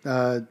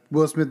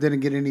Will Smith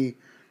didn't get any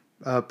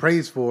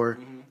praise for,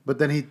 but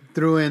then he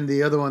threw in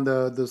the other one,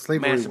 the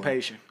slavery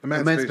Emancipation. one.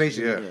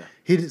 Emancipation.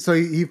 Yeah.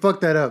 He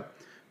fucked that up.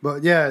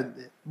 But yeah,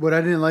 what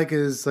I didn't like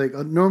is like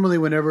normally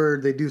whenever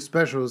they do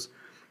specials,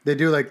 they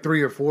do like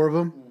 3 or 4 of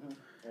them,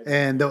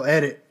 and they'll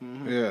edit.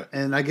 Yeah.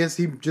 And I guess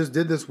he just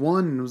did this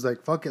one and was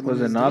like, "Fuck it." let Was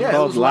me it just not do Yeah, it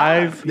called was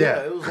live? Yeah,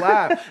 Yeah. it was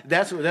live.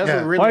 That's what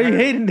Yeah. really. Why are you hurt.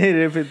 hating it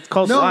if it's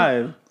called No.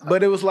 live?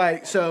 But it was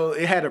like so.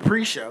 It had a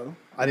pre-show.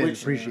 I didn't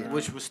appreciate it.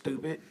 which was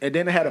stupid, and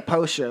then it had a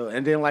post-show,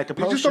 and then like the You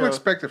just post-show. don't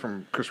expect it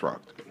from Chris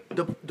Rock.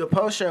 The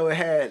post show it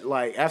had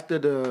like after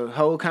the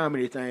whole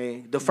comedy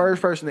thing, the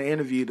first person to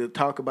interview to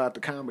talk about the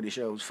comedy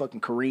show was fucking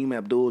Kareem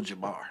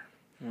Abdul-Jabbar.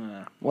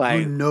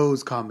 Like Who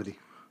knows comedy?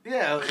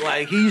 yeah,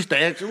 like he used to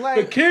act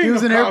like He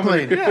was an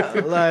airplane. yeah,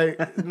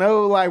 like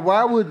no, like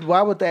why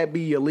would that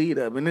be your lead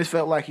up? And this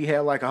felt like he had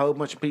like a whole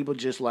bunch of people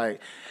just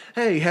like,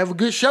 hey, have a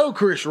good show,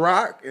 Chris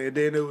Rock, and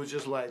then it was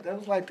just like that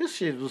was like this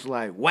shit was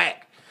like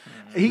whack.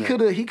 He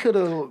could have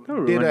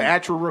did an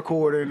actual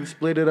recording and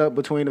split it up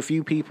between a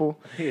few people,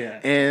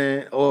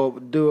 or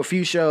do a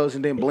few shows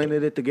and then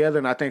blended it together.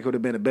 And I think it would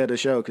have been a better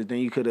show because then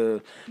you could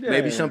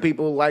have some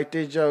people liked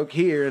this joke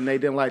here and they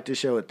didn't like this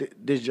show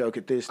this joke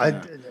at this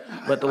time.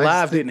 But the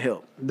live didn't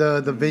help.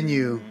 The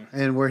venue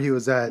and where he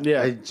was at,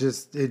 it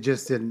just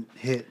didn't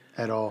hit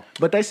at all.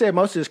 But they said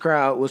most of his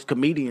crowd was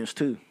comedians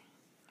too.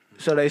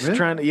 So they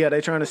trying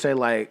to say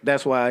like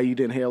that's why you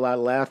didn't hear a lot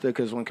of laughter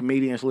because when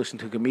comedians listen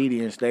to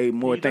comedians, they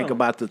more think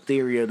about the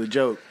theory of the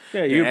joke.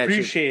 Yeah, you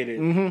appreciate it.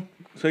 Mm-hmm.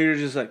 So you're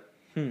just like,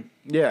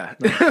 yeah,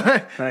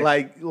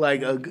 like you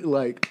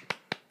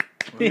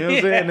know what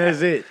I'm saying?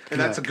 That's it,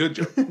 and that's a good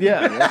joke.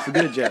 Yeah, that's a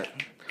good joke.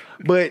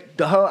 But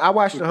I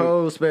watched the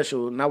whole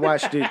special, and I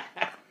watched it.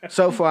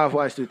 So far, I've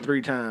watched it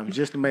 3 times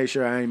just to make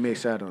sure I ain't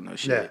mix out on no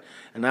shit. Yeah.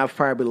 And I've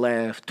probably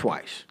laughed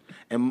twice.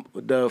 And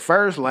the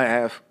first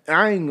laugh,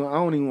 I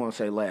don't even want to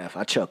say laugh.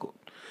 I chuckled.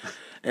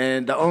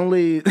 And the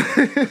only,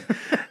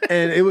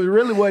 and it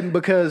really wasn't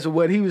because of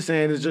what he was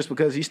saying. It's just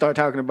because he started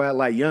talking about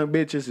like young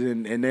bitches,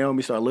 and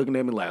Naomi started looking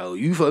at me like, "Oh,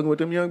 you fucking with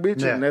them young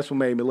bitches," and that's what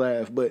made me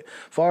laugh. But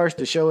far as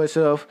the show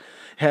itself,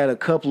 had a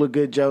couple of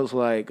good jokes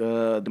like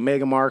the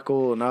Meghan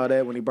Markle and all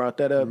that when he brought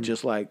that up.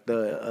 Just like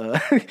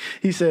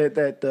he said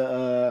that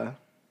the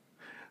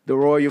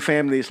royal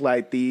family is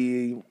like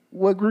the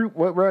what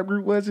rap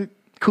group was it?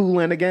 Cool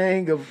and the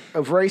Gang of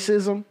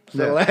racism.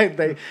 So like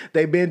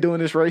they been doing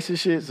this racist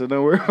shit. So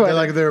don't worry about it. They're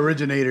like the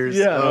originators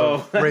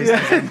of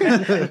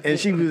racism. And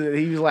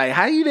he was like,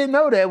 "How you didn't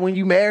know that when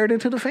you married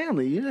into the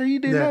family? You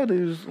didn't know that."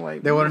 It was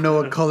like they want to know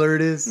what color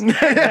it is.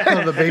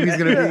 The baby's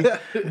gonna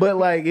be. But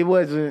like it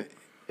wasn't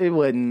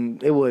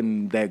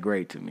that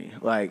great to me.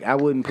 Like I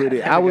wouldn't put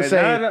it. I would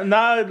say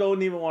now I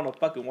don't even want to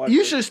fucking watch it.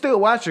 You should still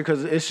watch it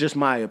because it's just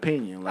my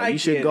opinion. Like you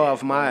should go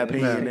off my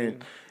opinion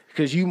and.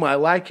 Because you might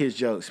like his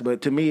jokes,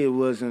 but to me it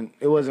wasn't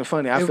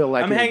funny. I feel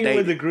like I'm hanging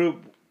with a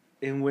group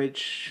in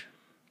which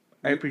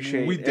I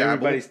appreciate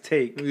everybody's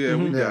take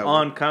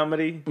on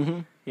comedy. Mm-hmm.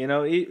 You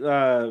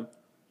know,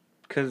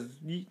 because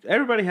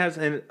everybody has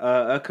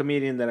a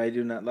comedian that I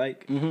do not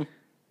like,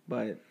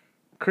 but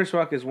Chris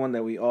Rock is one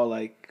that we all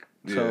like.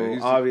 Yeah, so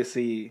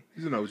obviously,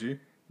 he's an OG.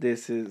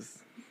 This is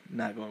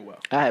not going well.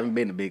 I haven't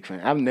been a big fan.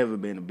 I've never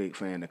been a big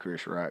fan of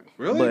Chris Rock.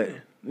 Really? But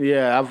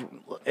yeah,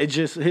 it's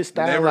just his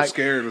style. Never like,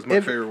 Scared was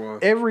my favorite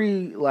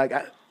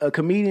one. A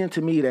comedian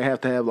to me, they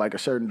have to have like a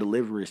certain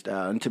delivery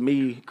style, and to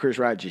me, Chris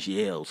Rock just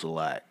yells a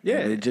lot. Yeah,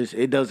 and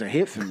it doesn't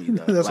hit for me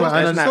though. That's like,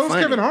 why that's not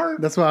funny. Kevin Hart.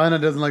 That's why Anna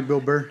doesn't like Bill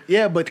Burr.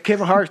 Yeah, but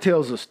Kevin Hart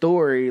tells a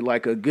story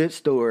like a good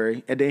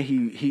story, and then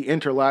he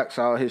interlocks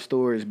all his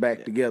stories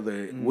back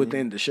together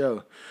within the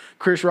show.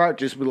 Chris Rock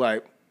just be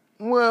like,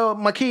 "Well,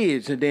 my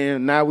kids," and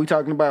then now we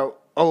talking about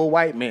old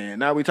white man.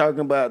 Now we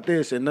talking about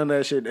this, and none of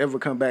that shit ever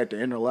come back to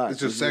interlock. It's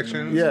just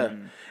sections. Yeah,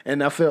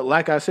 and I felt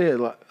like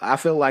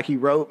he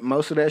wrote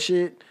most of that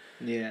shit.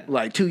 Yeah,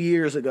 like 2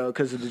 years ago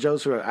because the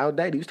jokes were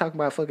outdated. He was talking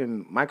about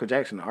fucking Michael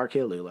Jackson and R.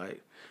 Kelly.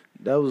 Like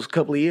that was a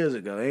couple of years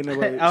ago. Ain't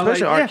nobody,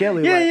 especially like, R.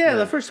 Kelly.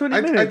 The first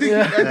 20 minutes. I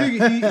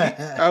think he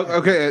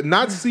okay.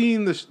 Not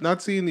seeing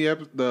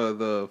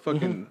the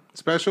fucking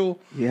special.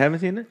 You haven't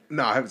seen it?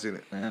 No, I haven't seen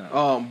it.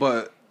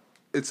 But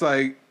it's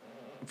like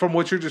from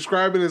what you're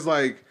describing is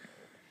like.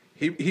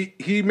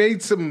 He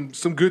made some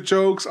good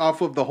jokes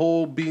off of the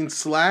whole being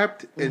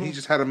slapped, and he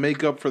just had to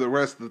make up for the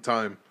rest of the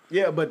time.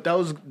 Yeah, but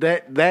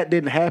that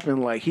didn't happen.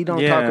 Like he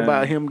don't talk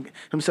about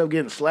himself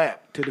getting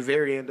slapped to the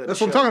very end of That's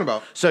the show. what I'm talking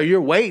about. So you're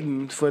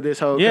waiting for this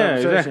whole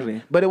conversation.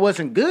 Exactly. But it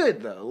wasn't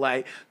good though.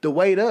 Like the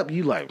wait up,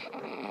 you like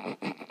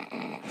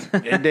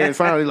and then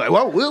finally like,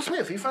 well, Will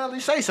Smith, he finally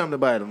say something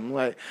about him.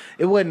 Like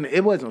it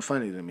wasn't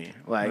funny to me.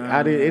 Like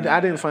I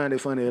didn't find it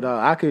funny at all.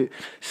 I could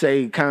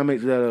say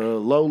comics that are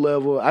low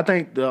level. I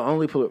think the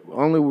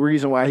only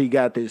reason why he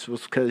got this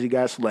was because he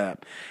got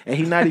slapped, and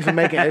he's not even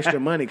making extra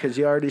money because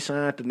he already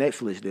signed the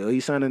Netflix deal. He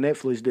signed a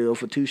Netflix deal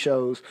for 2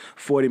 shows,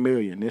 $40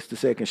 million. It's the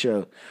second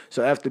show.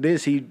 So after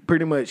this, he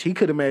could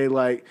have made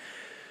like.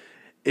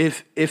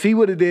 If he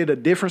would have did a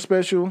different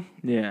special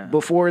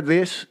before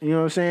this, you know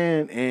what I'm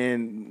saying,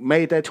 and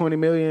made that $20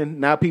 million,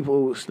 now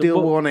people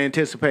still want to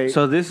anticipate.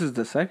 So this is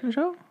the second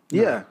show?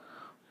 Yeah.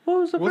 What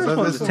was the first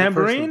one? The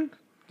Tambourine?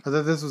 I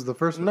thought this was the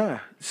first one. Nah.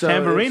 So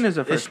Tambourine is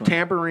the first one. It's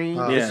Tambourine.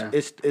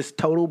 It's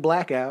Total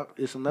Blackout.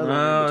 It's another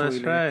one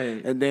between that's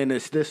right. And then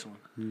it's this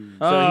one.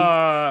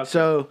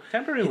 So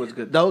Tambourine was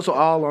good. Those are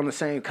all on the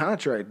same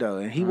contract though,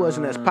 and he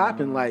wasn't as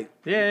popping. Like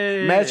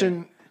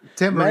imagine.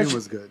 Tambourine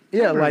was good.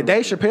 Yeah, like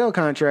Dave Chappelle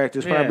contract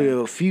is probably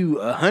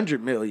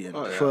 $100 million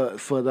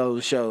for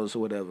those shows or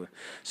whatever.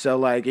 So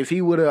like if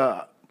he would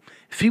have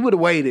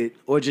waited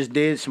or just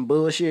did some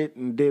bullshit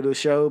and did a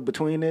show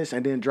between this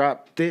and then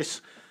dropped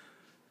this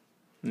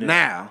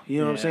now, you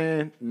know what I'm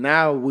saying?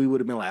 Now we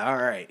would have been like, all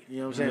right, you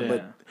know what I'm saying?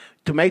 But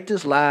to make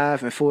this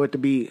live and for it to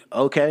be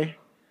okay,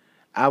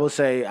 I would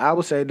say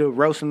the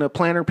roasting the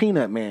Planter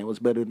Peanut Man was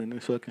better than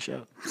this fucking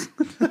show.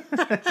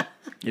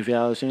 If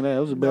y'all seen that, it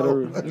was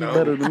better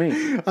than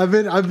me.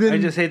 I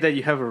just hate that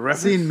you have a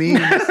reference. Seen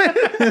memes.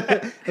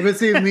 I've been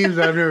seeing memes,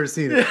 but I've never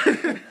seen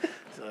it.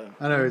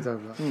 I know what you're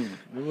talking about.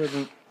 It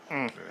wasn't.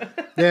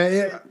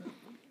 Yeah,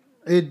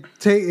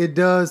 it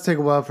does take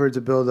a while for it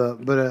to build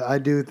up, but I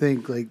do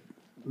think like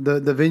the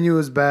venue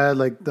was bad,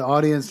 like the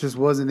audience just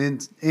wasn't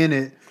in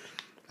it.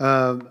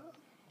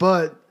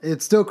 But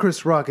it's still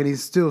Chris Rock, and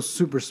he's still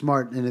super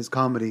smart in his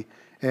comedy,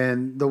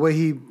 and the way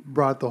he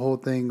brought the whole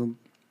thing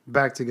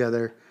back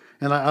together.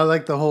 And I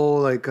like the whole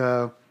like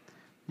who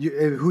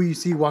you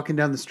see walking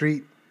down the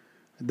street,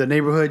 the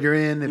neighborhood you're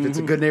in, if it's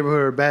a good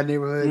neighborhood or a bad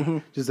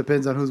neighborhood, just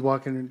depends on who's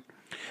walking.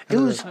 It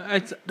was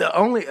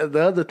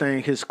the other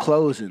thing. His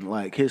closing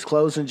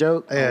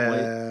joke.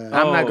 Yeah.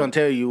 I'm not gonna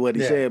tell you what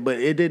he said, but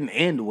it didn't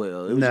end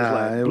well. It was just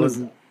like it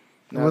wasn't.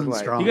 It wasn't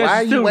like, strong. You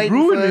guys are still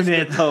ruining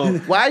it, though.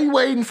 Why are you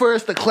waiting for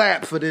us to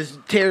clap for this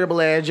terrible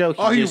ass joke?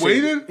 Oh, he just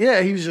waited? said?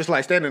 Yeah, he was just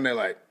like standing there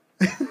like.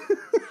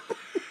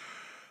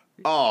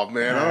 Oh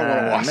man, I don't want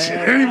to watch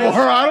it anymore.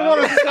 I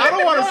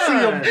don't want to see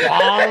him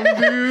bomb,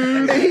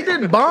 dude. And he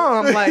didn't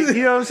bomb, like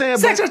you know what I'm saying.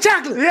 Sex with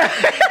chocolate. Yeah.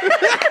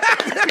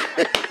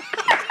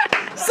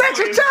 Sex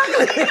with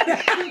chocolate.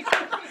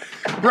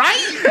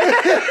 Right?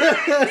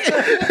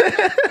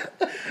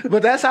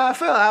 But that's how I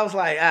felt. I was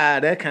like,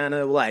 that kind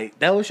of like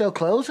that was your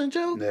closing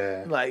joke.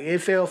 Yeah. Like it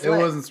fell flat.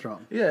 It wasn't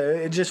strong. Yeah,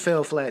 it just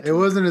fell flat. It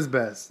wasn't his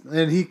best,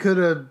 and he could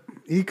have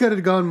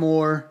gone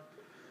more.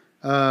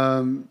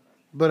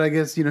 But I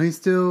guess he's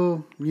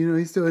still in it.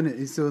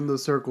 He's still in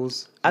those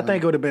circles. I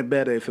think it would have been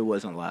better if it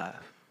wasn't live.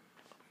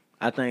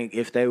 I think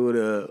if they would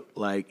have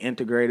like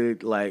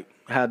integrated like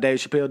how Dave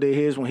Chappelle did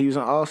his when he was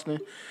in Austin,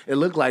 it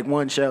looked like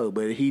one show,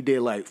 but he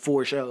did like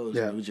 4 shows.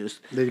 Yeah. And it was just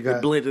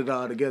It blended it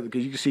all together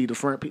because you can see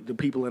the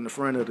people in the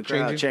front of the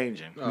crowd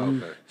changing. Oh,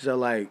 okay. So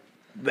like,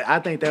 I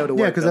think that would have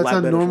Yeah, worked. because a that's lot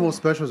how better normal for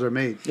him. specials are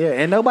made. Yeah,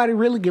 and nobody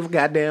really give a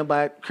goddamn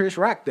about Chris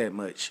Rock that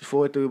much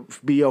for it to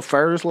be your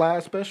first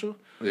live special.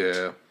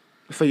 Yeah.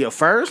 For your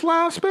first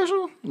live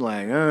special,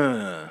 like,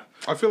 I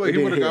feel like It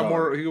he would did have hit got hard.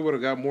 more. He would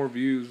have got more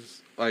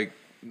views, like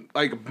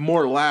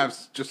more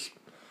laughs, just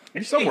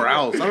somewhere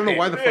else. I don't know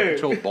why the fuck he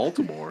chose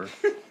Baltimore.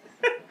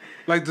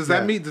 Like, does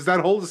that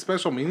hold a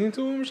special meaning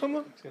to him or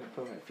something?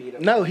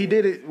 no, he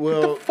did it.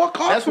 Well, Get the fuck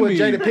off that's of where me.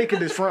 Jada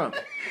Pickett is from.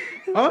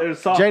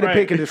 Jada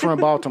Pickett is from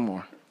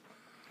Baltimore.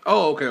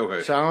 Oh,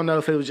 okay. So I don't know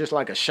if it was just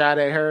like a shot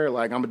at her,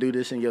 like I'm gonna do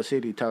this in your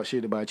city, talk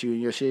shit about you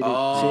in your city.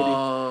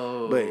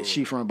 But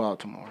she from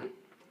Baltimore.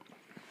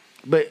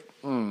 But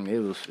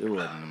it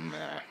wasn't.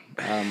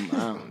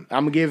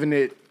 I'm giving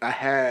it a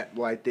hat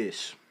like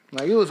this.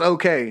 Like it was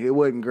okay. It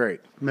wasn't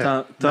great.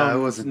 No, Thumb it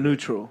was wasn't.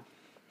 neutral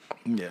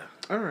Yeah.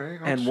 All right.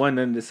 and one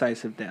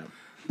undecisive down.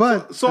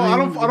 But So I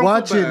don't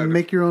watch feel it bad. and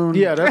make your own.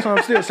 Yeah, that's what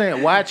I'm still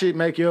saying. Watch it,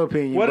 make your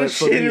opinion. What a but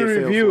for me, shitty it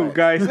fell review, flat.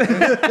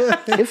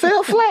 guys. It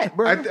fell flat,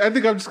 bro. I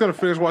think I'm just gonna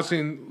finish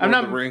watching Lord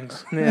of the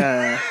Rings.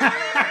 Yeah.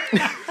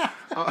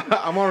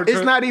 I'm on.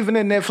 It's not even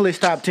in Netflix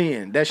top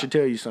 10. That should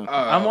tell you something.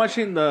 I'm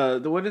watching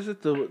the what is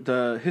it?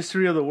 The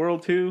History of the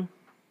World 2.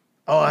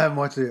 Oh, I haven't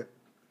watched it yet.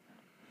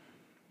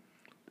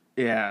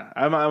 Yeah.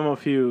 I'm a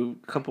few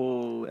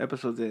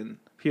episodes in,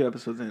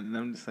 and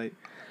I'm just like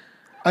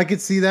I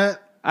could see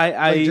that.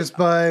 I Just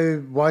by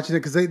watching it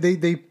because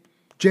they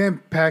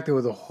jam packed it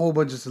with a whole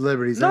bunch of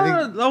celebrities.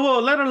 I think, no,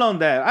 well, let alone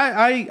that.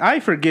 I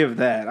forgive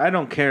that. I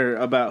don't care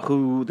about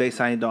who they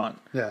signed on.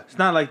 Yeah. It's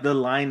not like the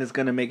line is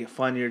gonna make it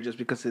funnier just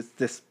because it's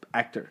this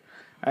actor.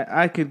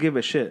 I could give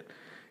a shit.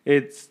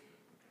 It's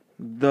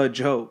the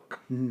joke.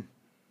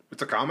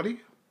 It's a comedy.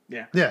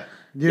 Yeah. yeah.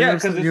 Yeah,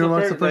 because you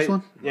watched the first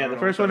one? Yeah, the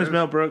first one is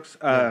Mel Brooks.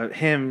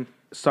 Him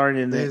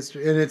starting in The it.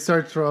 history, and it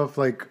starts off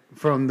like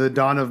from the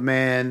dawn of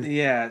man.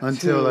 Yeah.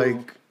 Until to-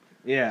 like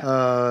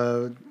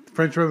Yeah.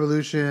 French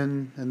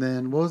Revolution, and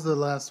then what was the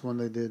last one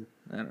they did?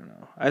 I don't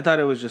know. I thought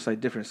it was just like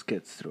different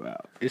skits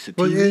throughout. It's a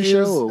Well, TV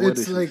show or what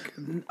it's is it? like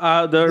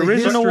The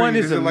original one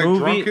is Is a it like movie.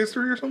 Drunk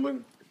History or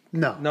something?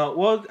 no. No,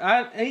 well,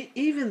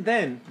 even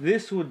then,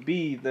 this would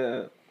be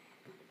the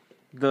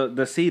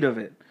seed of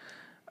it,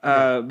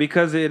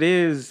 because it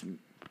is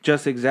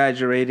just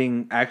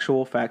exaggerating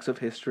actual facts of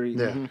history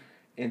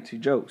into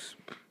jokes.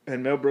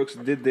 And Mel Brooks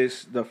did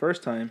this the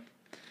first time,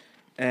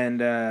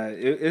 and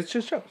it's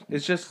just jokes.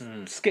 It's just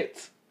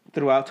skits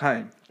throughout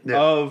time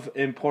of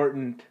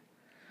important,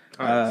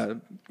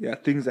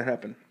 things that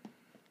happen.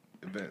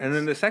 Events. And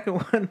then the second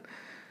one,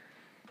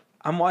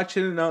 I'm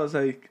watching it and I was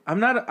like, I'm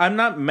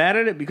not mad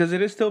at it because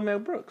it is still Mel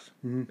Brooks.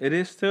 It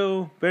is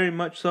still very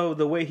much so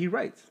the way he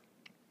writes.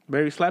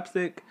 Very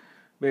slapstick,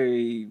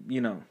 very,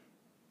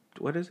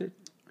 what is it?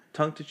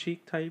 Tongue to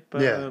cheek type.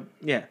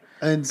 Yeah.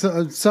 And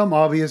so, some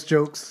obvious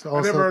jokes I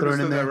also never thrown in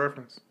understood that there.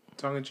 reference.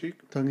 Tongue in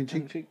cheek. Tongue in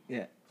Tongue to cheek. cheek.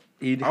 Yeah.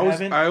 You I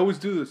haven't? always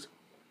do this.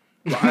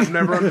 But I've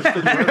never understood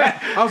the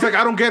reference. I was like,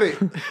 I don't get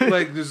it.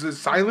 Like, there's this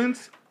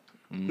silence.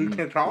 You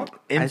can't talk.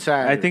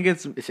 Insider. I think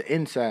it's an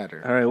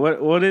insider. all right.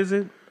 What is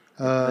it?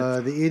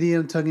 The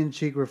idiom tongue in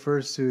cheek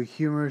refers to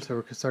humorous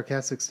or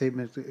sarcastic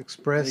statement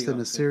expressed in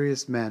a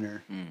serious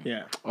manner.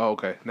 Yeah. Oh,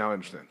 okay. Now I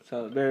understand.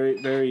 So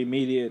very, very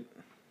immediate,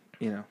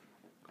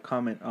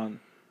 comment on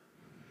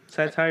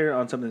satire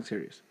on something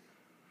serious.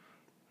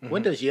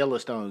 When does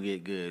Yellowstone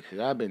get good? Because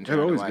I've been trying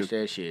to always watch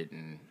good. that shit,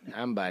 and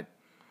I'm about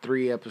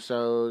 3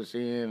 episodes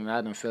in, and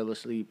I done fell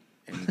asleep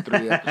in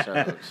 3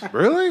 episodes.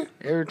 Really?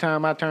 Every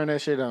time I turn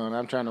that shit on,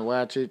 I'm trying to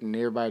watch it, and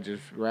everybody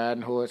just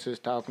riding horses,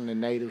 talking to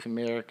Native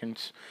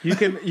Americans.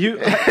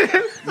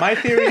 My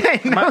theory.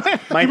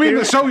 My You mean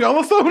the theory, show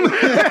Yellowstone?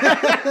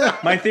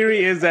 my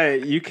theory is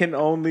that you can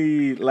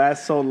only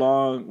last so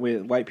long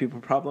with white people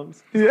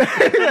problems.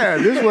 Yeah,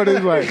 this is what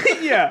it's like.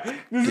 Yeah,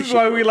 this is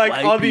why we like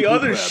white all the people other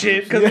problems.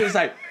 shit because it's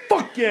like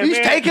fuck yeah, He's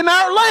man. taking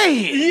our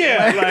land.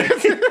 Yeah, like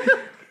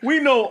we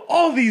know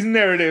all these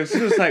narratives. It's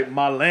just like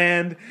my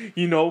land,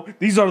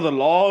 these are the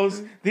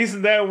laws, this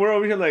and that. We're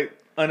over here like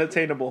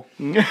unattainable.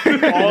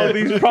 All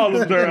these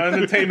problems are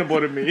unattainable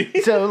to me.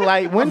 So,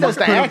 like, when does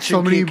the put up action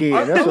so many- kick in?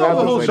 I That's what love I've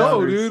the been whole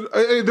waiting show,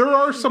 for. dude. There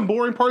are some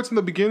boring parts in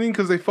the beginning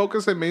because they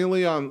focus it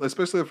mainly on,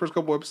 especially the first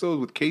couple episodes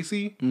with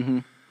Casey,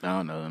 I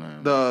don't know.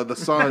 No. the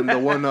son, the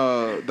one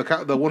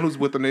who's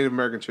with the Native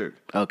American chick.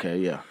 Okay,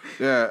 yeah.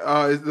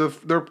 Yeah,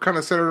 they're kind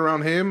of centered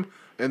around him,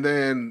 and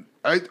then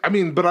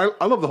but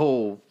I love the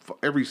whole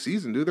every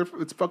season, dude.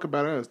 It's fucking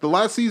badass. The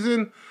last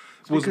season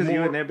was Because you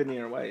more. and Ebony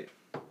are white.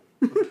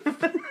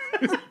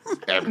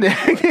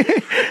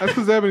 That's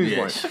because Ebony's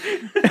white.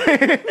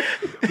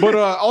 But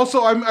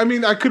also,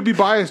 I could be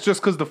biased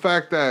just because the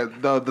fact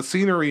that the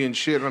scenery and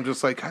shit. I'm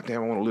just like, God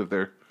damn, I want to live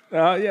there.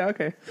 Yeah,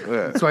 okay.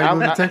 Yeah. That's why you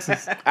moved to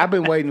Texas. I've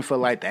been waiting for,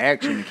 like, the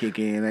action to kick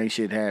in. Ain't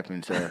shit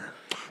happen, so.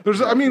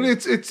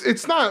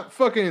 It's not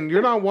fucking.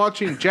 You're not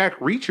watching Jack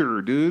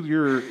Reacher, dude.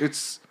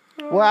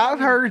 Well, I've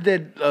heard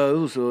that it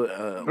was one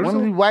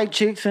of the white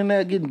chicks in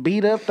there getting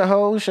beat up the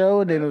whole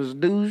show, and then it was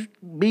dudes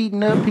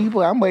beating up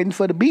people. I'm waiting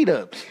for the beat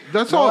ups.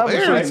 That's all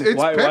there. It's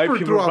White peppered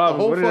people throughout the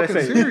whole problems. What did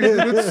I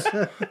fucking say?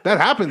 series. That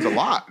happens a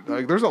lot.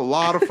 Like, there's a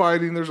lot of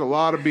fighting. There's a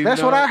lot of beating.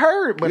 That's what up. I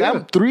heard, but Yeah.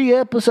 I'm 3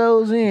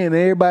 episodes in, and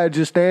everybody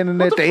just standing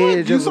What at the fuck?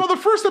 edge. You of saw the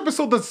first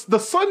episode. The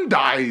son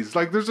dies.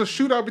 Like, there's a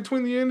shootout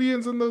between the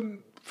Indians and the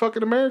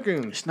fucking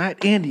Americans. It's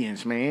not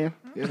Indians, man.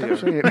 Yeah, Stop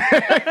saying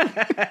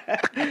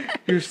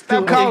You're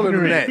still Stop calling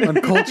them ignorant. that.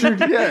 Uncultured?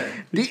 Yeah,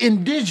 the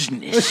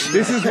indigenous.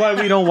 This is why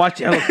we don't watch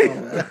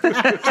Yellowstone.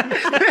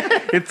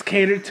 It's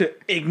catered to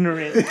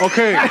ignorant,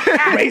 Okay.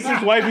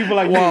 racist white people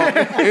like me.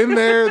 In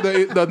there,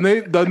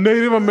 the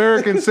Native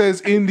American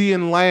says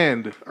Indian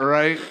land. All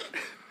right.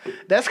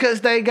 That's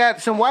because they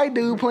got some white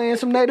dude playing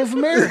some Native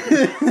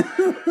American.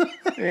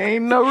 There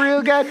ain't no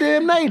real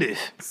goddamn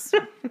natives.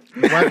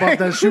 Wipe off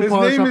that shoe His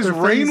polish name off is their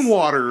face.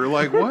 Rainwater.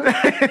 Like,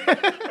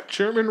 what?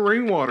 Chairman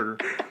Rainwater.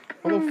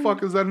 How the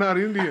fuck is that not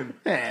Indian?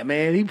 Yeah,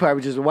 man, he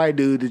probably just a white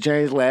dude that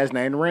changed his last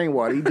name to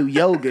Rainwater. He do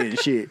yoga and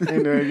shit.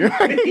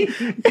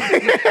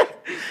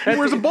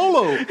 Where's a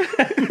bolo?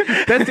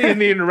 That's the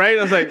Indian, right?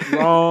 I was like,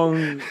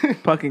 wrong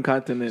fucking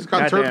continent.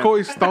 Got Goddamn.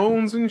 turquoise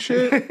stones and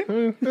shit. I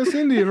mean, that's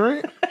Indian,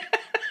 right?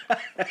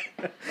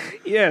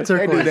 Yeah.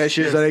 They do that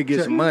shit so they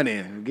get some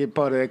money, get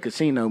part of that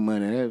casino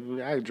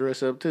money. I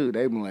dress up too.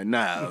 They be like,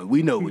 nah,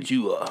 we know what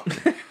you are.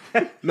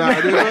 Nah,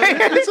 dude,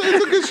 it's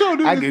a good show,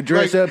 dude. I can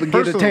dress Like, up and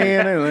get a personally.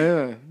 tan.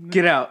 And,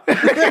 Get out.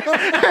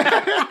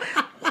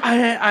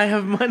 I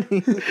have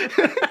money.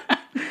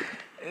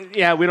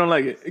 Yeah, we don't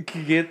like it.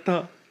 Get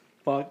the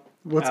fuck.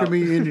 What's out.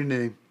 going to be in your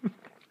name?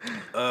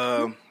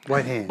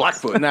 White hand.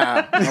 Blackfoot.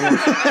 Nah.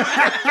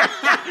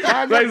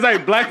 Like, it's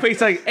like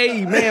blackface, like,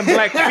 hey man,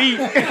 black feet.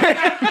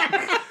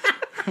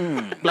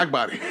 Black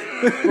body.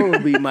 What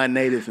would be my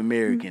Native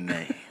American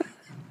name?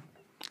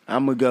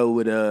 I'm gonna go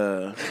with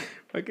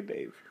Fucking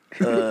Dave.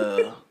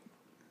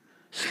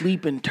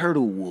 Sleeping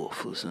Turtle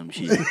Wolf or some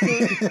shit.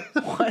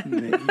 What?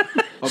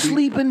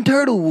 Sleeping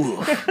Turtle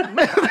Wolf.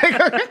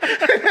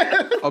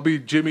 I'll be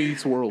Jimmy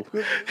Eats World.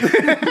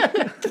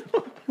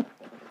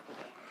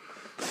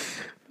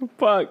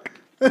 Fuck.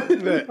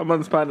 I'm on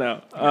the spot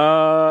now.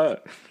 How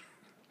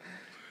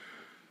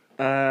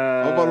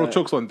How about no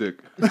chokes on dick?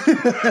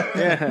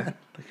 yeah,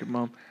 like your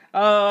mom.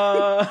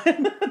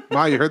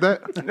 Ma, you heard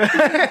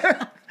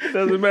that?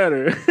 Doesn't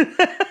matter.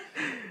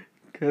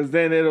 Because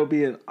then it'll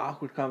be an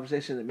awkward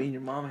conversation that me and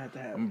your mom have to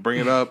have. Bring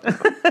it up.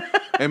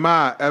 Hey,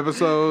 Ma,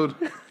 episode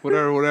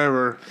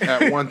whatever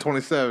at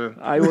 127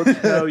 I will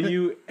tell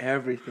you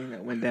everything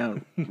that went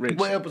down, Rich.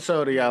 What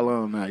episode are y'all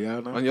on now?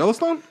 Y'all know? on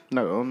Yellowstone.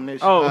 No, on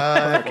this. Oh,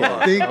 I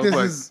think I was this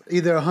like- is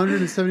either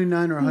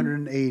 179 or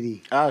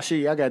 180. Oh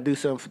shit! I gotta do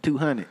something for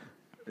 200.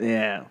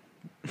 yeah.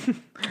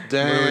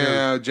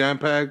 Damn, jam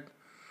packed.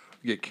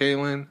 Get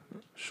Kaylin,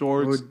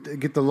 shorts. Would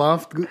get the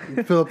loft,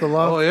 fill up the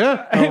loft. Oh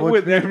yeah,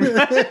 With every-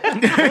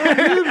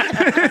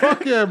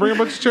 fuck yeah! Bring a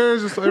bunch of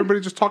chairs. Just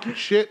everybody just talking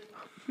shit.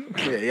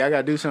 Yeah, y'all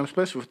gotta do something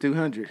special for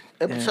 200.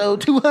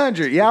 Episode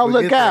 200. Y'all We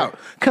look get out.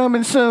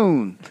 Coming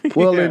soon.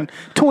 Well, Yeah. in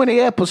 20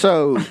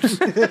 episodes.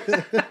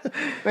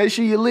 Make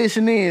sure you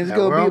listen in. It's Yeah,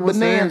 gonna we're be a almost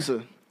there.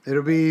 bonanza.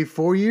 It'll be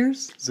 4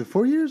 years. Is it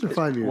 4 years or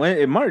 5 years? when,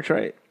 in March,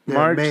 right? Yeah,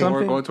 March May.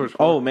 something? We're going towards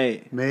four. Oh,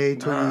 May. May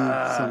 20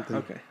 something.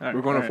 Okay. All right,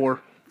 We're going all to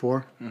 4.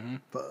 4.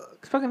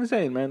 It's fucking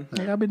insane, man.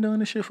 Hey, I've been doing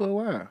this shit for a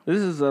while. This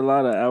is a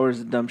lot of hours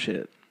of dumb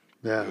shit.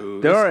 Yeah.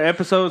 There are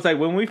episodes, like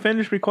when we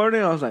finished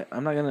recording, I was like,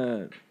 I'm not going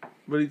to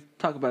really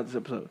talk about this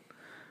episode.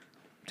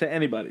 to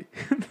anybody.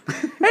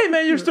 Hey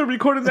man, you're still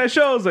recording that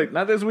show? I was like,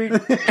 not this week.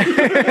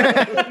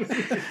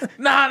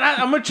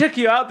 I'm gonna check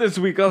you out this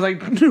week. I was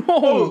like,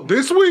 no,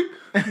 This week?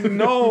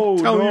 no,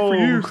 Telling no.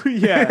 you for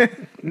Yeah.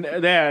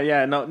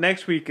 No,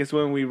 next week is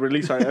when we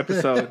release our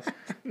episode.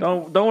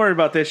 Don't worry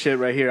about this shit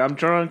right here. I'm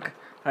drunk.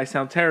 I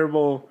sound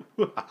terrible.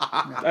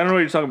 I don't know what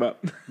you're talking about.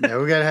 Yeah,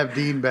 we gotta have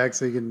Dean back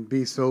so he can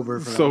be sober.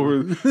 For that So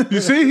one.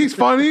 you see, he's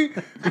funny.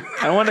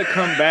 I want to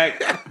come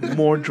back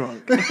more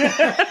drunk.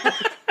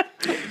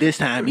 This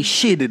time he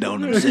shitted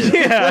on himself.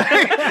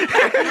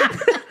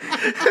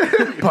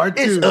 Part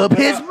 2. It's up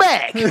his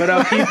back. But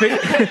I'll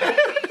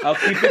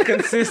keep it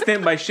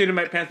consistent by shitting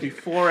my pants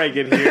before I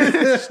get here and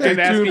tuned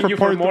asking for you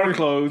for part more 3.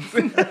 clothes.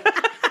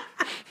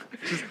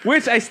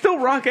 Which I still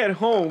rock at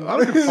home. I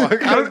don't give a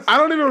fuck. I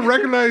don't even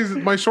recognize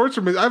my shorts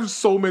from it. I have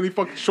so many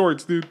fucking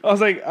shorts, dude. I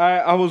was like,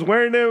 I was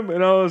wearing them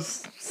and I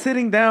was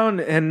sitting down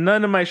and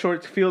none of my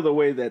shorts feel the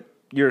way that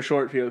your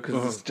short feel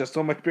because it's just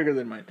so much bigger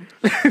than mine.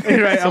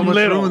 Right? So I'm much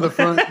little. room in the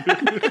front.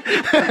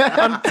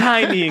 I'm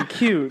tiny and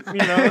cute, you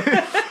know?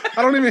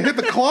 I don't even hit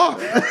the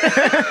cloth.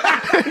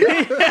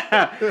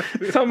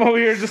 So I'm over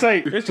here just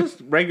like, it's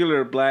just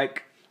regular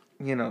black,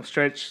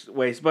 stretch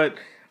waist. But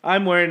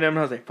I'm wearing them and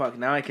I was like, fuck,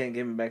 now I can't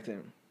give them back to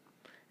him.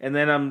 And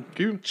then I'm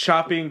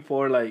shopping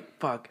for like,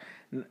 fuck.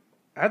 I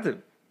had to.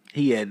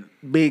 He had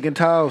big and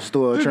tall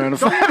store trying to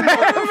find.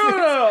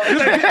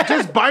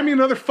 Just buy me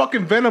another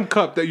fucking Venom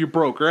cup that you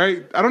broke,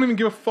 right? I don't even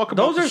give a fuck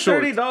about Those the are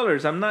shorts.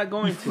 $30. I'm not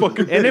going to.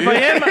 And if I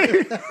am,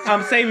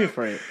 I'm saving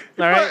for it.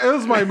 All right. It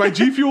was my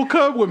G Fuel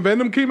cup when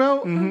Venom came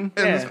out, and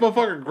this Yeah.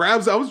 motherfucker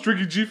grabs. I was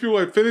drinking G Fuel.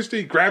 I finished it.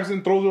 He grabs it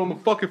and throws it on the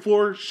fucking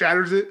floor,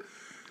 shatters it.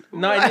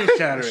 No, I didn't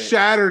shatter it.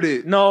 Shattered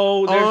it.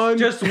 No, there's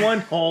just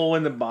one hole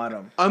in the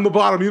bottom. On the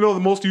bottom, you know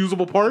the most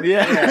usable part?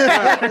 Yeah,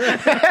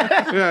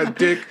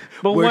 dick.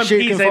 But Where one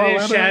shit piece, can I fall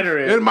didn't out of? shatter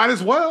it. It might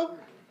as well.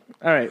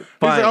 All right, He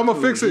fine. said, I'm gonna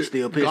fix He's it.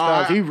 still pissed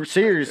God, off. He was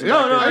serious.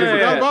 No, about I that.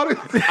 forgot about it.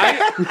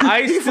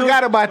 I He still,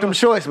 forgot about them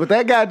shorts, but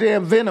that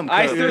goddamn Venom cup.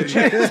 I still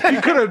check. He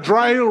could have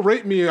dry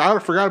raped me. I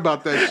forgot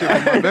about that shit.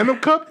 My Venom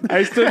cup?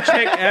 I still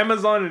check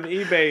Amazon and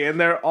eBay, and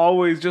they're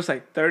always just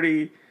like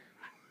 $60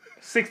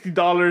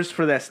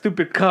 for that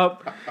stupid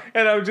cup.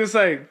 And I'm just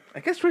like, I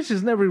guess Rich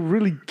is never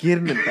really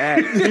getting it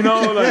back,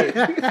 Like,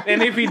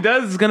 and if he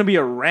does, it's gonna be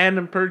a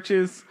random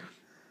purchase.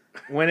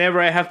 Whenever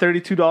I have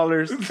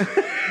 $32,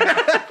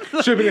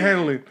 Shipping and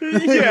handling.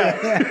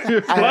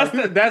 yeah. Plus,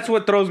 that's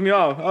what throws me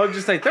off. I was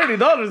just like,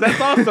 $30. That's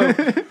awesome.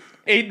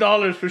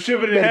 $8 for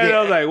shipping and handling.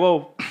 I was like,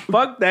 whoa,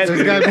 fuck that.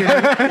 There's gotta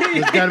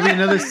be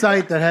another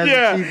site that has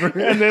it cheaper.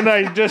 And then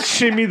I just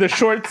shimmy the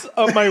shorts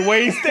up my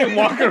waist and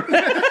walk around.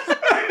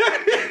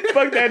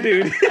 Fuck that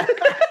dude.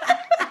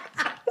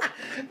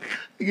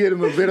 Get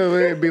him a Venom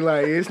and be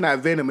like, it's not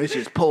Venom, it's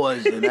just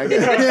poison. I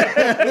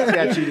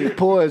got you this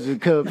poison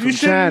cup from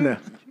China.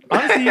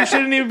 Honestly, you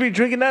shouldn't even be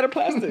drinking out of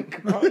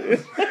plastic.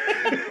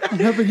 I'm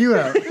helping you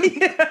out.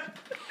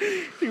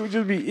 You would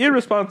just be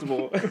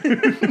irresponsible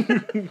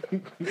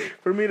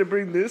for me to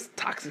bring this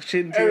toxic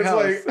shit into And your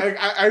house. it's like,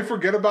 I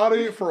forget about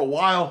it for a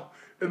while.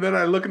 And then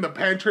I look in the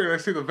pantry and I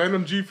see the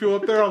Venom G Fuel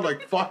up there. I'm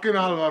like, fucking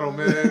Alvaro,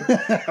 man.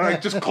 And I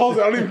just close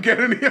it. I don't even get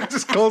any. I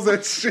just close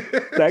that shit.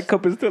 That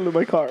cup is still in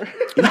my car.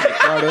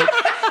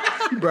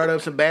 You brought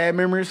up some bad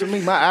memories for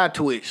me. My eye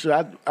twitched. So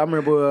I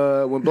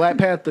remember when Black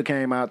Panther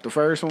came out, the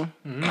first one,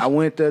 I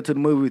went there to the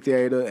movie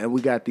theater and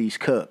we got these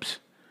cups.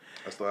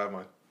 I still have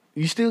mine.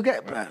 You still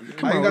got? Come I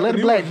ain't on, got let the a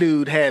new black one.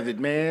 dude have it,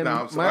 man.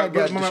 Nah, I'm sorry. Mine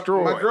got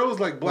destroyed. My girl is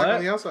like black What?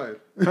 on the outside.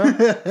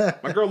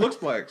 My girl looks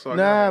black. So I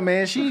Nah, got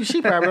man, she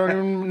probably don't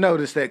even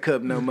notice that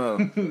cup no more.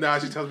 it. Nah,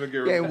 she tells me to get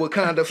rid Yeah, of it.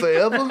 Wakanda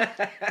forever.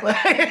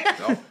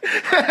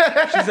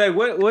 She's like,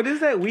 what is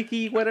that?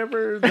 Wiki,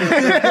 whatever?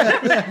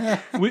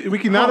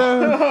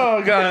 Wikinata.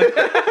 Oh, God.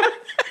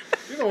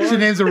 She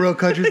names a real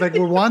country. It's like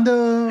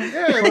Rwanda.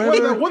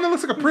 Yeah, one that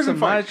looks like a prison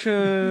fight.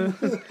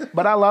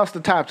 But I lost the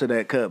top to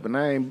that cup,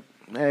 and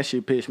that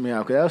shit pissed me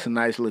off because that was a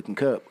nice looking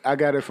cup. I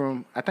got it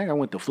from, I think I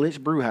went to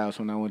Flitch Brew House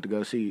when I went to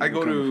go see. I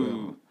go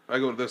to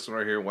this one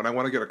right here. When I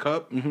want to get a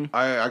cup,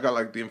 I got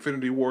like the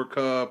Infinity War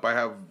cup. I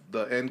have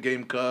the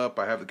Endgame cup.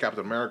 I have the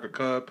Captain America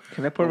cup.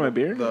 Can I pour my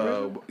beer?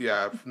 No.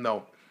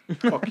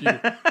 Fuck you.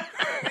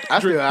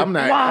 I'm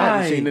not. I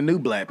haven't seen the new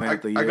Black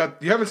Panther yet.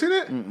 You haven't seen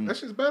it? That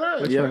shit's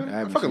badass. Yeah, man. I I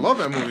haven't fucking seen love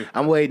it. that movie.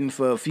 I'm waiting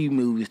for a few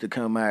movies to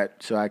come out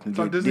so I can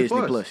on get Disney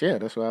Disney Plus. Yeah,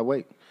 that's why I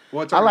wait.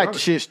 What I time like is the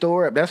it? shit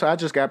store up. That's why I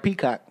just got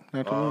Peacock.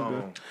 Not too long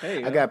ago. There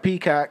you I go. got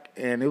Peacock,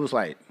 and it was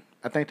like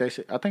I think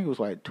it was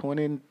like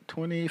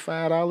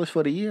 $25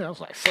 for the year. I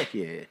was like, fuck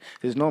yeah.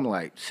 It's normally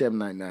like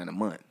 $7.99 a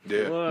month. Yeah.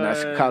 And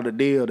I caught a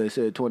deal that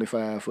said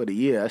 $25 for the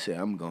year. I said,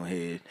 I'm going to go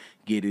ahead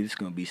get it. It's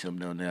going to be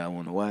something on there I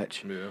want to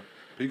watch. Yeah.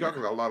 Peacock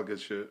got a lot of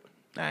good shit.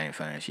 I ain't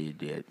find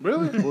shit yet.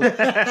 Really?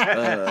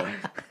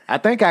 I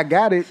think I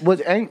got it.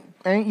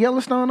 Ain't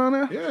Yellowstone on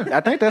there? Yeah.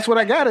 I think that's what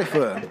I got it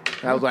for.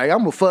 I was like,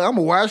 I'm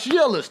gonna watch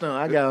Yellowstone.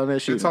 I got on that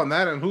shit. It's on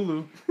that and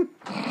Hulu.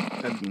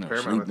 And No, Paramount,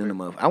 I sleep in the think.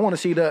 mother. I want to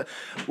see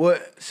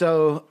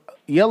so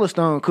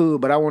Yellowstone cool,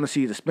 but I want to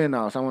see the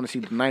spinoffs. I want to see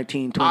the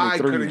 1923 I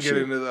couldn't shit.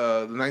 get into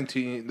the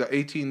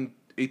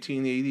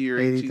 1880 or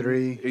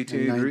 83,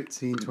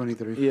 1883.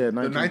 1923. Yeah,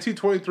 The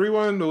 1923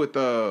 one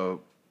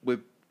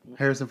with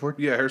Harrison Ford.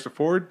 Yeah, Harrison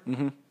Ford.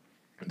 Mm-hmm.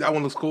 That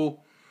one looks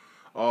cool.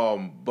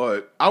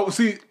 But I would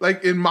see,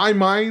 like, in my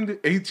mind,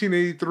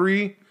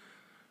 1883.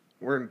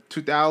 We're in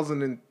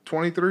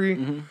 2023.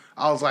 Mm-hmm.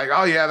 I was like,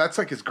 oh yeah, that's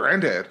like his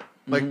granddad.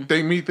 Like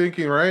me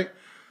thinking, right?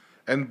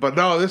 But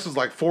no, this is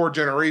like 4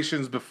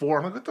 generations before.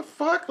 I'm like, what the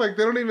fuck? Like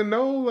they don't even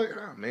know. Like,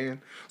 oh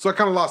man. So I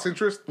kind of lost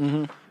interest.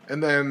 Mm-hmm.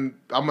 And then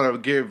I'm gonna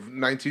give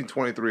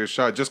 1923 a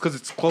shot just because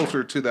it's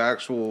closer to the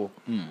actual.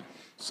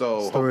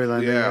 So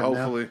storyline. Yeah,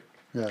 hopefully.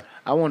 Now.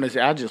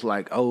 Yeah. I just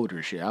like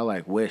older shit. I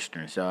like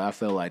Western, so I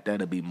feel like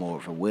that'd be more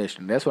of a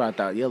Western. That's what I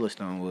thought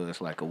Yellowstone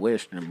was, like a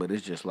Western, but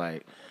it's just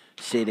like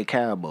city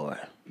cowboy.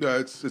 Yeah,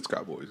 it's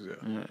cowboys.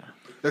 Yeah,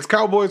 it's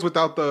cowboys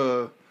without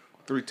the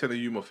 310 of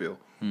Yuma feel.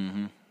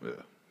 Mm-hmm. Yeah,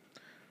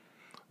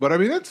 but I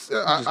mean,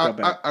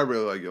 I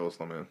really like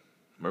Yellowstone, man.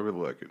 I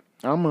really like it.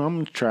 I'm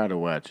gonna try to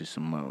watch it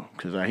some more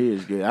because I hear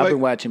it's good. I've been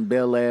watching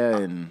Bel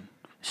Air and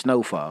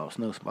Snowfall,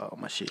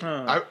 my shit.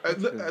 I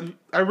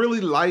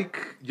really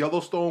like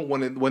Yellowstone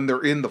when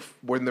they're in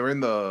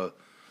the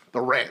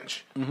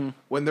ranch. Mm-hmm.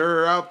 When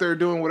they're out there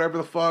doing whatever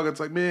the fuck, it's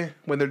like meh.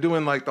 When they're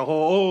doing like the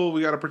whole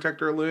we got to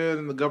protect our land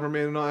and the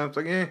government and all that, it's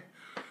like eh.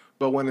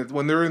 But when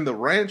they're in the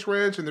ranch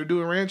and they're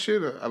doing ranch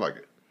shit, I like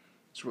it.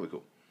 It's really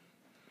cool.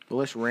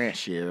 Well, it's ranch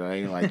shit. I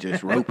ain't like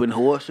just roping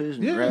horses.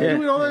 And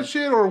doing all that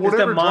shit or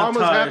whatever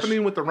drama's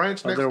happening with the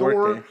ranch next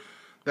door.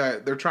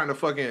 That they're trying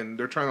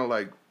to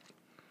like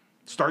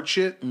start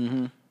shit.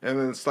 Mm-hmm. And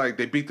then it's like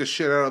they beat the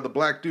shit out of the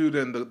black dude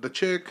and the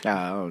chick.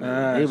 Oh,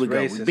 here we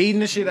go. We're beating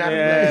the shit out of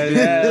the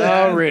black dude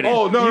already.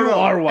 Oh, no, you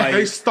are white.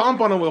 They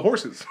stomp on them with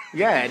horses.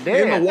 Yeah,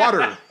 damn. In the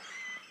water.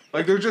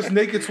 Like they're just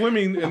naked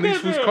swimming and these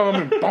fools come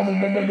and boom, boom,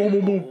 boom, boom,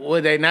 boom, boom.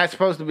 Were they not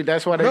supposed to be?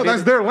 That's why they No,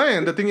 that's their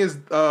land. The thing is,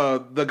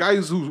 the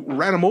guys who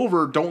ran them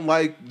over don't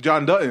like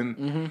John Dutton.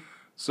 Mm-hmm.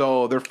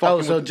 So they're fucking.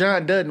 Oh, so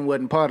John Dutton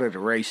wasn't part of the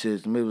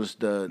racism. It was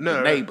the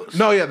neighbors.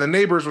 No, yeah, the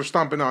neighbors were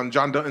stomping on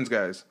John Dutton's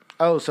guys.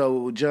 Oh,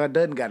 so John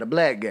Dutton got a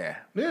black guy.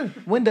 Yeah.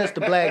 When does the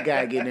black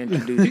guy get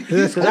introduced?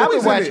 Because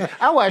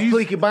I watched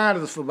Peaky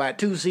Blinders for about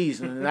 2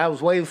 seasons, and I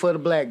was waiting for the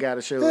black guy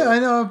to show up. Yeah, I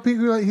know.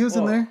 He was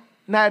in there.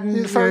 Not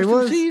in the first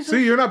 2 seasons.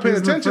 See, you're not paying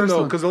attention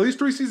though, because at least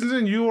 3 seasons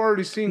in, you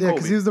already seen. Yeah,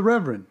 because he was the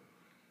Reverend.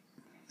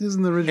 He was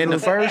in the original. In the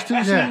first 2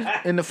 seasons.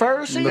 In the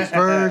first season. The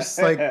first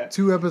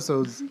 2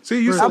 episodes.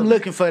 See, I'm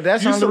looking for.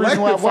 That's the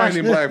reason why I watch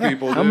black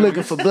people. Dude. I'm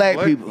looking for black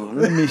people.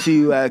 Let me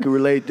see who I can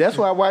relate. That's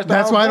why I watch.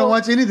 That's why I don't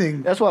watch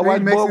anything. That's why I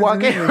watch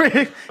Boardwalk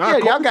Empire. Yeah,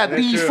 y'all got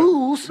these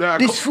fools.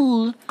 This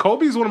fool.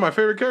 Kobe's one of my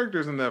favorite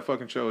characters in that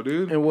fucking show,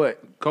 dude. And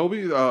what?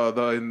 Kobe,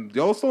 in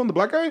Yellowstone, the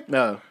black guy.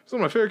 No, he's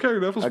one of my favorite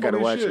characters. That was I gotta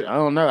watch shit. it. I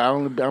don't know.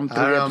 I'm 3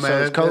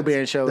 episodes. Kobe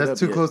ain't showed up. That's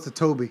too close to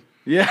Toby.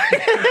 Yeah.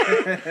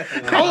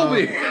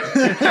 Kobe.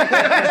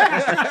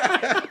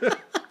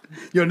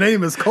 Your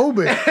name is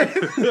Kobe.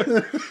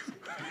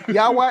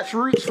 Y'all watch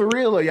Roots for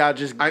real, or y'all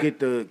just get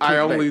the? I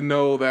only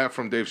know that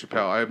from Dave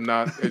Chappelle. I have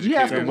not educated. You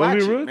have to watch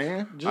it, Roots?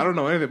 man. I don't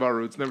know anything about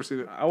Roots. Never seen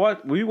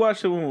it. We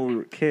watched it when we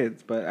were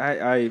kids, but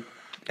I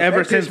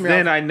ever since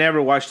then I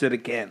never watched it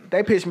again.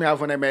 They pissed me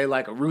off when they made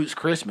like a Roots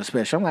Christmas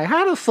special. I'm like,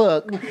 how the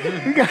fuck we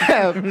got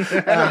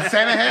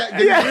Santa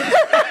hat? Yeah.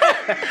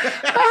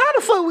 How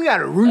the fuck we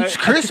got a Roots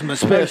Christmas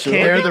special?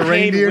 They're the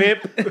reindeer.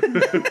 Whip.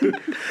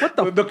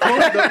 What the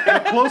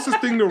closest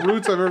thing to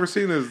Roots I've ever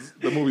seen is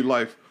the movie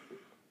Life.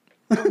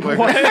 Like,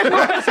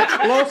 that's the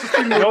closest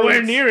thing to Nowhere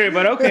Roots. near it,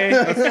 but okay.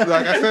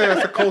 Like I said,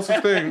 that's the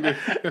closest thing.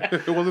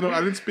 It wasn't. I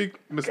didn't speak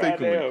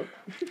mistakenly.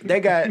 They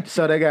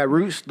got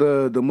Roots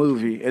the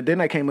movie, and then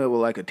they came up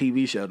with like a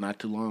TV show not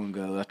too long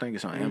ago. I think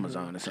it's on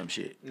Amazon or some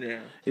shit. Yeah,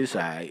 it's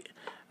alright.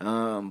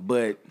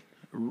 But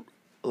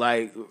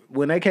like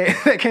when they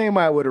came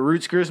out with a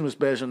Roots Christmas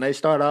special, and they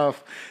start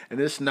off and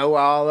there's snow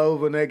all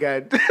over, and they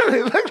got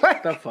they look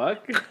like the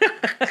fuck.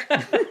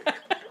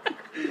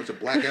 Bunch of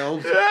black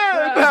elves.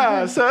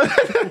 So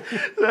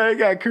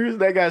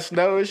they got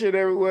snow and shit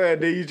everywhere,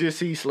 and then you just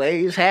see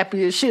slaves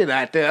happy as shit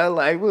out there.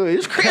 Like, well,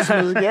 it's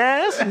Christmas,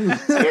 guys.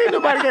 Ain't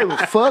nobody gave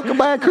a fuck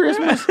about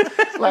Christmas.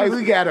 Like,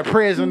 we got a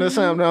present or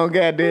something on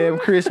goddamn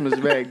Christmas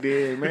back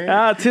then,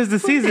 man. 'Tis the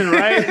season,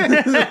 right?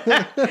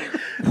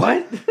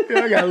 What?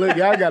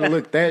 Y'all gotta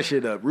look that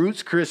shit up.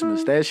 Roots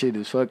Christmas. That shit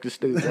is fucking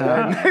stupid.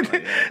 Love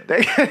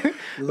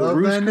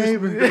that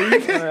neighbor.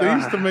 They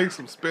used to make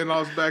some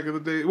spin-offs back in the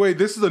day. Wait,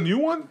 this is a new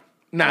one?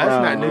 Nah, it's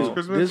not new.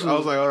 Christmas? I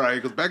was like, all right,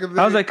 because back in the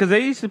day, I was like, because they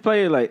used to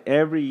play it like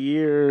every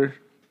year,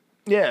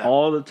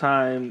 all the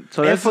time.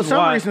 So and that's for some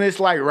why, reason it's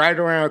like right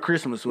around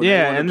Christmas. When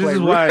and this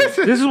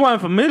is why I'm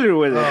familiar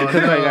with it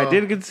because like I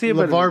didn't get to see it.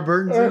 LeVar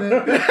Burton's in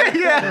it.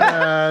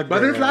 Yeah,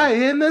 butterfly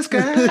in the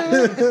sky.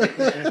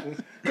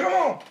 Come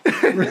on.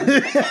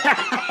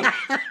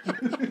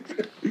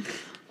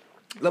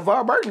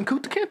 LeVar Burton,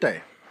 Kunta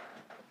Kinte.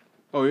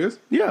 Oh, he is?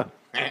 Yeah.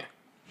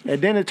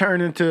 And then it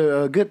turned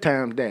into Good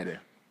Times Daddy.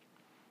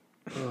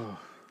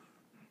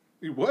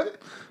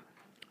 What?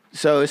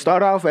 So it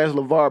started off as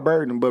LeVar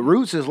Burton, but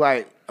Roots is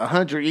like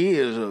 100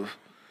 years of.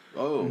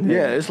 Oh.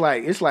 Yeah, it's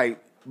like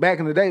back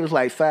in the day, it was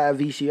like 5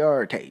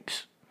 VCR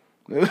tapes.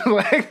 It was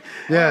like,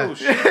 Yeah, Oh,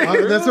 shit.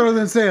 that's what I was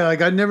gonna say.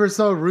 Like, I never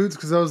saw Roots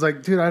because I was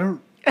like, dude,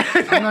 I'm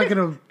not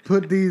gonna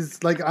put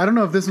these. Like, I don't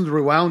know if this one's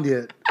rewound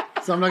yet,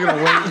 so I'm not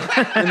gonna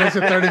wait an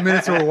extra 30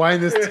 minutes to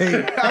rewind this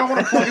tape. I don't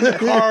want to plug in the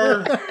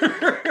car.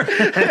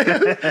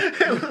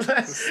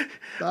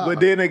 but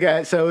then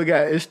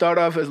it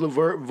started off as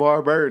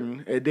LeVar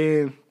Burton, and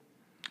then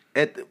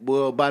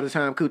by the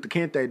time Kunta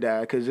Kinte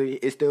died, because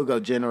it still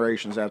goes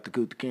generations after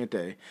Kunta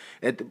Kinte.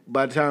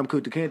 By the time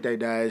Kunta Kinte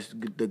dies,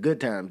 the Good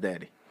Times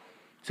daddy.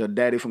 So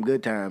Daddy from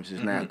Good Times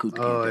is now Kunta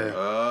Kinte. Yeah.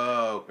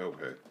 Oh,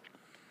 okay.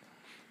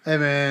 Hey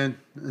man,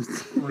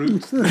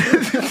 Roots.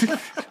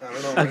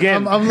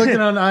 Again, I'm looking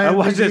on IMDb. I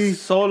watched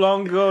this so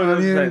long ago, and I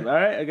was here. like, all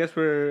right, I guess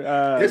we're.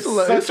 It's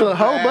a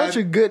whole bunch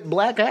of good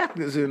black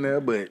actors in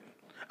there, but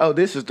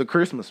this is the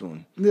Christmas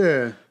one.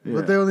 Yeah,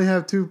 but they only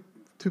have two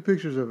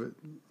pictures of it.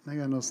 They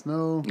got no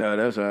snow. No,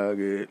 that's all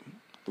good.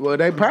 Well,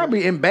 they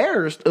probably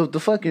embarrassed of the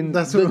fucking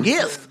the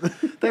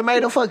gift. They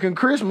made a fucking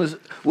Christmas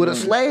with a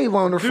slave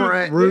on the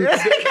front.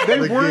 Roots. They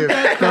The weren't gift.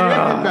 that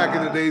creative back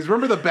in the days.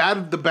 Remember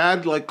the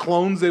bad like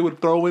clones they would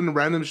throw in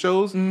random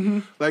shows,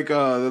 like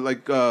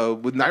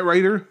with Knight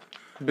Rider.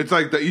 It's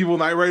like the evil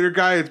Knight Rider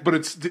guy, but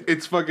it's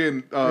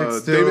fucking It's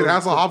still- David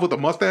Hasselhoff with a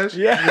mustache.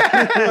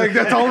 Yeah. Like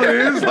that's all it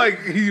is.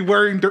 Like he's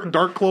wearing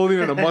dark clothing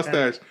and a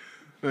mustache.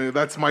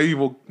 That's my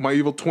evil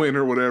twin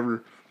or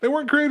whatever. They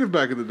weren't creative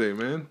back in the day,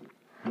 man.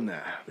 Nah.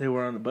 They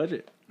were on the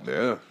budget.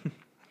 Yeah.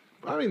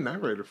 I mean,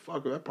 Knight Rider,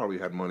 fuck, that probably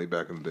had money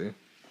back in the day.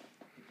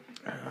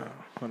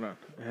 Hold on.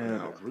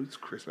 Wow, Roots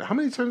Christmas. How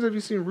many times have you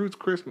seen Roots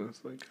Christmas?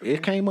 Like,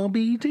 It came on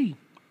BET.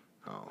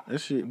 oh, That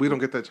shit. we don't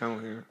get that channel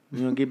here.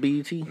 You don't get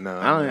BET? No.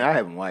 I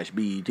haven't watched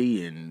BET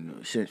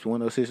since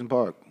 106 in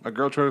Park. My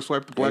girl tried to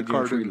swipe the black They give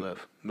card. free and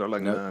love. They're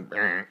like, Nope.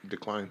 nah,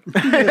 decline.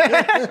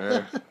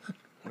 Yeah.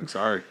 Like,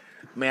 sorry.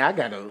 Man, I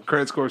got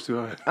Credit score's too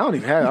high. I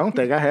don't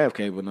think I have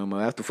cable no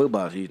more. After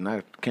football season,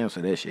 I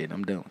cancel that shit.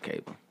 I'm done with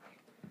cable.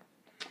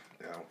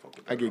 Yeah, I don't fuck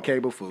with I that get at all.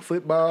 cable for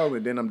football,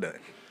 and then I'm done.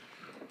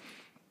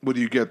 What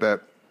do you get,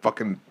 that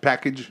fucking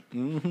package?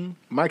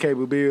 My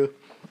cable bill,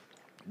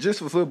 just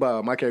for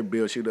football, my cable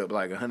bill shoot up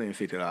like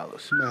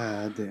 $150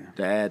 Ah, damn.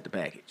 to add the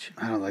package.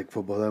 I don't like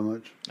football that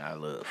much. I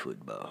love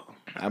football.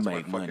 I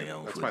make money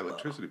on That's football. my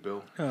electricity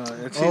bill.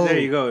 And see, there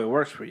you go. It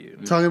works for you.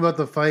 Talking about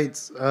the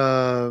fights,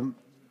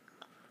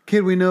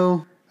 kid we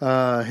know,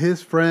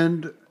 his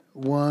friend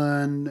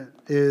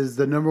is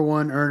the number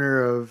one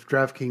earner of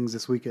DraftKings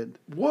this weekend.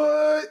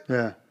 What?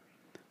 Yeah,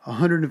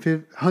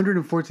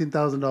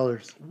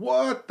 $114,000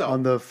 What the?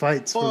 on the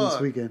fights from this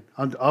fuck? weekend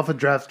off of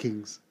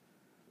DraftKings.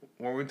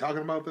 Were we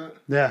talking about that?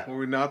 Yeah, Were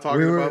we not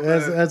talking about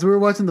that? as we were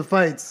watching the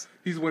fights.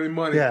 He's winning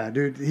money. Yeah,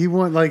 dude, he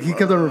won. Like he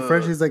kept on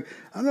refreshing. He's like,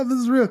 I don't know if this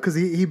is real because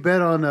he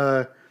bet on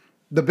the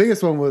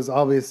biggest one was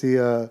obviously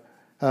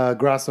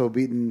Grasso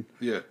beating.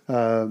 Yeah.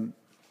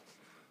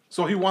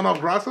 So he won off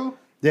Grasso?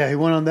 Yeah, he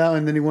won on that one,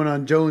 and then he won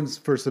on Jones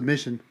for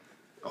submission.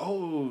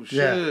 Oh,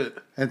 shit. Yeah.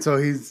 And so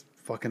he's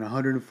fucking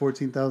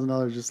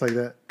 $114,000 just like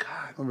that. God.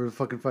 Over the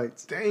fucking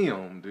fights.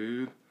 Damn,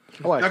 dude.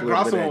 I watched That a little bit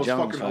Grasso of one was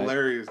Jones fucking fight.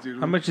 hilarious, dude.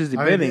 How much is he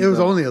I mean, betting? it was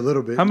though? only a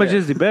little bit. How much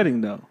is he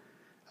betting though?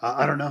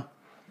 I don't know.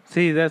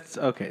 See, that's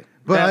okay.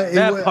 But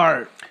that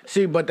part.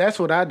 See, but that's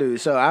what I do.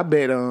 So I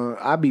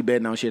be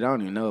betting on shit I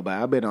don't even know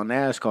about. I bet on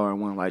NASCAR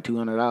and won like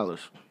 $200.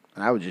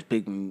 And I was just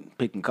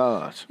picking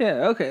cars.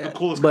 Yeah, okay.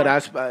 Coolest But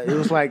car. it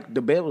was like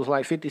the bet was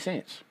like 50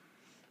 cents.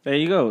 There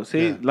you go.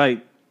 See, Yeah.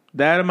 like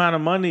that amount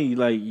of money,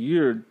 like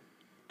you're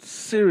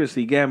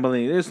seriously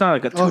gambling. It's not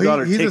like a Oh,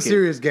 $2 he's ticket. a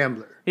serious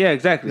gambler. Yeah,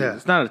 exactly. Yeah.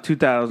 It's not a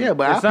 2,000. Yeah,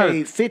 but it's I not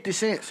paid 50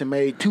 cents and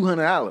made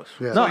 $200.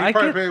 Yeah. No, So he I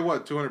probably get. paid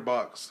what,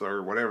 $200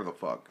 or whatever the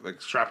fuck, like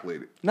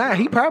extrapolated. Nah,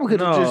 he probably could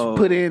have No. just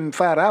put in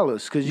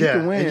 $5 because you Yeah,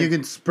 can win. and you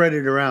can spread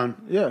it around.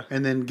 Yeah.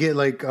 And then get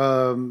like,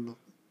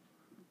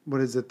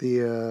 what is it?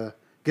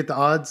 Get the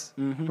odds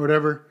Mm-hmm. or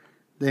whatever.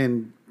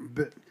 Then,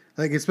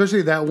 like,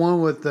 especially that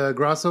one with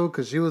Grasso,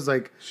 because she was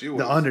like She was.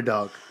 the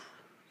underdog.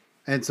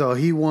 And so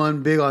he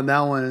won big on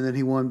that one, and then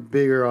he won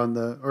bigger on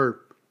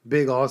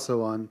big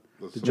also on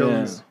the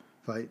Jones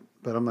fight.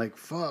 But I'm like,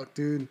 fuck,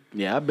 dude.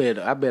 Yeah, I bet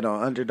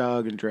on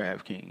Underdog and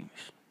DraftKings.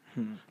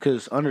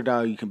 Because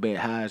Underdog, you can bet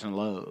highs and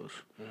lows.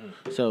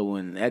 So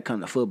when that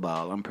comes to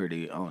football, I'm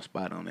pretty on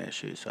spot on that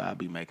shit. So I'll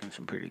be making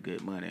some pretty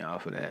good money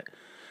off of that.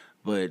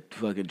 But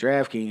fucking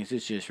DraftKings,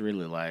 it's just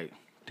really like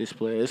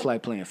display. It's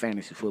like playing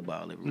fantasy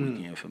football every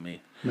weekend for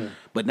me.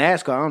 But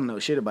NASCAR, I don't know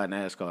shit about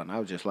NASCAR. And I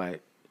was just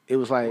like, it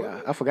was like,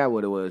 I forgot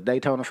what it was.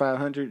 Daytona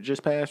 500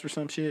 just passed or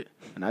some shit.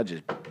 And I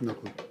just, No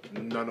clue.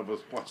 None of us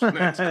watched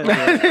that.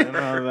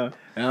 I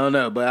don't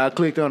know. But I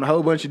clicked on a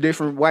whole bunch of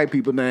different white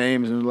people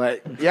names and was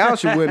like, y'all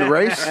should win the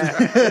race.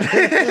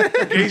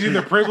 Gauging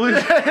the privilege.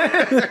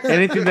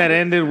 Anything that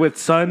ended with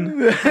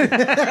son.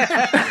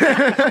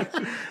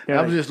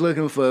 I'm just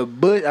looking for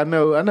Bush. I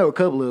know a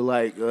couple of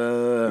like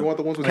You want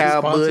the ones with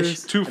Kyle two Busch.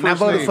 sponsors? Two And I first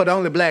voted names. for the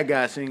only black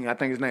guy singing. I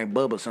think his name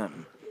Bubba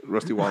something.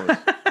 Rusty Wallace.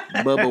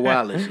 Bubba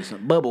Wallace or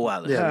something. Bubba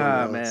Wallace.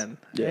 Yeah. Man.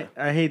 Yeah.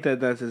 I hate that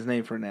that's his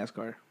name for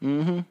NASCAR.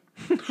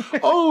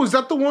 Oh, is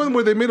that the one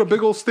where they made a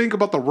big old stink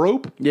about the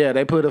rope? Yeah,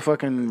 they put a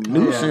fucking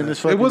noose in this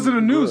fucking... It wasn't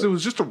a noose. It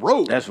was just a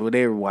rope. That's what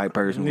every white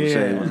person would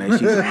say Yeah. when they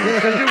see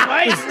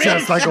something.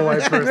 Just like a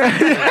white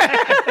person.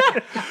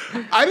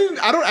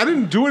 I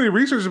didn't do any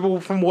research,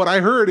 but from what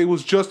I heard, it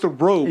was just a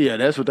rope. Yeah,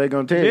 that's what they're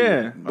going to tell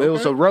Yeah. you. It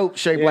was a rope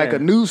shaped like Yeah. a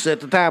noose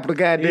at the top of the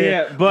goddamn...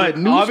 Yeah, but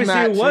with noose obviously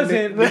knots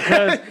it in wasn't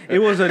because it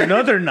was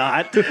another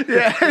knot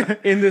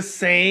in the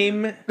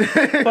same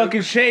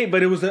fucking shape.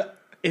 But it was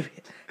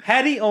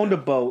had he owned a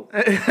boat,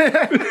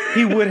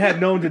 he would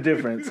have known the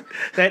difference.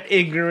 That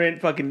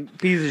ignorant fucking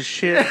piece of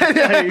shit.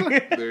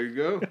 Like, There you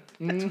go.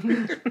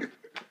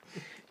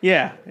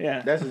 yeah.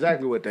 That's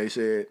exactly what they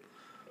said.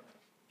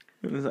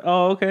 It was like,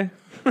 oh, okay.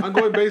 I'm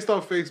going based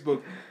off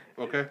Facebook.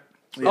 Okay.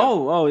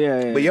 Oh,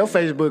 yeah. But your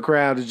Facebook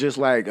crowd is just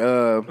like,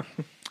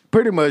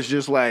 pretty much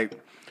just like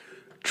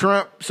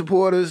Trump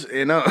supporters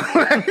and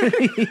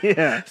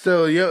yeah.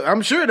 So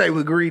I'm sure they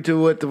would agree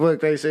to what the fuck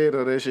they said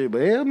on that shit,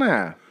 but hell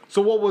nah.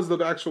 So what was the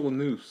actual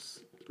noose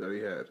that he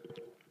had?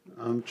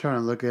 I'm trying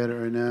to look at it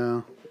right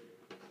now.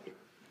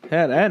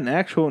 Had an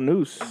actual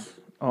noose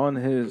on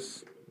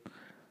his.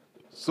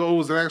 So it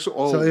was an actual.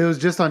 Oh, So it was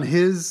just on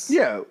his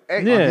Yeah.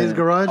 on his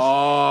garage.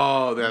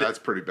 oh, that's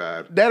pretty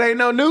bad. That ain't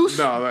no noose?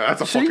 No,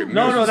 that's a fucking noose.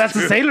 No, that's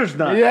a sailor's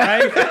knot. Yeah.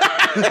 Right?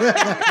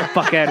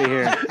 Fuck out of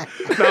here.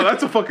 No,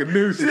 that's a fucking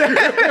noose.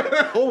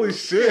 Holy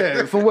shit.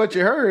 Yeah, from what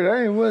you heard,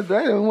 that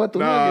ain't what the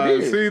Nah, fuck it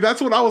is. see,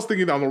 that's what I was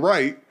thinking on the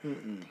right.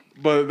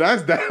 But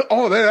that's that.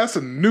 Oh, that's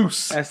a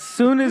noose. As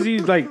soon as you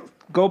like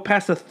go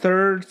past the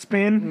third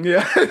spin,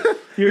 Yeah.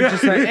 you're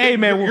just like, hey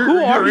man,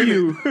 who are in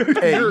you?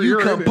 Hey, You're you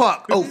in come it.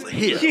 park over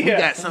here. We Yeah.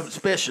 got something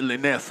special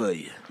in there for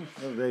you.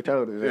 They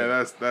told us. Yeah,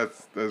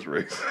 that's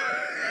racist.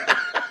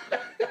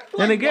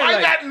 And again, Why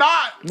like, that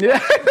not? Yeah.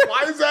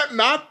 Why is that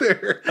not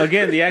there?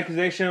 again, the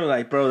accusation was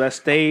like, bro, that's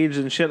staged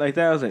and shit like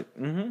that. I was like,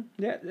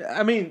 yeah.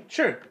 I mean,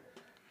 sure,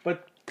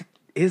 but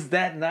is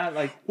that not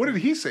like? What did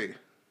he say?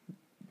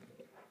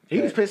 He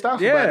was pissed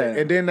off Yeah. about it.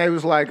 And then they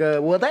was like,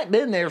 well, that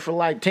been there for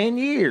like 10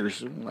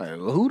 years. I'm like,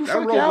 well, who the That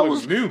fuck rope y'all was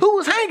was? new. Who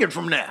was hanging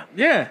from there?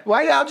 Yeah.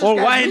 Why y'all just Or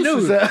got why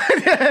nooses new? up?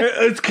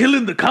 It's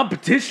killing the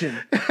competition.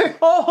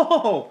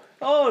 oh,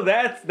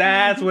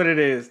 that's what it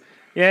is.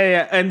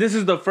 Yeah. And this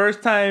is the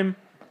first time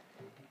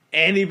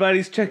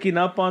anybody's checking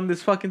up on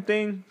this fucking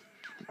thing.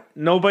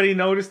 Nobody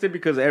noticed it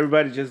because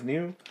everybody just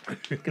knew.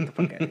 Get the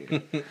fuck out of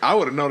here. I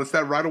would have noticed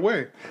that right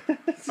away. I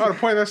would have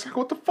pointed at that. Like,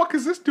 what the fuck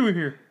is this doing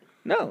here?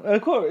 No,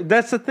 of course.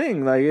 That's the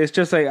thing. Like, it's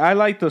just like, I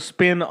like the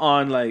spin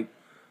on, like,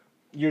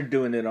 you're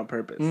doing it on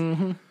purpose.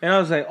 And I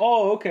was like,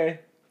 oh, okay.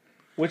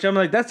 Which I'm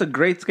like, that's a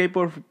great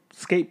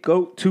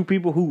scapegoat to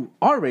people who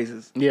are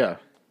racist. Yeah.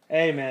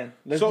 Hey, man,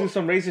 let's So- do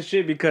some racist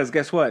shit because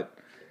guess what?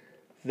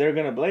 They're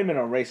going to blame it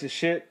on racist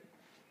shit.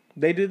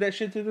 They did that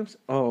shit to themselves.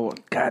 Oh,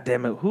 God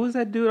damn it. Who was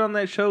that dude on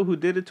that show who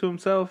did it to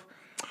himself?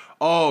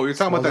 Oh, you're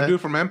talking about that that- dude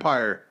from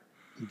Empire.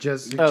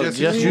 Just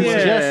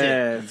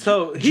Yeah.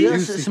 So he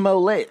Justice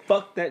Smollett.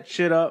 fucked that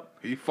shit up.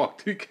 He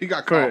fucked. He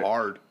got caught Correct.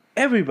 hard.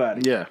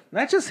 Everybody. Yeah.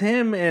 Not just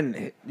him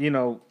and,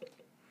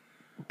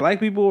 black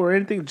people or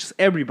anything, just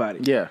everybody.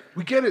 Yeah.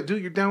 We get it,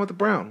 dude. You're down with the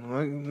brown.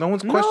 Like, no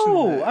one's questioning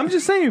No, that. I'm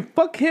just saying,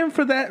 fuck him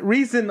for that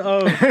reason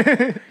of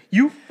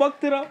you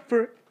fucked it up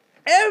for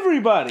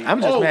everybody.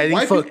 I'm just mad he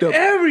white fucked up. He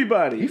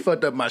everybody.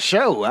 fucked up my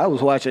show. I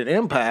was watching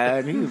Empire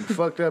and he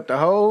fucked up the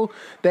whole.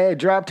 They had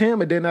dropped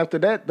him, and then after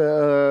that,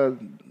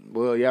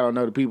 well, y'all don't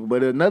know the people,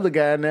 but another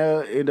guy now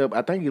ended up.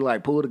 I think he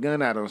like pulled a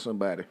gun out on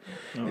somebody,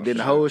 and then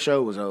the whole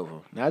show was over.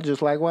 I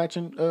just like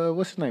watching.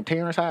 What's his name?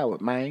 Terrence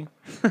Howard, man.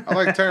 I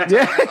like Terrence.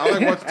 I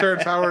like watching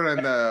Terrence Howard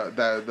and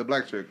the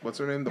black chick. What's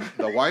her name?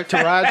 The wife.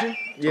 Taraji.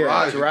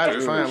 Yeah, Taraji's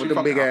dude, fine she with them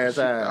fucking- big ass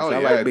she- eyes. oh, I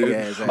yeah, like big dude.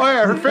 ass eyes. Oh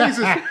yeah,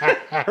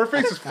 her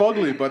face is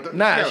fugly, but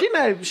Nah, yeah. she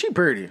not. She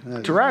pretty.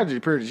 Taraji's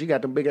pretty. She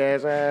got them big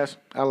ass eyes.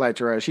 I like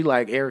Taraji. She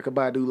like Erykah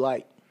Badu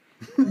light.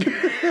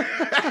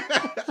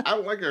 I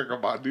don't like Erykah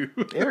Badu.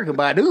 Erykah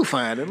Badu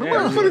fine.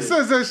 Nobody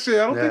says that shit.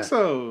 I don't think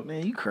so.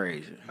 Man, you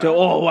crazy.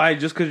 So, why?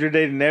 Just because you're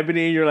dating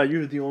Ebony, you're like,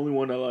 you're the only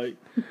one I like.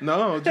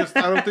 No, just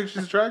I don't think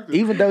she's attractive.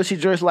 Even though she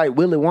dressed like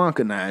Willy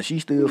Wonka now, she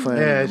still fine.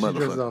 Yeah, as a she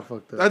dresses motherfucker. all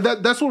fucked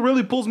up. That's what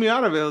really pulls me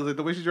out of it. Like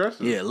the way she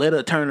dresses. Yeah, let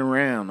her turn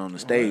around on the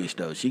stage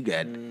though. She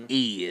got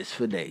ears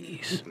for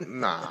days.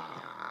 Nah.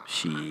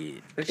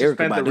 Shit. Let's just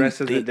spend the Badu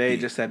rest of the thick, day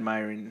thick. just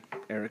admiring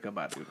Erykah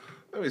Badu.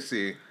 Let me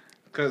see.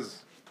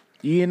 Because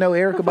You didn't know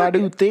Erykah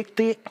Badu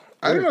thick?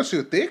 I didn't know she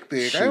was thick.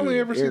 I only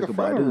ever see the Erykah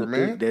front of her,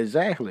 man. thick.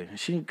 Exactly.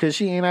 Because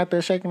she ain't out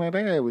there shaking that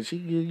ass, but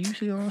you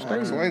see her on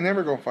stage. So I ain't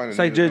never gonna find it. It's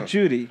like Judge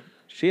Judy.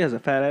 She has a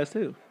fat ass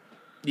too.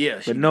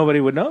 Yeah, But nobody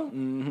would know.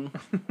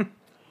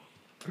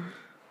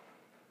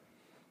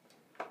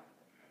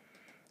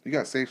 You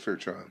got safe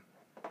search on.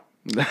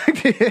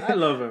 I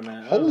love her,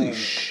 man. I love Holy her.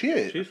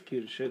 shit! She's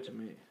cute as shit to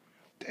me.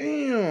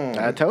 Damn.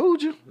 I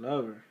told you.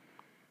 Love her.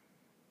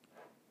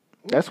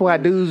 That's why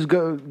dudes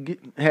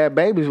have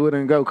babies with her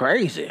and go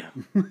crazy.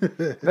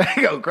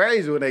 They go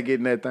crazy when they get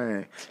in that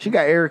thing. She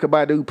got Erykah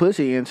Badu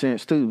pussy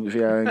incense too. If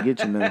y'all ain't get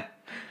you know,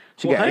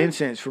 she got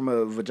incense from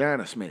a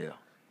vagina smell.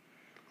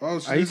 Oh,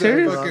 so Are you is that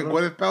serious? fucking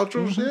Gwyneth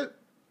Paltrow shit?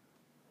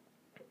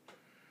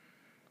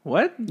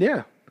 What?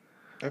 Yeah,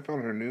 I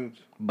found her nudes.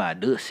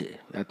 Badusi.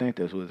 I think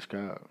that's what it's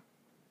called.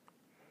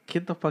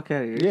 Get the fuck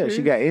out of here. Yeah,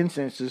 she got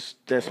incenses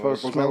that's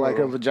supposed to smell like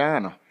a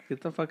vagina.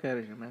 Get the fuck out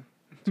of here, man.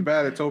 Too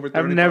bad it's over 30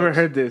 I've never bucks.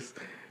 heard this.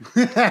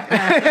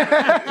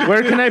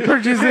 Where can I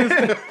purchase this?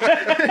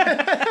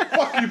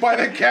 Fuck you, buy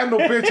that candle,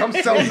 bitch. I'm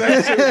selling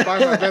that shit. Buy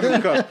my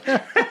Venom cup.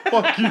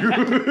 Fuck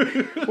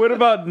you. What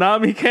about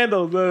Nami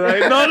candles? They're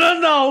like,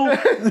 no.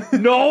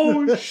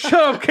 Shut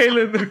up,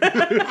 Kaylin.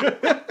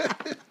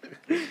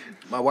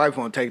 My wife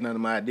won't take none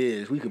of my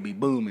ideas. We could be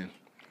booming.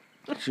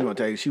 She want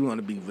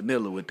to be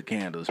vanilla with the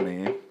candles,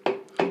 man.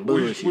 What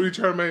are you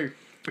trying to make?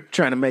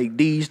 Trying to make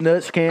these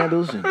nuts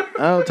candles and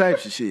all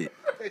types of shit.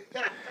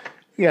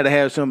 You gotta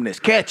have something that's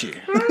catchy.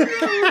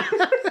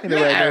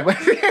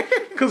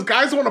 Because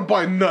guys want to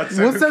buy nuts.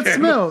 What's that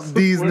smell?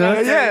 These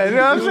nuts. Yeah, you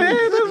know what I'm saying?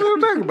 That's what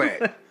I'm talking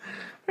about.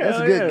 That's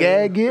a good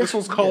gag gift. This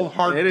one's called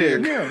Hard It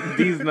Dick. is. Yeah.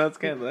 These nuts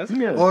candles.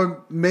 That's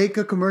Or make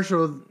a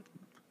commercial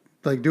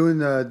like doing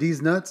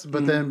these nuts,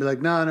 but then be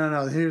like,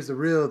 no, here's the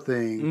real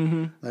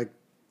thing. Like,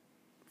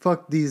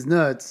 fuck these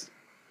nuts.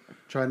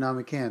 Try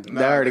Nami candle.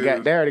 They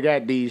already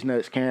got these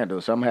nuts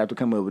candles, so I'm gonna have to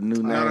come up with a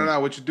new name. No.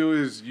 What you do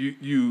is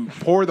you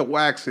pour the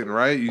wax in,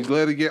 right? You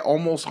let it get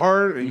almost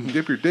hard, and you can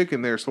dip your dick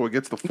in there so it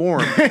gets the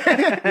form.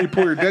 You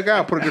pull your dick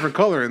out, put a different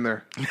color in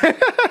there.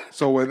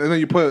 And then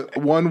you put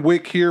one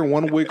wick here,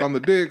 one wick on the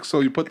dick. So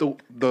you put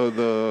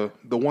the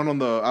one on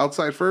the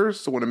outside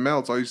first. So when it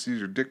melts, all you see is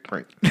your dick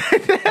print.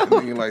 And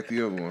then you like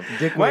the other one.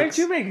 Why didn't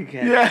you make a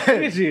candle? Look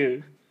at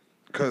you.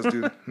 Because,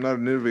 dude, I'm not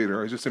an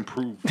innovator. I just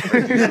improve.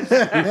 I'm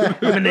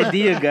an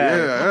idea guy.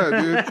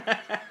 Yeah, dude.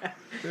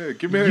 Yeah,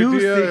 give me an You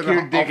idea, stick your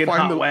and dick in I'll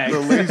hot find wax. the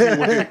lazy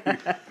way.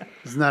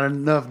 There's not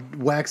enough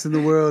wax in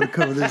the world to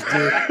cover this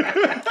dick.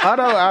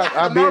 Although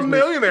I'm not a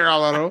millionaire,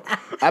 Alano.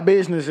 our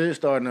business is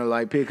starting to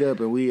like pick up,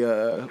 and we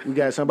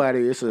got somebody.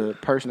 It's a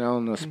person that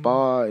owns a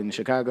spa in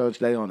Chicago.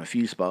 They own a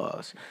few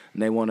spas,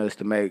 and they want us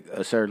to make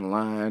a certain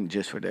line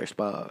just for their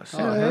spas.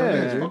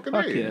 So,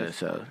 Fuck yeah.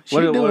 so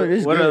What are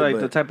it's like good,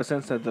 the but type of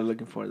scents that they're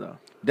looking for, though?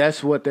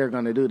 that's what they're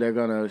gonna do. They're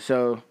gonna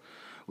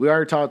we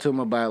already talked to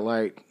them about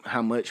like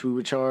how much we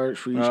would charge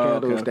for each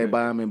candle if they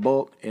buy them in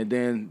bulk, and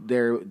then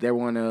they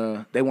want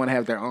to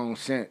have their own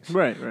scents.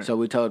 Right. So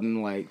we told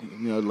them like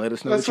let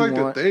us know That's what like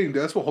you want. the thing.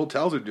 That's what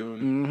hotels are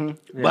doing.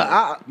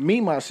 But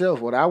myself,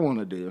 what I want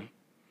to do,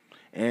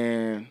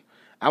 and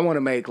I want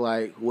to make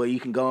like where you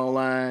can go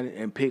online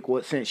and pick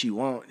what scents you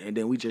want, and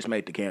then we just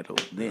make the candle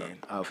then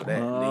off of that.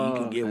 And then you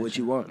can get what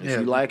you want. If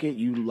you like it,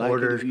 you like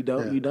it. If you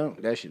don't, you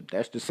don't.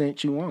 That's the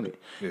scent you wanted.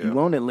 Yeah. You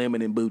wanted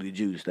lemon and booty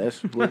juice.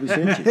 That's what we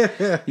sent you.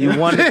 You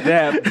wanted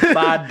that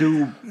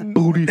Badu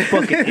booty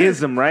fucking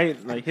ism, right?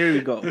 Like, here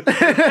we go.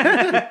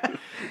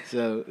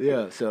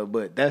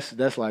 But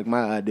that's like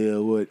my idea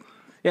of what.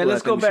 Yeah,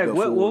 let's go back.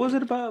 What forward. was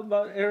it about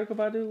Erykah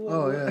Badu?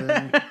 Oh,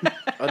 yeah.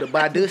 The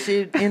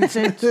Badusi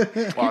incense.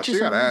 Wow, she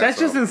got ass. That's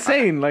just though.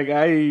 insane. Like,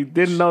 I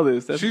didn't know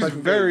this. That's She's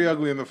fucking very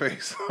ugly in the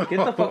face. Get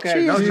the fuck out of She's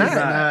here. No, she's not.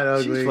 not.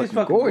 ugly. She's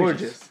fucking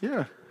gorgeous.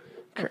 Yeah.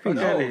 Fuck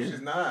out of here.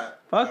 not.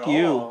 Fuck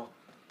you.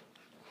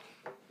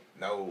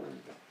 No.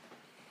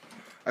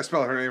 I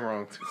spelled her name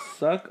wrong.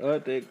 Suck a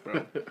dick,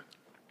 bro.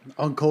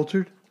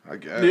 Uncultured? I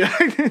guess.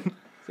 Yeah.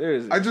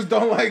 Seriously. I just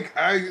don't like.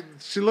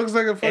 She looks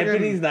like a fucking.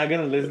 Anthony's not going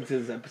to listen to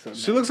this episode.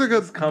 She looks like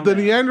come the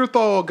back.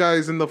 Neanderthal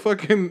guys in the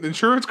fucking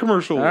insurance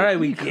commercial. All right,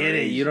 we get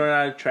it. You don't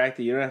have to attract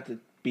it. You don't have to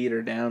beat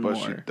her down But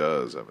more. she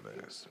does have an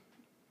ass.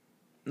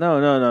 No.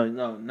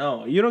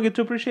 You don't get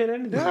to appreciate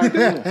anything. Yeah, I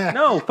do.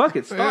 No, fuck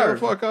it. Yeah, Starve.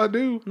 fuck I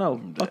do.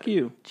 No, fuck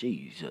you.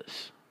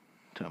 Jesus.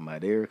 Talking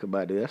about Erykah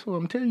Badu. That's what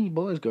I'm telling you,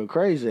 boys go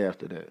crazy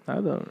after that. I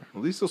don't.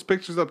 At least those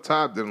pictures up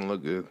top didn't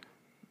look good.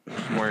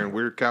 She's wearing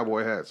weird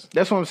cowboy hats.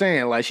 That's what I'm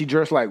saying. Like, she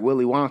dressed like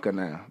Willy Wonka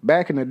now.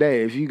 Back in the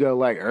day, if you go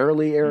like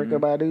early Erykah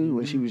Badu,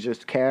 when she was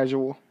just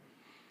casual.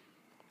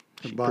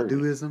 The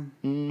Baduism?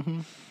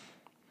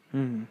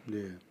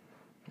 Yeah.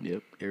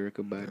 Yep,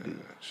 Erykah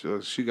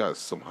Badu. She got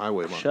some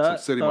highway miles, some Shut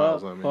city the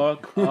miles. I mean,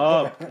 fuck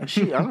up.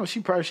 She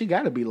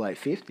got to be like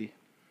 50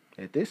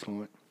 at this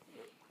point.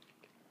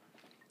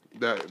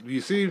 that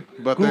you see,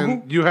 but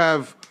then you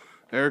have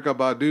Erykah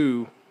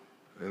Badu,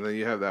 and then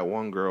you have that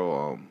one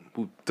girl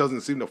who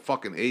doesn't seem to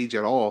fucking age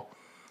at all.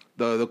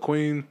 The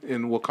queen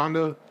in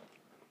Wakanda.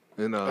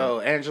 And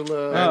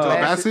Angela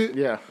Bassett?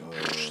 Yeah.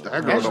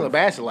 That girl Angela don't,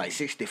 Bassett like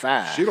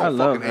 65. she I don't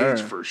love fucking her.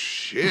 age for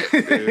shit,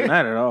 dude.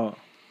 Not at all.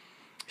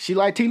 She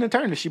like Tina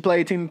Turner. She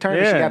played Tina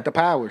Turner. Yeah. She got the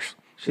powers.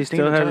 She Tina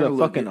still has Turner the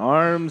look fucking good.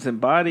 arms and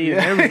body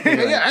and everything.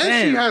 Yeah, Like, and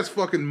damn. she has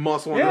fucking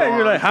muscle. On her Yeah,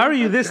 you're like, arms. how are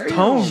you this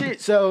toned?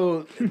 Shit.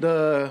 So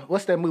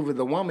what's that movie,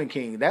 The Woman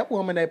King? That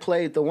woman that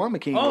played The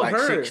Woman King, Oh, like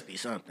her. 60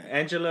 something.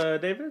 Angela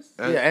Davis?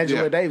 Yeah,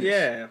 Angela Davis.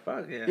 Yeah,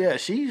 fuck yeah. Yeah,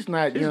 she's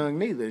not young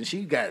neither, and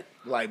she got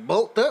like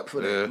bulked up for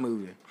that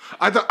movie.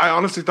 I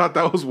honestly thought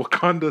that was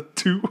Wakanda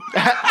 2.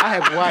 I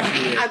have watched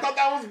it. I thought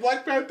that was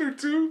Black Panther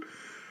 2.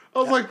 I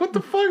was like, what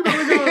the fuck?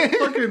 Now they got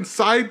fucking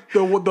side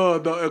the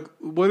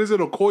what is it?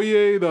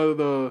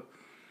 Okoye,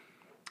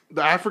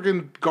 the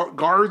African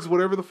guards,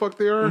 whatever the fuck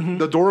they are,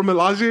 the Dora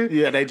Milaje.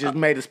 Yeah, they just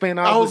made a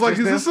spinoff. I was like,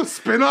 is just this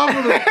a spinoff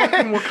of the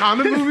fucking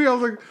Wakanda movie? I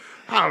was like,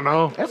 I don't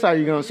know. That's how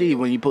you're gonna see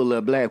when you pull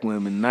up black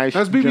women. Nice.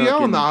 That's BBL,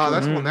 junkin'. nah.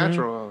 That's more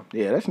natural.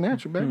 Yeah, that's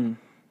natural, baby.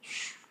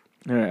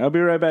 All right, I'll be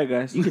right back,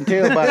 guys. You can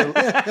tell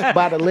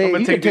by the leg. You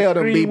can take tell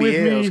this them screen with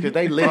BBLs me. because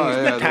they legs Oh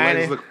yeah, the tiny,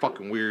 legs look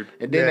fucking weird.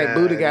 and then that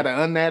booty got an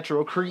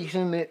unnatural crease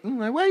in it. I'm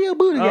like, why your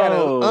booty got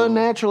Oh. an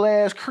unnatural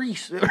ass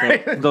crease?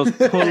 Those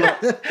pull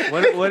up.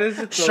 What is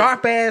it? Those-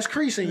 Sharp ass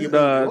crease in your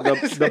booty.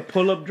 What is the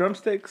pull up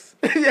drumsticks.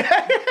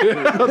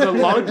 The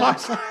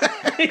lollipops.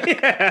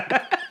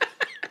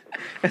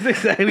 That's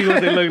exactly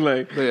what they look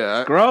like.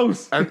 Yeah,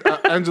 Gross.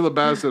 Angela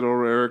Bassett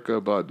or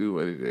Erica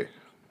Badu any day.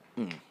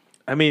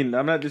 I mean,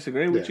 I'm not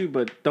disagreeing with Yeah. you,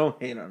 but don't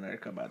hate on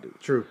Erykah Badu.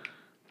 True.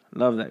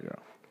 Love that girl.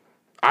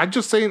 I'm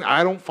just saying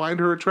I don't find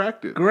her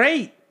attractive.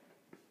 Great.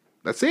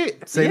 That's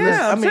it. Same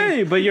Yeah, I'm as, saying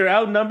you, but you're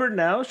outnumbered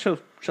now. So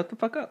shut the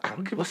fuck up.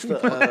 What's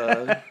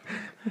the?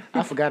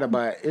 I forgot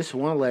about it's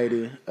one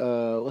lady.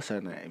 What's her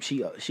name?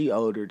 She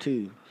older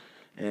too,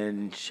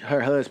 and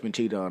her husband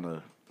cheated on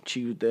her.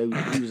 He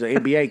was an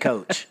NBA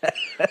coach.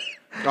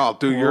 Oh,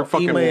 dude, you're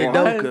fucking Ime wrong.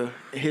 Udoka.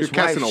 His You're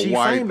casting wife, a she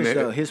wide famous net.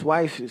 though. His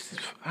wife is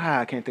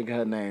I can't think of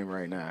her name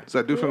right now. Is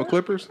that dude from the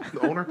Clippers,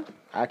 the owner?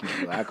 I can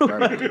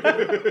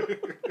probably.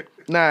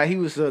 Nah, he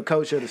was a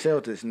coach of the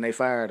Celtics, and they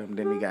fired him.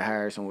 Then he got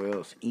hired somewhere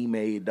else. Ime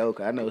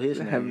Udoka. I know his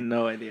I have name.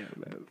 no idea.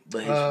 Man.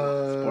 But his,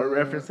 Sport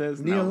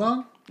references. Nia No.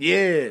 Long?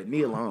 yeah,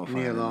 Nia Long.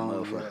 Nia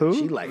Long. Motherfucker. Who?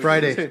 She like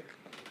Friday.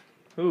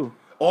 Who?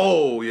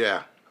 Oh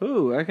yeah.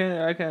 Who? I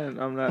can't.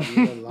 I'm not.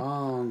 Nia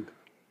Long.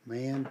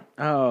 Man.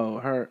 Oh,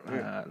 her.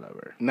 I love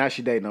her. Now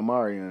she dating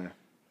Omarion.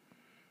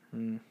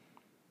 You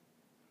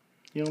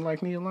don't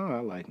like Nia Long? I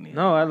like Nia.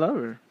 No, I love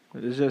her.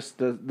 It's just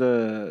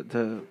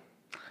the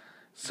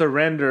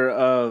surrender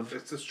of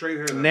It's the straight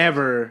hair.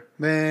 never.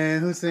 Man,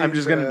 who sings? I'm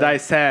just gonna die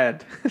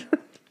sad.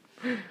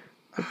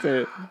 That's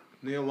it.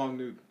 Neil Long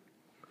nude.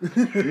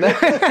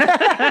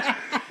 I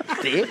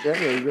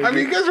I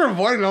mean, you guys are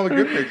avoiding all the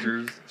good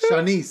pictures.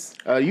 Shanice.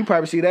 you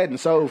probably see that in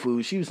Soul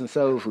Food. She was in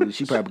Soul Food.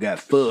 She probably got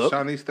fucked.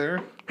 Shawnee's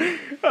there. I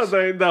was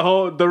like,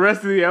 the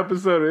rest of the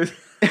episode is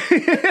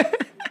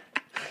it's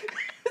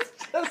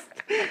just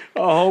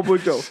a whole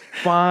bunch of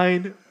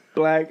fine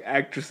black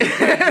actresses.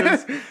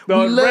 Like,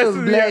 We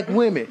love black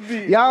women.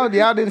 Y'all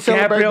didn't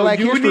celebrate Gabrielle Black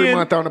History Union,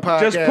 Month on the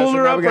podcast. Just pull so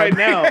her now up we gotta- right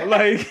now,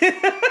 like,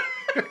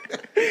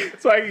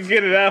 so I can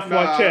get it off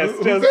my chest.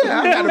 who's Just,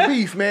 I got a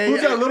beef, man.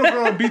 Who's that little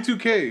girl on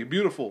B2K?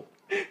 Beautiful.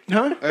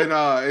 Huh? And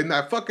in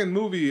that fucking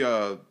movie,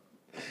 You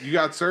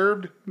Got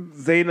Served.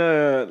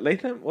 Zaina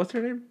Latham, what's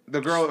her name?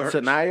 The girl,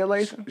 Sanaya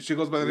Latham? she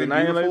goes by the name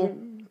Sanaya Beautiful.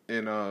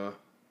 Latham?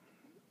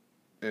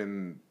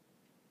 In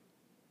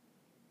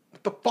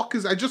what the fuck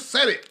is? I just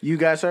said it. You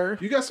Got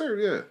Served? You Got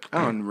Served. Yeah.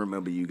 I don't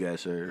remember You Got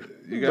Served.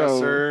 You Got No.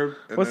 Served.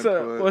 and What's then the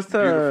put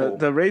Beautiful.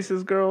 the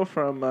racist girl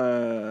from?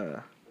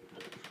 Her.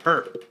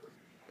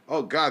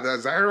 Oh God,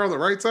 is that her on the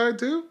right side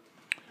too?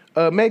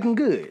 Megan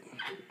Good.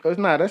 Oh,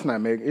 that's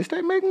not Megan. Is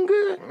that Megan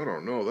Good? I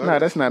don't know. That Nah, is-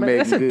 that's not Man, Megan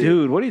that's a Good.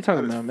 dude. What are you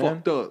talking that is about, man?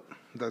 fucked up.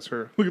 That's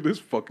her. Look at this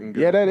fucking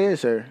girl. Yeah, that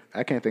is her.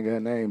 I can't think of her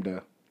name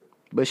though.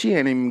 But she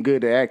ain't even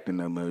good at acting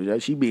no more.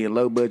 She be in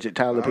low budget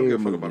Tyler I don't Perry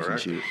give a fuck about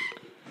movies her and shit.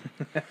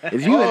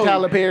 If you in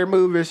Tyler Perry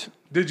movies,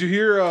 Did you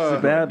hear?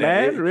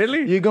 Bad,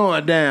 really? you're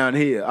going down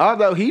here.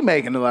 Although he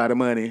making a lot of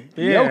money,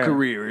 your Yeah.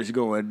 career is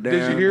going down.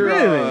 Did you hear?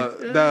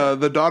 Really?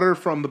 The daughter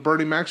from the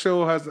Bernie Mac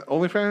show has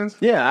OnlyFans.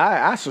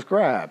 Yeah, I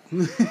subscribe.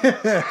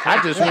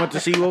 I just want to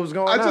see what was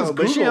going I just on,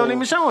 but she don't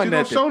even showing she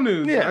nothing. don't show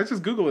nudes. Yeah. I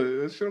just Google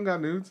it. She don't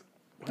got nudes.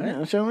 She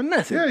don't showing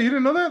nothing. Yeah, you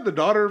didn't know that? The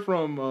daughter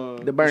from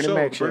The Bernie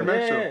Mac show. Bernie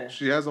Mac Yeah. show.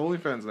 She has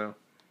OnlyFans now.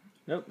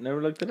 Nope,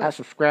 never looked it I up.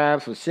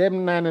 subscribed for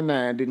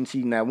 $7.99. Didn't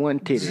see not one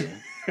titty.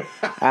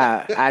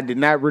 I did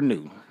not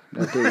renew.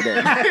 I'll tell you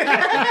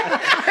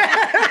that.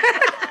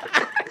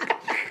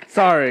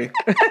 Sorry.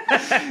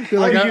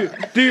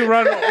 Do you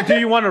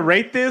want to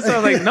rate this? I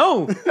was like,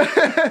 no.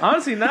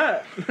 Honestly,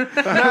 not.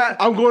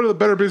 I'm going to the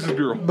Better Business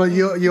Bureau. But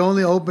you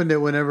only opened it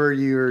whenever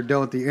you're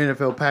done with the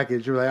NFL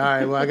package. You're like, all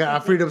right, well, I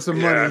freed up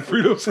some Yeah, money.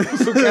 freedom some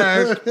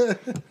cash.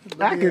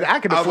 I could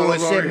I afford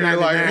was over here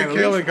like, hey, $7.99.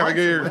 Kelly, can I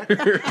get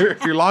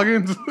your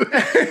logins?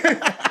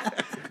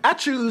 I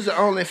choose the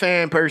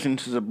OnlyFans person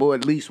to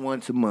support at least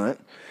once a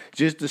month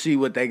just to see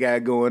what they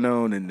got going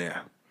on in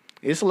there.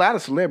 It's a lot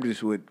of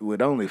celebrities with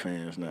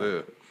OnlyFans now.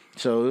 Yeah.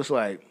 So it's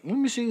like, let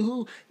me see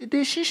who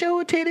did she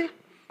show a titty?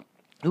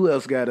 Who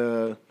else got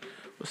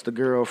what's the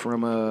girl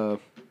from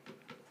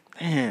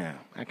damn,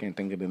 I can't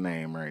think of the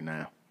name right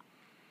now.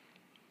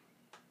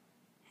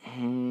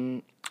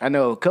 I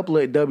know a couple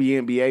of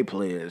WNBA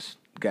players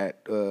got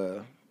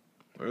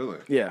Really?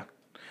 yeah.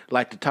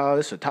 Like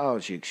it's a tall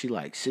chick. She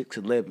like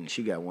 6'11".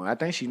 She got one. I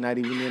think she's not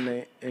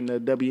even in the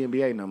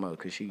WNBA no more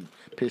because she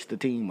pissed the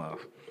team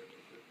off.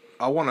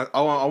 I want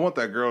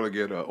that girl to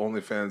get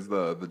OnlyFans.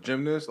 The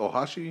gymnast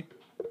Ohashi.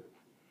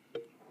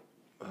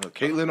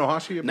 Caitlin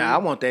Ohashi. Nah, I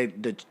want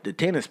the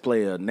tennis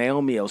player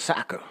Naomi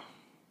Osaka.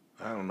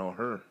 I don't know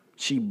her.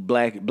 She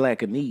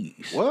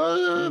Blackanese.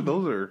 What?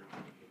 Those are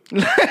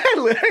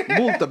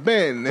multa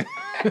ben.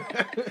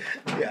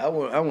 Yeah, I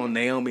want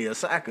Naomi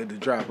Osaka to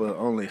drop her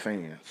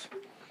OnlyFans.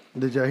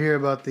 Did y'all hear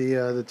about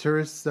the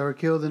tourists that were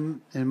killed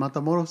in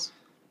Matamoros?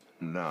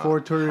 No. 4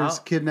 tourists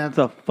kidnapped.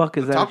 What the fuck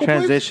is that taco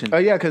transition? Oh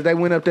yeah, because they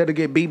went up there to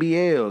get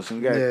BBLs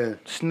and got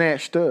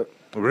snatched up.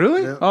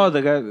 Really? Yep. Oh,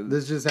 the guy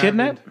This just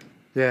kidnapped? happened.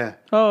 Yeah.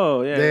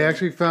 Oh, yeah. They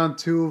actually found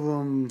 2 of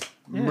them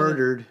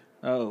murdered.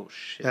 Oh,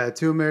 shit.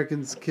 2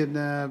 Americans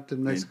kidnapped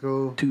in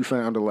Mexico. 2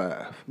 found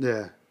alive.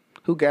 Yeah.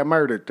 Who got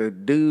murdered? The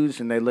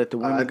dudes, and they let the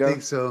women I go?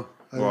 think so.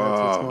 I think that's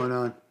what's going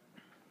on.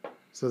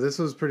 So this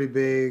was pretty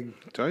big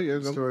Tell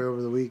you, story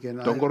over the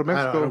weekend. Don't go to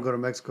Mexico. I don't go to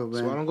Mexico,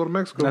 man. So I don't go to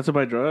Mexico. That's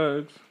about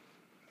drugs.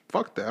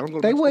 Fuck that. I don't go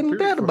to They Mexico. wasn't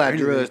period. that about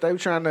drugs. They were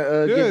trying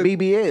to get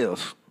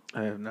BBLs.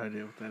 I have no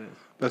idea what that is.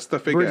 That's the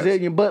fake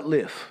Brazilian butt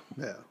lift.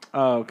 Yeah.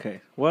 Oh, okay.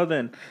 Well,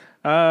 then,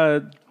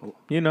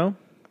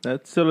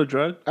 that's still a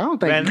drug. I don't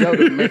think you go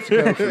to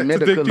Mexico for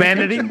medical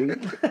Vanity. attention,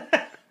 dude.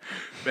 ass.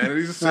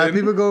 Vanity's a sin.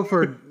 People go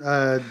for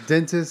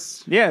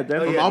dentists. Yeah,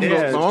 that's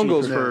My mom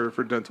goes cheaper.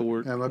 for dental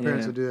work, Yeah, my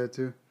parents Yeah. would do that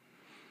too.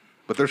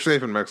 but they're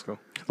safe in Mexico.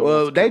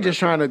 Well, they just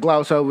trying to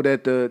gloss over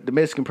that the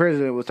Mexican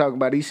president was talking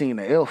about he seen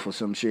an elf or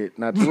some shit.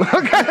 Not too long.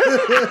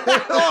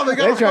 Oh, they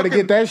They trying to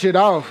get that shit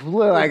off.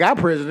 Look, like our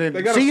president.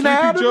 They got See a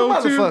now, Sleepy the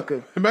Joe too.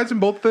 motherfucker. Imagine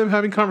both of them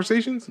having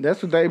conversations.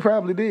 That's what they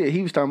probably did.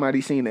 He was talking about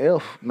he seen an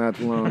elf not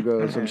too long ago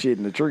or some shit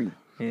in the tree.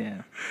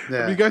 Yeah. Yeah.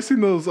 Have you guys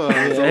seen those?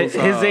 His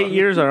 8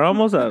 years are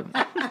almost up.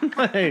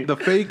 The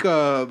fake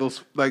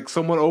those like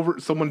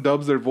someone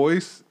dubs their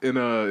voice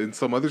in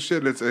some other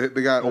shit.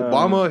 They got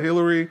Obama,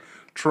 Hillary,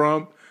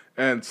 Trump,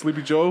 and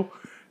Sleepy Joe,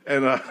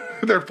 and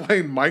they're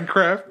playing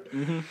Minecraft.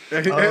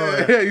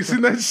 Yeah, you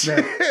seen that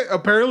shit?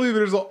 Apparently,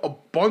 there's a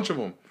bunch of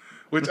them,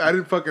 which I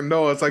didn't fucking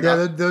know. It's like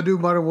they'll do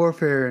Modern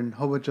Warfare and a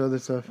whole bunch of other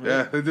stuff.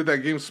 yeah, they did that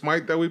game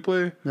Smite that we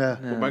play. Yeah.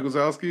 With Mike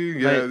Wazowski.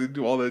 Yeah, they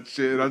do all that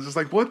shit. And I was just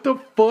like, what the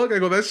fuck? I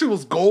go, that shit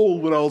was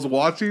gold when I was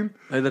watching.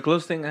 Like, the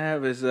closest thing I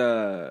have is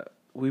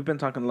we've been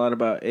talking a lot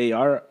about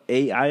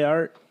AI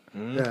art.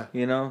 Yeah.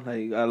 You know,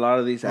 like a lot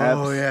of these apps.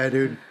 Oh yeah,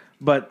 dude.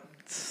 But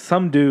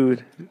some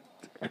dude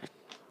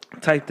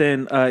typed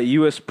in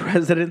U.S.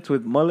 presidents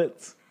with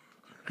mullets,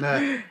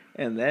 Nah.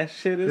 and that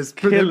shit is It's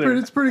pretty, killer.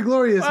 it's pretty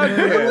glorious, man.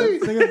 Really?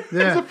 It's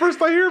That's the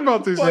first I hear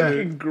about this shit.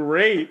 Fucking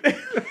great.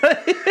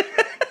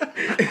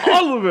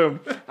 All of them.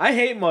 I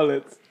hate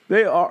mullets.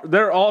 They're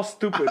all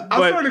stupid. I'm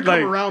but starting to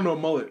come around to a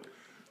mullet.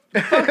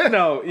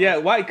 No, yeah,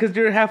 why? Because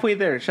you're halfway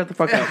there. Shut the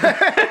fuck up.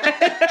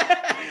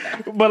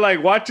 But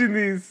like watching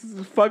these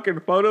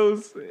fucking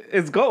photos,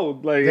 it's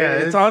gold. Like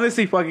it's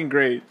honestly fucking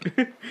great.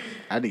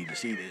 I need to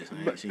see this.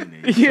 I ain't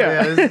seen this.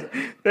 Yeah,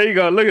 there you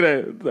go. Look at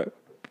that. The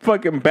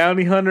fucking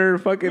bounty hunter.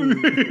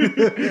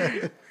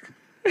 Fucking.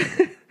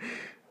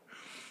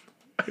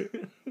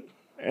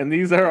 And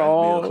these are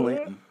all. Bill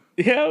Clinton.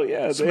 Yeah,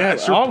 yeah. They Smash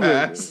have your all of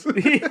pass. them.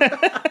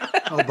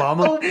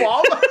 Obama.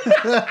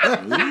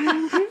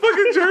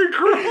 Fucking Jerry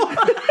Curl.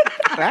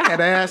 I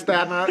had asked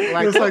that not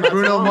like It's like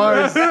Bruno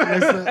Mars.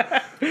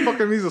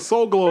 Fucking needs a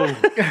soul glow.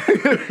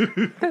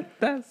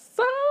 That's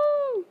so.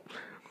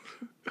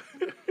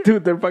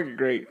 Dude, they're fucking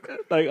great.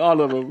 Like all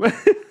of them. Like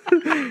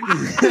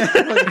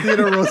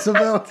Theodore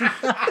Roosevelt.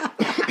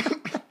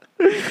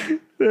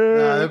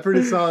 They're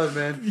pretty solid,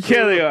 man.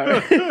 Yeah, they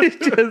are.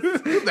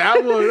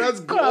 That's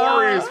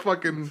glorious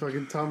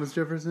Fucking Thomas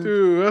Jefferson.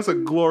 Dude, that's a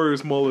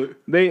glorious mullet.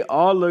 They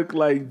all look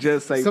like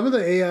just like. Some of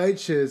the AI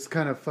shit is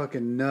kind of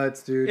fucking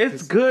nuts, dude.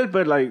 It's good,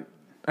 but like,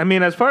 I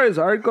mean, as far as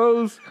art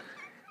goes,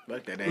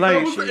 Like that. Like-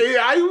 That was the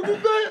AI who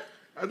did that?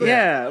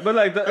 yeah, but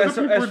like That's as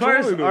what people far are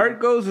as drawing, art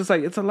goes, it's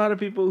like it's a lot of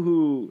people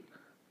who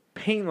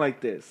paint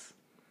like this.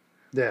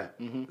 Yeah.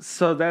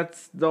 So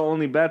that's the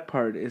only bad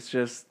part. It's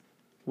just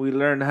we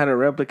learned how to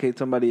replicate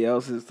somebody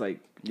else's like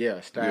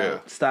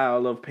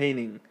style of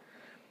painting,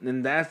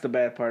 and that's the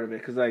bad part of it.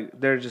 Because like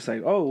they're just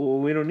like, oh, well,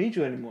 we don't need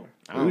you anymore.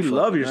 We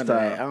love your I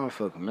style. don't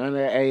fuck with none of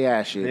that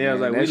AI shit. Yeah, I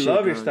was man. like, That we shit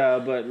love your gonna- style,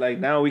 but like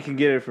now we can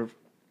get it for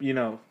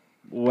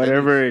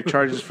whatever it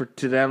charges for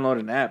to download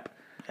an app.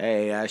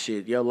 AI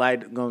shit. Your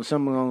light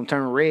someone gonna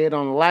turn red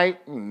on the light,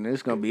 and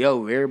it's gonna be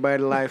over.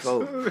 Everybody's life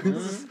over.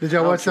 Did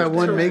y'all watch that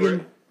one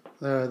Megan?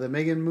 The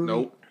Megan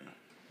movie?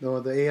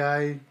 Nope. The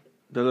AI.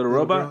 The little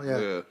robot.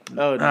 Girl? Yeah.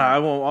 Yeah. Oh, no. I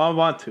won't. I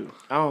want to,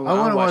 I don't I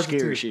wanna watch watch it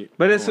scary too. shit.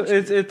 but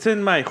it's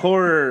in my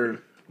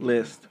horror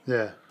list.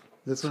 Yeah.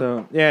 This one.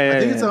 So yeah. I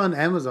think yeah. it's on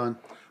Amazon.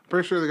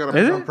 Pretty sure they got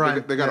Is a it?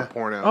 Prime, they got yeah. a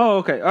porn out. Oh,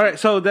 okay. All right.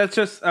 So that's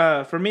just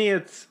for me.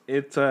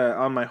 It's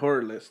on my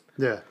horror list.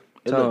 Yeah.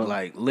 It So- looked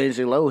like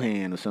Lindsay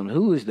Lohan or something.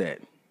 Who is that?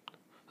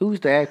 Who's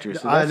the actress?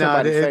 Is I that know.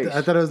 somebody's face?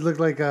 I thought it looked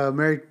like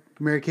Mary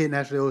Mary-Kate and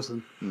Ashley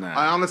Olsen. Nah.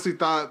 I honestly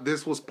thought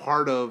this was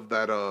part of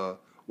that.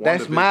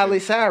 That's WandaVision. Miley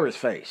Cyrus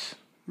face.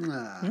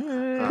 Nah.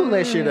 Pull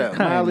that shit up.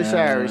 Miley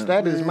Cyrus.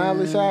 That is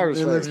Miley Cyrus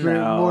It looks face.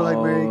 more like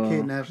Mary-Kate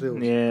and Ashley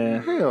Olsen.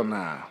 Yeah. Hell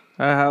nah.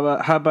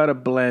 How about a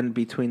blend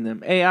between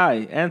them? AI,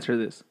 answer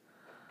this.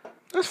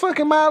 That's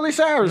fucking Miley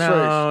Cyrus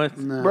No, face.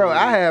 it's Bro,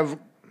 I have...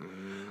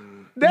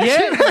 That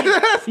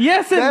shit,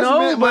 yes and that's no,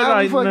 but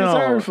Miley like fucking no.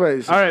 Cyrus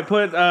face. All right,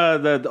 put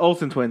the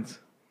Olsen twins.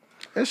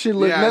 That shit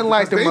look Yeah, nothing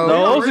like the they- The mother.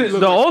 already Olsen,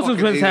 look the like Olsen fucking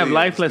twins have aliens,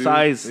 lifeless dude.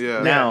 eyes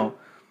Yeah. now.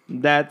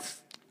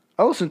 That's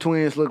Olsen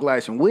twins look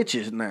like some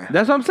witches now.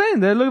 what I'm saying.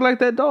 They look like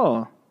that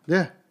doll.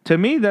 Yeah. To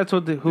me, that's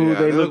what who Yeah,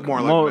 they they look look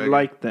more more like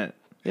like, Megan. that.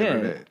 Yeah.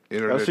 Internet. Oh,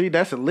 Internet. see,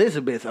 that's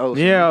Elizabeth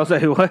Olsen. Yeah, I was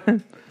like, what?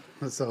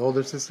 That's the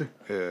older sister.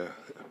 Yeah.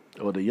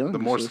 Or the younger The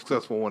more sister.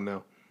 successful one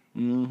now.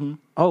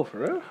 Oh, for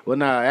real? Well,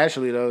 nah,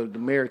 actually, though, the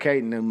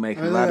Mary-Kate and them make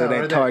a Oh, lot yeah, of that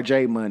right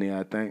there. Tarjay money,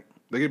 I think.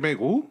 They can make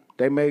who?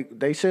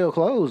 They sell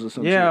clothes or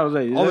something. Yeah, I was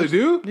like, Oh, they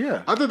do?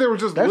 Yeah. I thought they were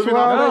just That's living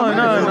why off I No, don't that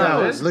no, money. Look at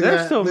no. that. Look at They're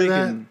that. still Look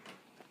at making.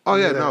 Oh,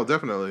 yeah, Look at no, that.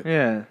 definitely.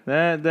 Yeah, Look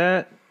at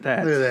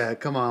that.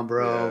 Come on,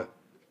 bro. Yeah.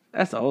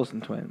 that's the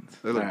Olsen twins.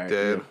 They look All right,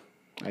 dead.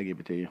 yeah. I give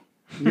it to you.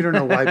 You don't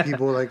know white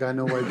people like I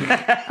know white people.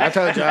 I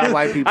told you I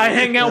white people. I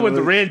hang out with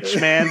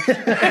Rich, man.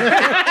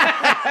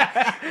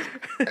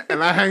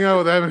 And I hang out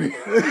with Ebony.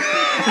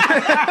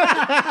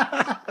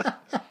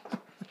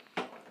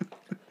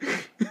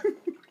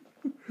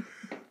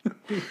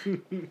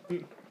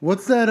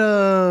 What's that?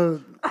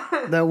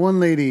 That one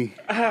lady,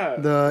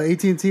 the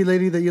AT&T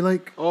lady that you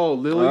like. Oh,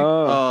 Lily.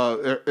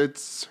 Oh.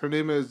 It's her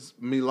name is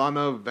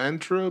Milana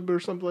Vantrub or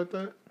something like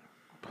that.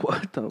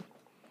 What the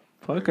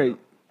fuck are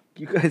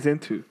you guys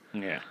into?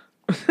 Yeah.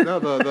 No,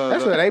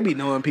 That's why they be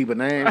knowing people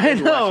names. I They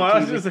be know.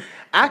 watching I was TV. just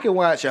I can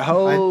watch a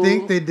whole. I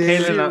think they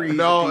did. Kaylin, series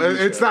No, of TV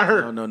it's not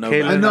her. shows. No,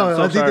 Kaylin, I know. I'm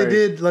so I think sorry. they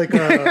did like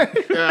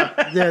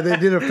yeah, they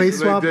did a face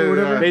They swap did, or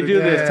whatever. yeah. They do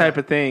Yeah. this type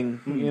of thing,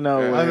 you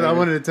know. I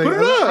wanted to tell you.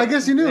 Put it up. I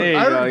guess you knew. There you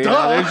I- go. Yeah,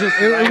 duh. they're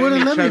just It riding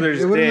wouldn't each let me.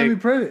 other's It wouldn't let me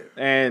dick. print it.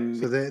 And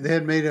So they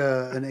had made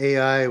an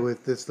AI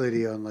with this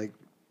lady on like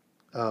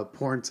a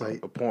porn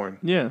site. A porn.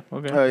 yeah,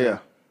 okay. Oh yeah.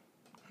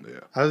 Yeah.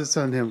 I was just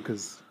telling him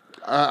because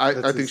I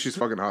That's think his- she's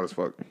fucking hot as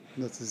fuck.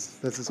 that's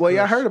his. Well,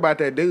 y'all crush. heard about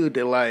that dude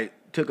that like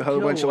took a whole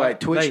You know bunch of what? like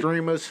Twitch Like-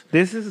 streamers.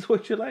 This is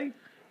what you like?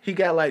 He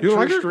got like You don't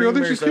like Twitch her? You don't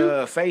think she's streamers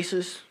cute?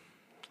 faces,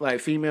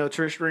 like female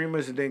Twitch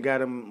streamers, and then got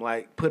them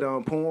like put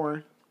on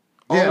porn.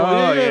 Yeah.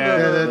 Oh, yeah.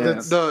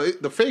 that's-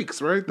 the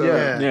fakes, right? The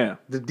Yeah. Yeah.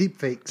 The deep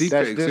fakes. deep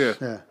That's fakes, this-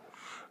 yeah.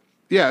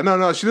 Yeah. Yeah,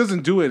 no, she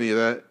doesn't do any of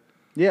that.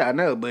 Yeah, I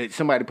know, but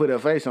somebody put her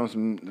face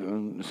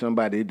on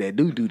somebody that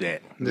do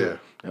that. Yeah.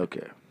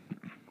 Okay.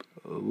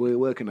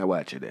 Where can I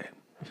watch it at?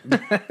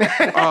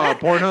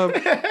 Pornhub.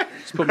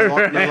 Just put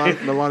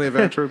Melania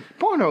Vantrub.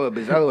 Pornhub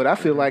is old. I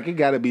feel like it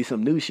got to be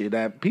some new shit.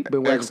 That people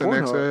been watching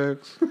Pornhub.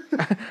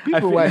 XNXX.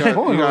 People watching You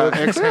got Pornhub.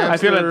 X I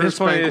feel at Hamster, this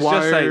point Spank it's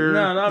just like Wire.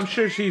 no, I'm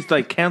sure she's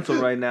like canceled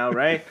right now,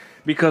 right?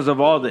 Because of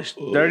all the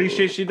dirty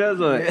shit she does.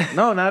 Like,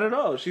 no, not at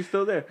all. She's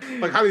still there.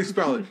 Like, how do you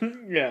spell it?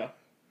 Yeah.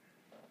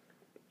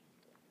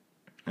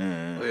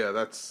 Oh, yeah,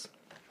 that's.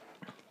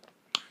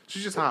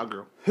 She's just a hot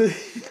girl.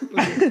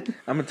 I'm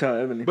gonna tell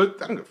Ebony.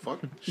 But I don't give a fuck.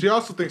 She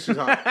also thinks she's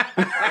hot.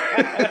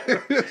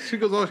 She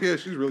goes, oh, yeah,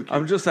 she's really cute.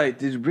 I'm just like,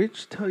 did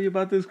Rich tell you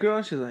about this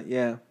girl? She's like,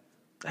 yeah.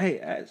 Hey,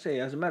 actually,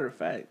 as a matter of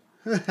fact,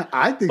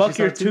 I think fuck she's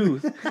your hot, too.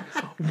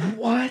 tooth.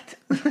 What?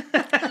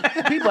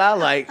 People I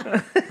like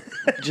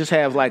just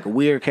have like a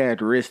weird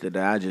characteristic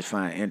that I just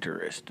find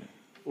interesting.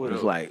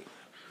 It's like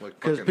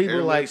because fucking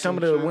people like hairlets some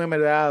of and the shit.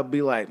 women that I'll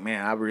be like,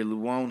 man, I really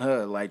want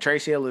her. Like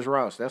Tracy Ellis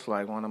Ross, that's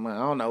like one of my. I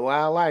don't know why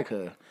I like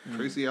her,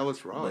 Tracy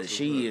Ellis Ross. but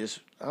she is.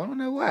 I don't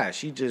know why.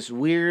 She just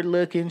weird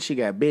looking. She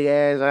got big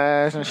ass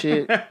eyes and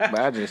shit. But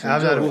I just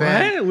I'm not a enjoy it.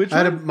 fan. What? Which I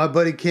had one? my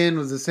buddy Ken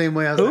was the same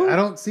way. I was Who? like, I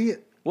don't see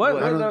it. What?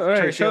 What? All right,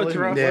 Tracy show it Ellis to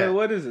me. Ross? Yeah.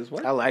 What is this?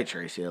 What? I like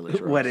Tracy Ellis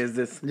Ross. What is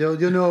this? You'll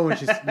know when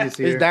you see It's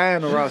her.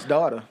 Diana Ross'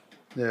 daughter.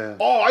 Yeah.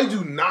 Oh, I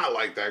do not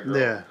like that girl.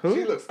 Yeah.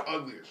 She looks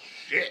ugly as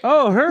shit.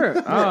 Oh, her.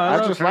 Oh, I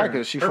love just like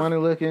her. She funny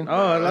looking. Oh,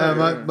 I love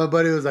my, her. my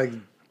buddy was like,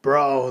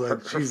 bro,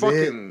 like Her she's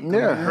fucking,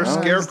 Yeah. her I just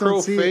scarecrow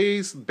don't see it.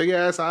 face, big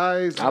ass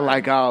eyes. I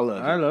like all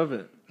of I it. love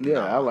it. Yeah,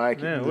 I like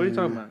it. Yeah, what are you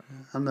talking about? it.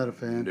 I'm not a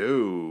fan.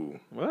 No.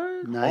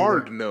 What? Not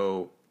Hard either.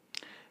 no.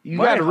 You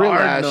Why got to hard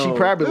realize no? she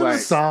probably This is like.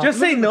 soft. Just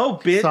say no,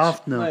 bitch.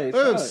 Soft no. Like, Look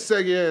at them fuck.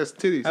 saggy ass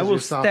titties. I will you're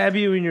soft. stab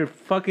you in your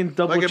fucking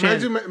double Like, chin.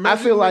 imagine I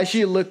feel like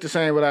she looked the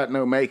same without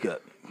no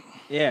makeup.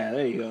 Yeah,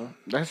 there you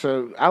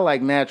go. I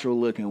like natural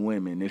looking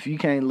women. If you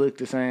can't look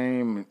the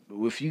same,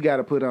 if you got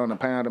to put on a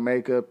pound of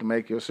makeup to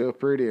make yourself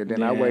prettier,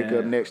 then I wake Yeah.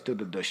 up next to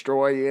the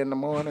destroyer in the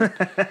morning.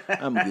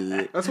 I'm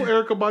good. That's what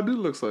Erica Badu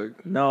looks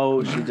like.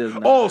 No, she does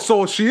not. Oh,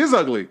 so she is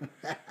ugly.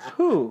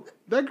 Who?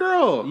 That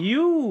girl.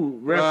 You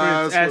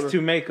reference that's as what-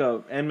 to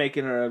makeup and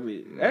making her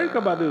ugly. Erica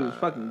Badu is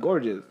fucking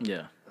gorgeous.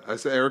 Yeah. I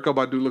said Erica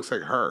Badu looks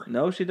like her.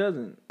 No, she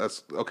doesn't.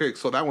 That's okay.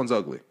 So that one's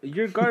ugly.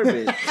 You're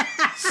garbage.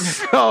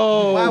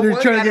 So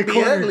You're trying to get be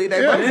cornered. ugly.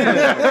 They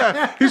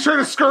both- he's trying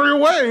to scurry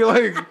away.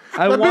 Like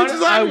I that want bitch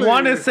is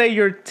ugly. to say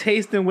your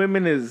taste in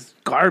women is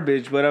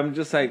garbage, but I'm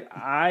just like,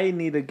 I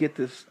need to get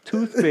this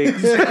tooth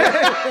fixed.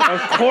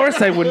 Of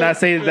course, I would not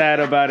say that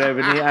about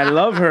Ebony. I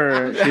love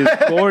her. She's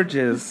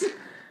gorgeous.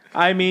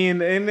 I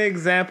mean, an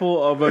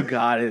example of a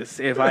goddess,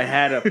 if I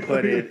had to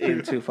put it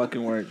into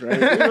fucking words, right?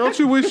 Don't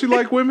you wish you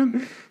like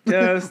women?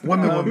 Just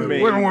Women.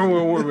 amazing.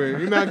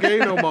 Women. You're not gay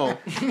no more.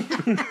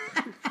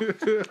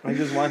 I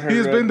just want her. He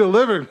has been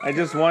delivered. I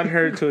just want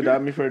her to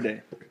adopt me for a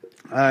day.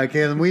 All right,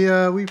 Kaylin,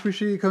 we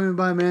appreciate you coming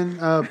by, man.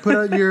 Put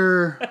out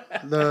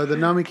the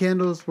Nami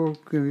candles. Can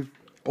we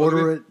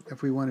order it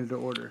if we wanted to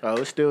order? Oh,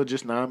 it's still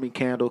just Nami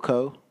Candle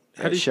Co.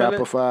 How At do you spell it?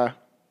 Shopify.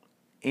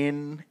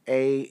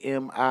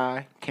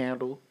 NAMI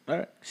Candle All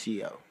right.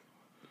 CO.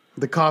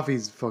 The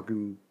coffee's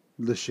fucking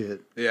the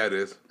shit. Yeah, it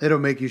is. It'll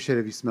make you shit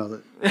if you smell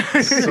it.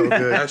 It's so good.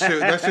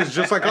 That shit's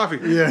just like coffee.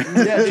 Yeah.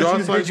 Yeah,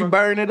 Just like did you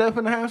burn it up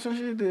in the house and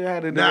shit? How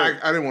did Nah,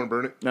 that? I didn't want to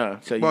burn it. No,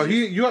 so you Well,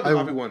 just, you have the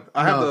coffee one.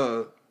 I have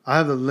the. I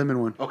have the lemon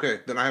one. Okay,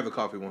 then I have the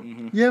coffee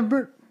one. Yeah,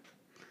 Bert.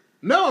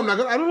 No, I'm not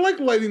gonna. I don't like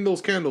lighting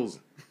those candles.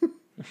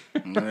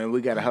 man,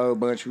 we got a whole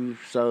bunch. We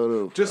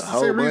sold Just a the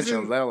whole same bunch reason-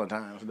 on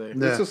Valentine's Day.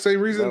 Yeah. It's the same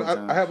reason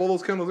Valentine's. I have all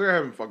those candles there. I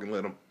haven't fucking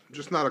lit them.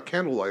 Just not a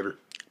candle lighter.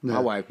 My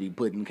wife be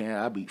putting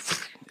I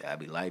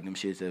be lighting them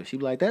shits up. She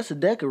be like, "That's a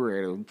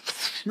decorator."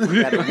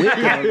 Got a wick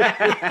on it.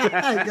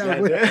 I got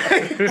a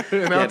whip.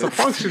 Now it's a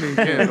functioning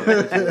candle.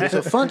 It's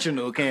a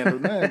functional candle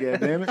now,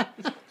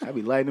 goddammit. I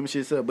be lighting them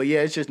shits up. But yeah,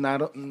 it's just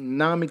not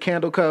Nami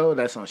Candle Co.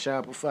 That's on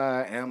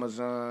Shopify,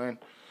 Amazon.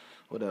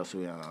 What else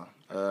we on?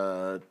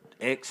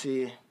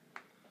 Etsy.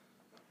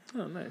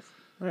 Oh, nice.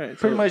 All right.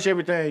 Pretty so- much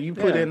everything you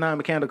put Yeah. in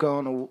Nami Candle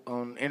Co.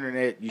 on the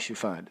internet, you should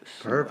find us.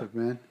 Perfect,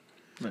 man.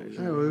 All right,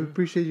 well, we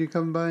appreciate you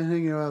coming by and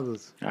hanging out with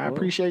us. I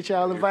appreciate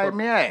y'all inviting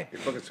me out.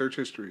 Your fucking search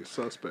history is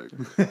suspect.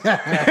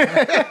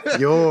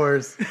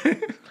 Yours.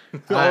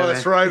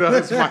 That's right.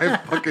 That's my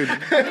fucking.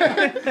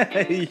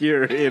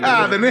 You're in.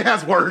 Then it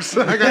has worse.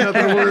 I got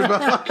nothing to worry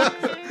about.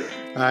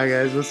 All right,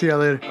 guys. We'll see y'all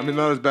later. I mean,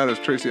 not as bad as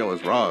Tracy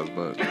Ellis Ross,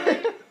 but.